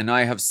nails, and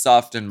I have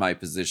softened my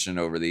position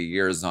over the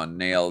years on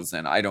nails,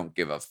 and I don't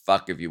give a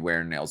fuck if you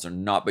wear nails or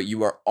not, but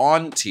you are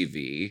on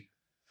TV.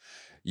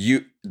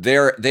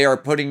 They are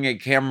putting a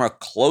camera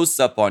close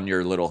up on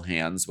your little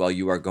hands while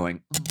you are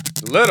going,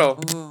 little?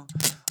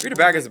 Rita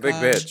Baga's a big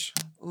bitch.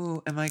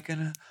 Ooh,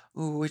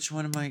 which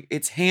one am I?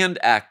 It's hand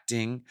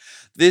acting.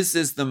 This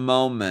is the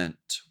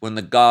moment when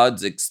the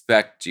gods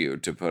expect you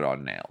to put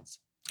on nails.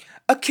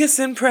 A kiss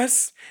and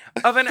press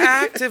of an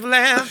active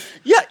lamp.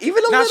 Yeah,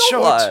 even a not little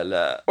short,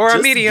 while. or just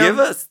a medium. Give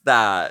us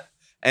that.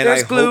 And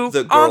There's I glue hope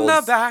the girls, on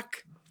the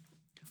back.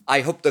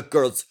 I hope the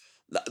girls,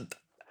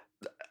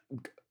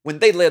 when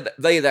they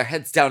lay their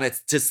heads down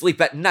to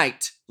sleep at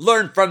night,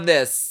 learn from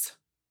this.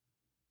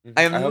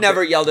 I have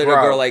never yelled at a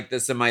girl like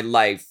this in my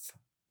life.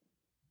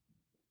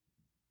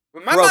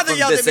 When my mother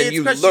yelled at me, it's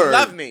because she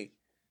loved me.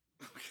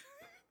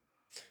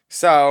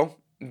 So...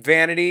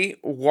 Vanity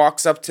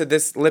walks up to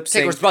this lip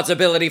sync. Take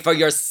responsibility for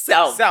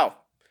yourself.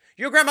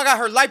 Your grandma got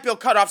her light bill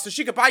cut off so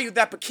she could buy you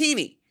that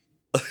bikini.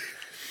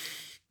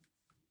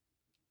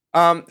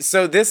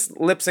 So this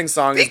lip sync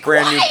song is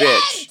Brand New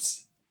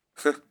Bitch.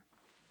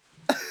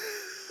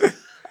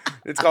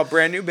 It's called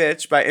Brand New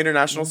Bitch by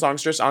international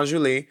songstress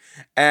Anjuli.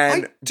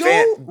 And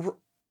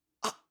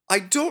I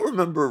don't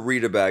remember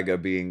Rita Baga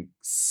being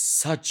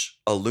such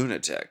a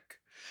lunatic.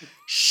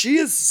 She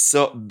is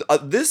so...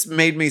 this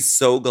made me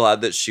so glad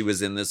that she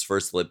was in this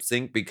first lip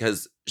sync,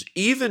 because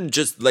even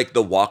just like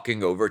the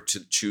walking over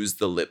to choose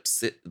the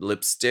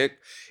lipstick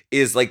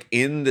is like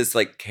in this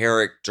like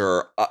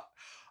character.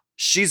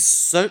 She's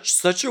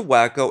such a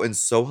wacko and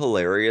so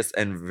hilarious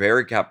and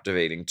very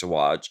captivating to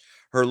watch.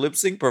 Her lip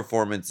sync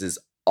performance is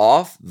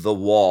off the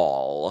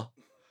wall.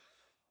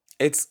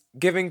 It's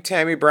giving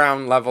Tammy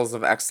Brown levels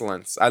of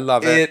excellence. I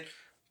love it.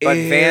 But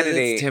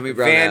Vanity, Tammy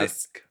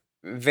Brown-esque.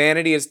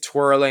 Vanity is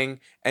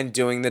twirling and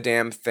doing the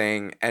damn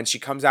thing, and she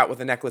comes out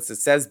with a necklace that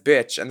says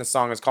bitch, and the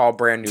song is called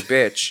Brand New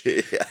Bitch.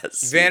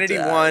 Yes, Vanity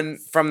won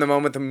from the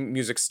moment the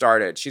music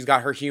started. She's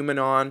got her human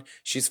on.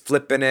 She's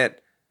flipping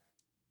it.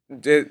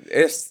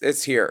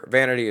 It's here.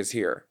 Vanity is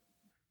here.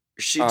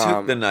 She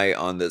took the night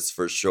on this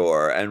for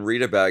sure. And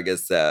Rita Baga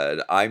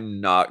said,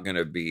 I'm not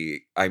gonna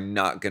be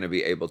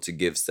able to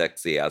give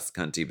sexy ass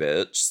cunty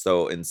bitch.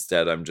 So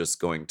instead I'm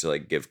just going to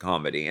like give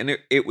comedy. And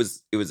it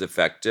was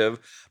effective,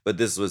 but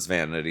this was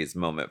Vanity's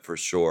moment for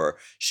sure.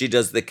 She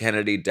does the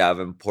Kennedy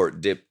Davenport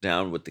dip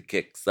down with the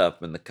kicks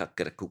up and the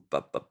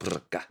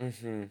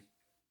mm-hmm.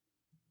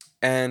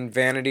 And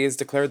Vanity is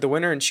declared the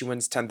winner, and she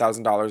wins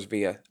 $10,000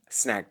 via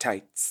snag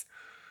tights.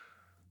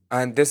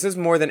 And this is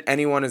more than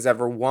anyone has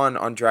ever won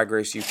on Drag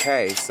Race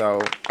UK.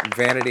 So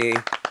Vanity,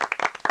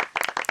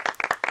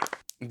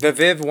 the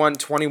Viv won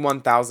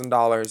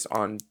 $21,000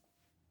 on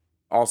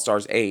All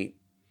Stars 8.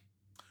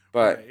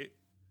 But right.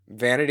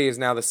 Vanity is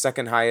now the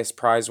second highest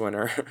prize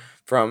winner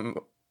from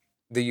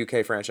the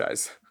UK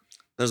franchise.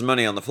 There's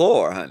money on the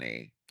floor,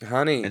 honey.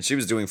 And she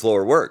was doing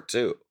floor work,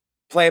 too.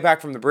 Play it back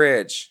from the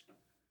bridge.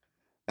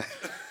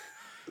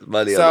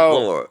 Money on the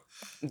floor.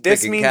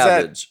 This means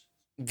cabbage.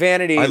 That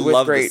Vanity was great. I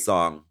love this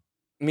song.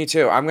 Me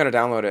too. I'm going to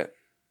download it.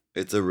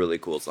 It's a really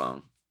cool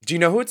song. Do you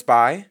know who it's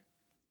by?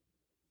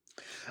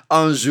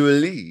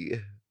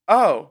 Anjuli.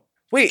 Oh.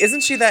 Wait,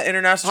 isn't she that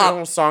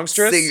international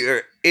songstress?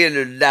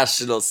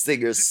 International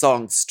singer,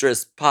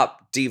 songstress,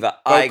 pop diva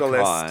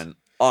vocalist. Icon,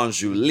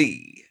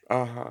 Anjuli.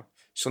 Uh-huh.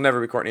 She'll never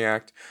be Courtney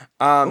Act.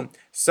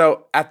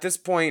 So at this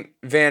point,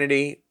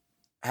 Vanity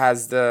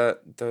has the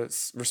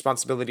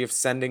responsibility of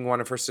sending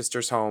one of her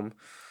sisters home.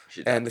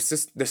 And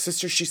the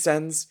sister she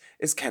sends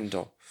is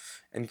Kendall.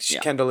 And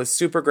Kendall is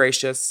super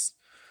gracious.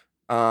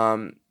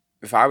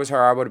 If I was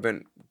her, I would have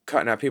been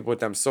cutting at people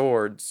with them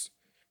swords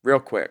real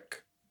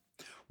quick.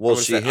 Well,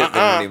 she hit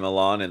Vanity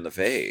Milan in the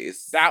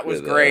face. That was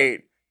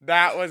great.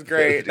 That was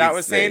great. That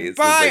was saying,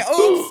 bye. Like,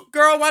 oops,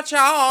 girl, watch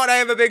out. I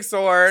have a big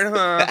sword.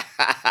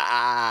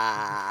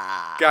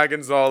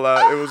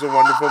 Gorgonzola. It was a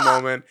wonderful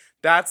moment.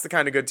 That's the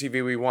kind of good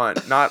TV we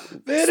want. Not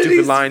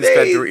stupid lines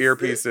fed through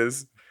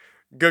earpieces.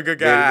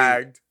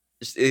 Gagged.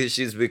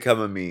 She's become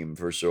a meme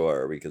for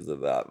sure because of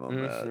that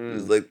moment. Mm-hmm.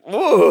 It's like,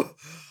 whoa.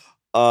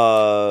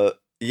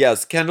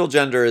 Yes, Kendall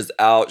Jenner is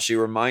out. She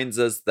reminds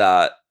us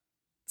that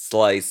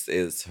slice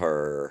is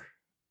her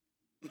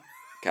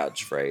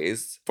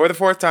catchphrase. For the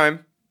fourth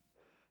time.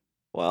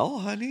 Well,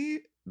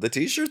 honey, the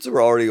t-shirts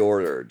are already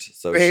ordered.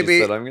 So baby,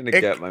 she said, I'm going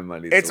to get my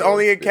money. It's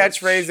only a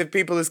catchphrase if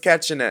people is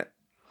catching it.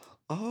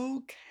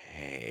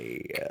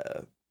 Okay.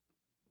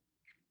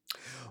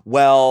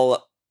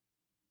 Well...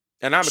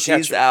 And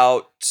she's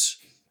out,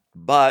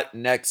 but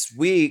next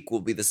week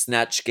will be the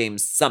Snatch Game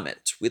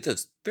Summit with a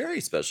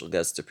very special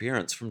guest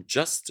appearance from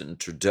Justin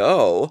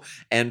Trudeau,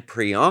 and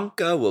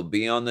Priyanka will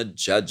be on the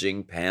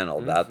judging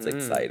panel. That's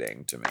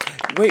exciting to me.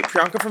 Wait,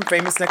 Priyanka from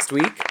Famous next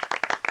week?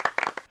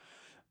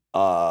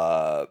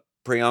 Priyanka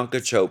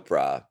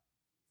Chopra.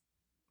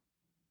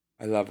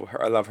 I love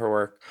her. I love her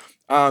work.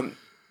 And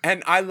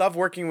I love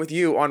working with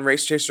you on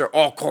Race Chaser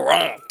Au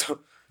Courant.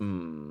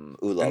 Ooh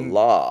la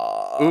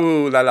la.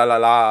 Ooh la la la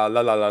la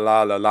la la la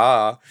la la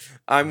la.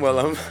 I'm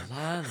Willem.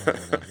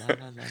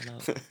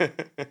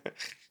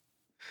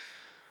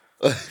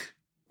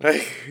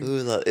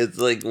 It's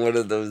like one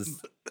of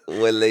those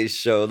when they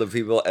show the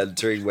people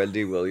entering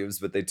Wendy Williams,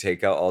 but they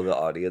take out all the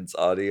audience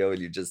audio and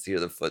you just hear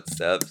the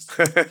footsteps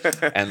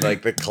and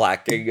like the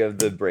clacking of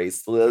the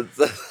bracelets.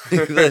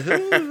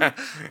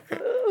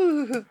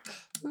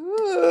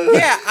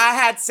 Yeah, I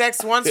had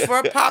sex once for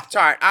a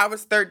Pop-Tart. I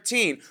was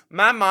 13.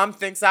 My mom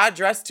thinks I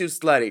dress too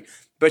slutty,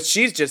 but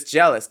she's just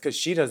jealous because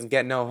she doesn't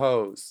get no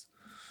hoes.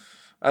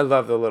 I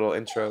love the little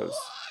intros.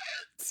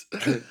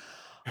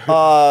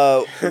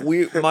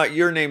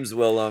 Your name's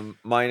Willem.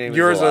 My name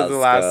Yours is Alaska. Yours is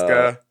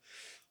Alaska.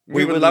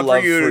 We would love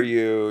for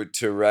you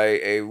to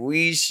write a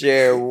We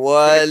Share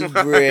One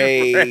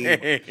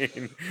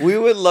Brain. We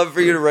would love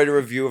for you to write a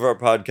review of our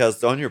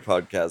podcast on your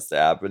podcast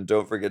app. And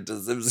don't forget to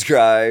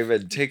subscribe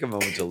and take a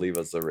moment to leave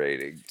us a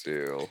rating,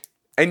 too.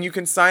 And you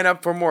can sign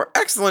up for more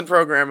excellent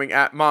programming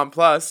at Mom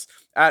Plus.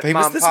 At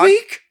Famous Mom this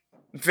week?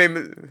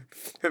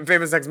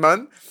 famous next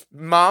month,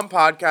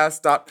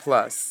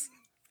 mompodcast.plus.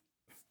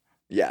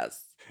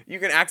 Yes. You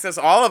can access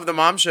all of the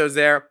mom shows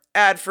there,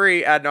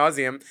 ad-free, ad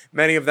nauseum,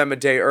 many of them a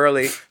day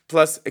early,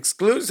 plus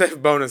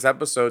exclusive bonus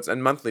episodes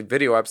and monthly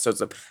video episodes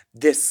of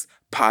this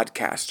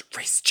podcast,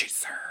 Race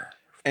Chaser.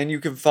 And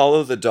you can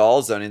follow the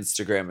dolls on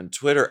Instagram and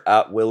Twitter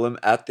at Willem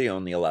at the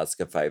Only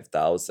Alaska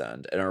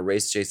 5000. And our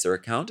Race Chaser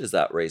account is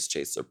at Race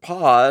Chaser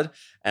Pod.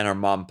 And our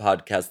Mom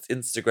Podcast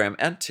Instagram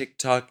and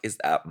TikTok is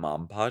at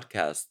Mom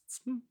Podcasts.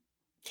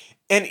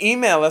 And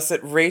email us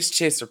at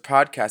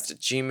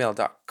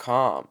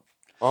racechaserpodcast@gmail.com.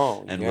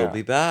 Oh, and we'll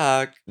be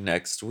back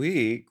next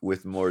week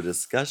with more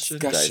discussion,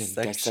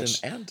 dissection,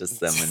 and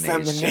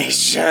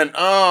dissemination.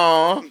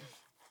 Oh.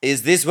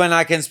 Is this when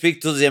I can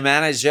speak to the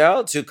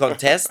manager to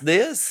contest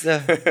this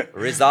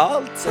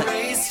result?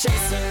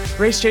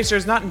 Race Chaser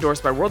is not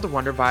endorsed by World of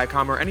Wonder,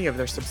 Viacom, or any of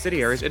their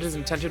subsidiaries. It is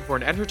intended for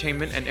an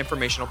entertainment and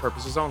informational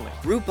purposes only.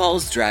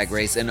 RuPaul's Drag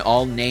Race and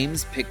all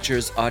names,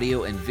 pictures,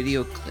 audio, and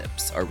video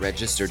clips are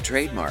registered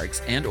trademarks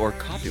and or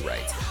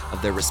copyrights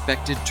of their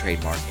respected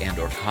trademark and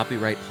or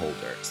copyright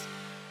holders.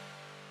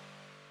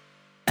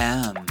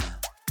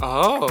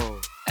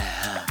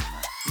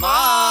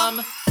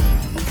 Mom!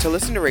 To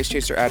listen to Race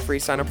Chaser ad-free,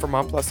 sign up for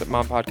Mom Plus at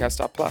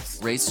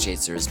mompodcast.plus. Race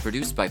Chaser is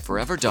produced by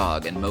Forever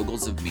Dog and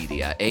Moguls of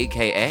Media,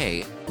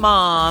 a.k.a.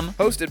 Mom.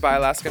 Hosted by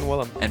Alaska and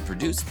Willem. And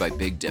produced by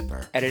Big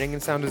Dipper. Editing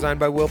and sound design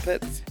by Will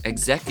Pitts.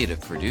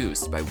 Executive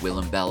produced by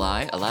Willem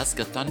Belli,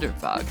 Alaska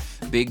Thunderfog,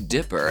 Big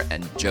Dipper,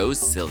 and Joe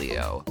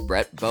Cilio,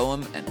 Brett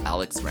Boehm, and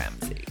Alex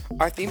Ramsey.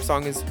 Our theme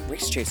song is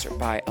Race Chaser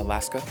by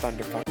Alaska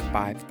Thunderfog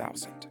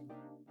 5000.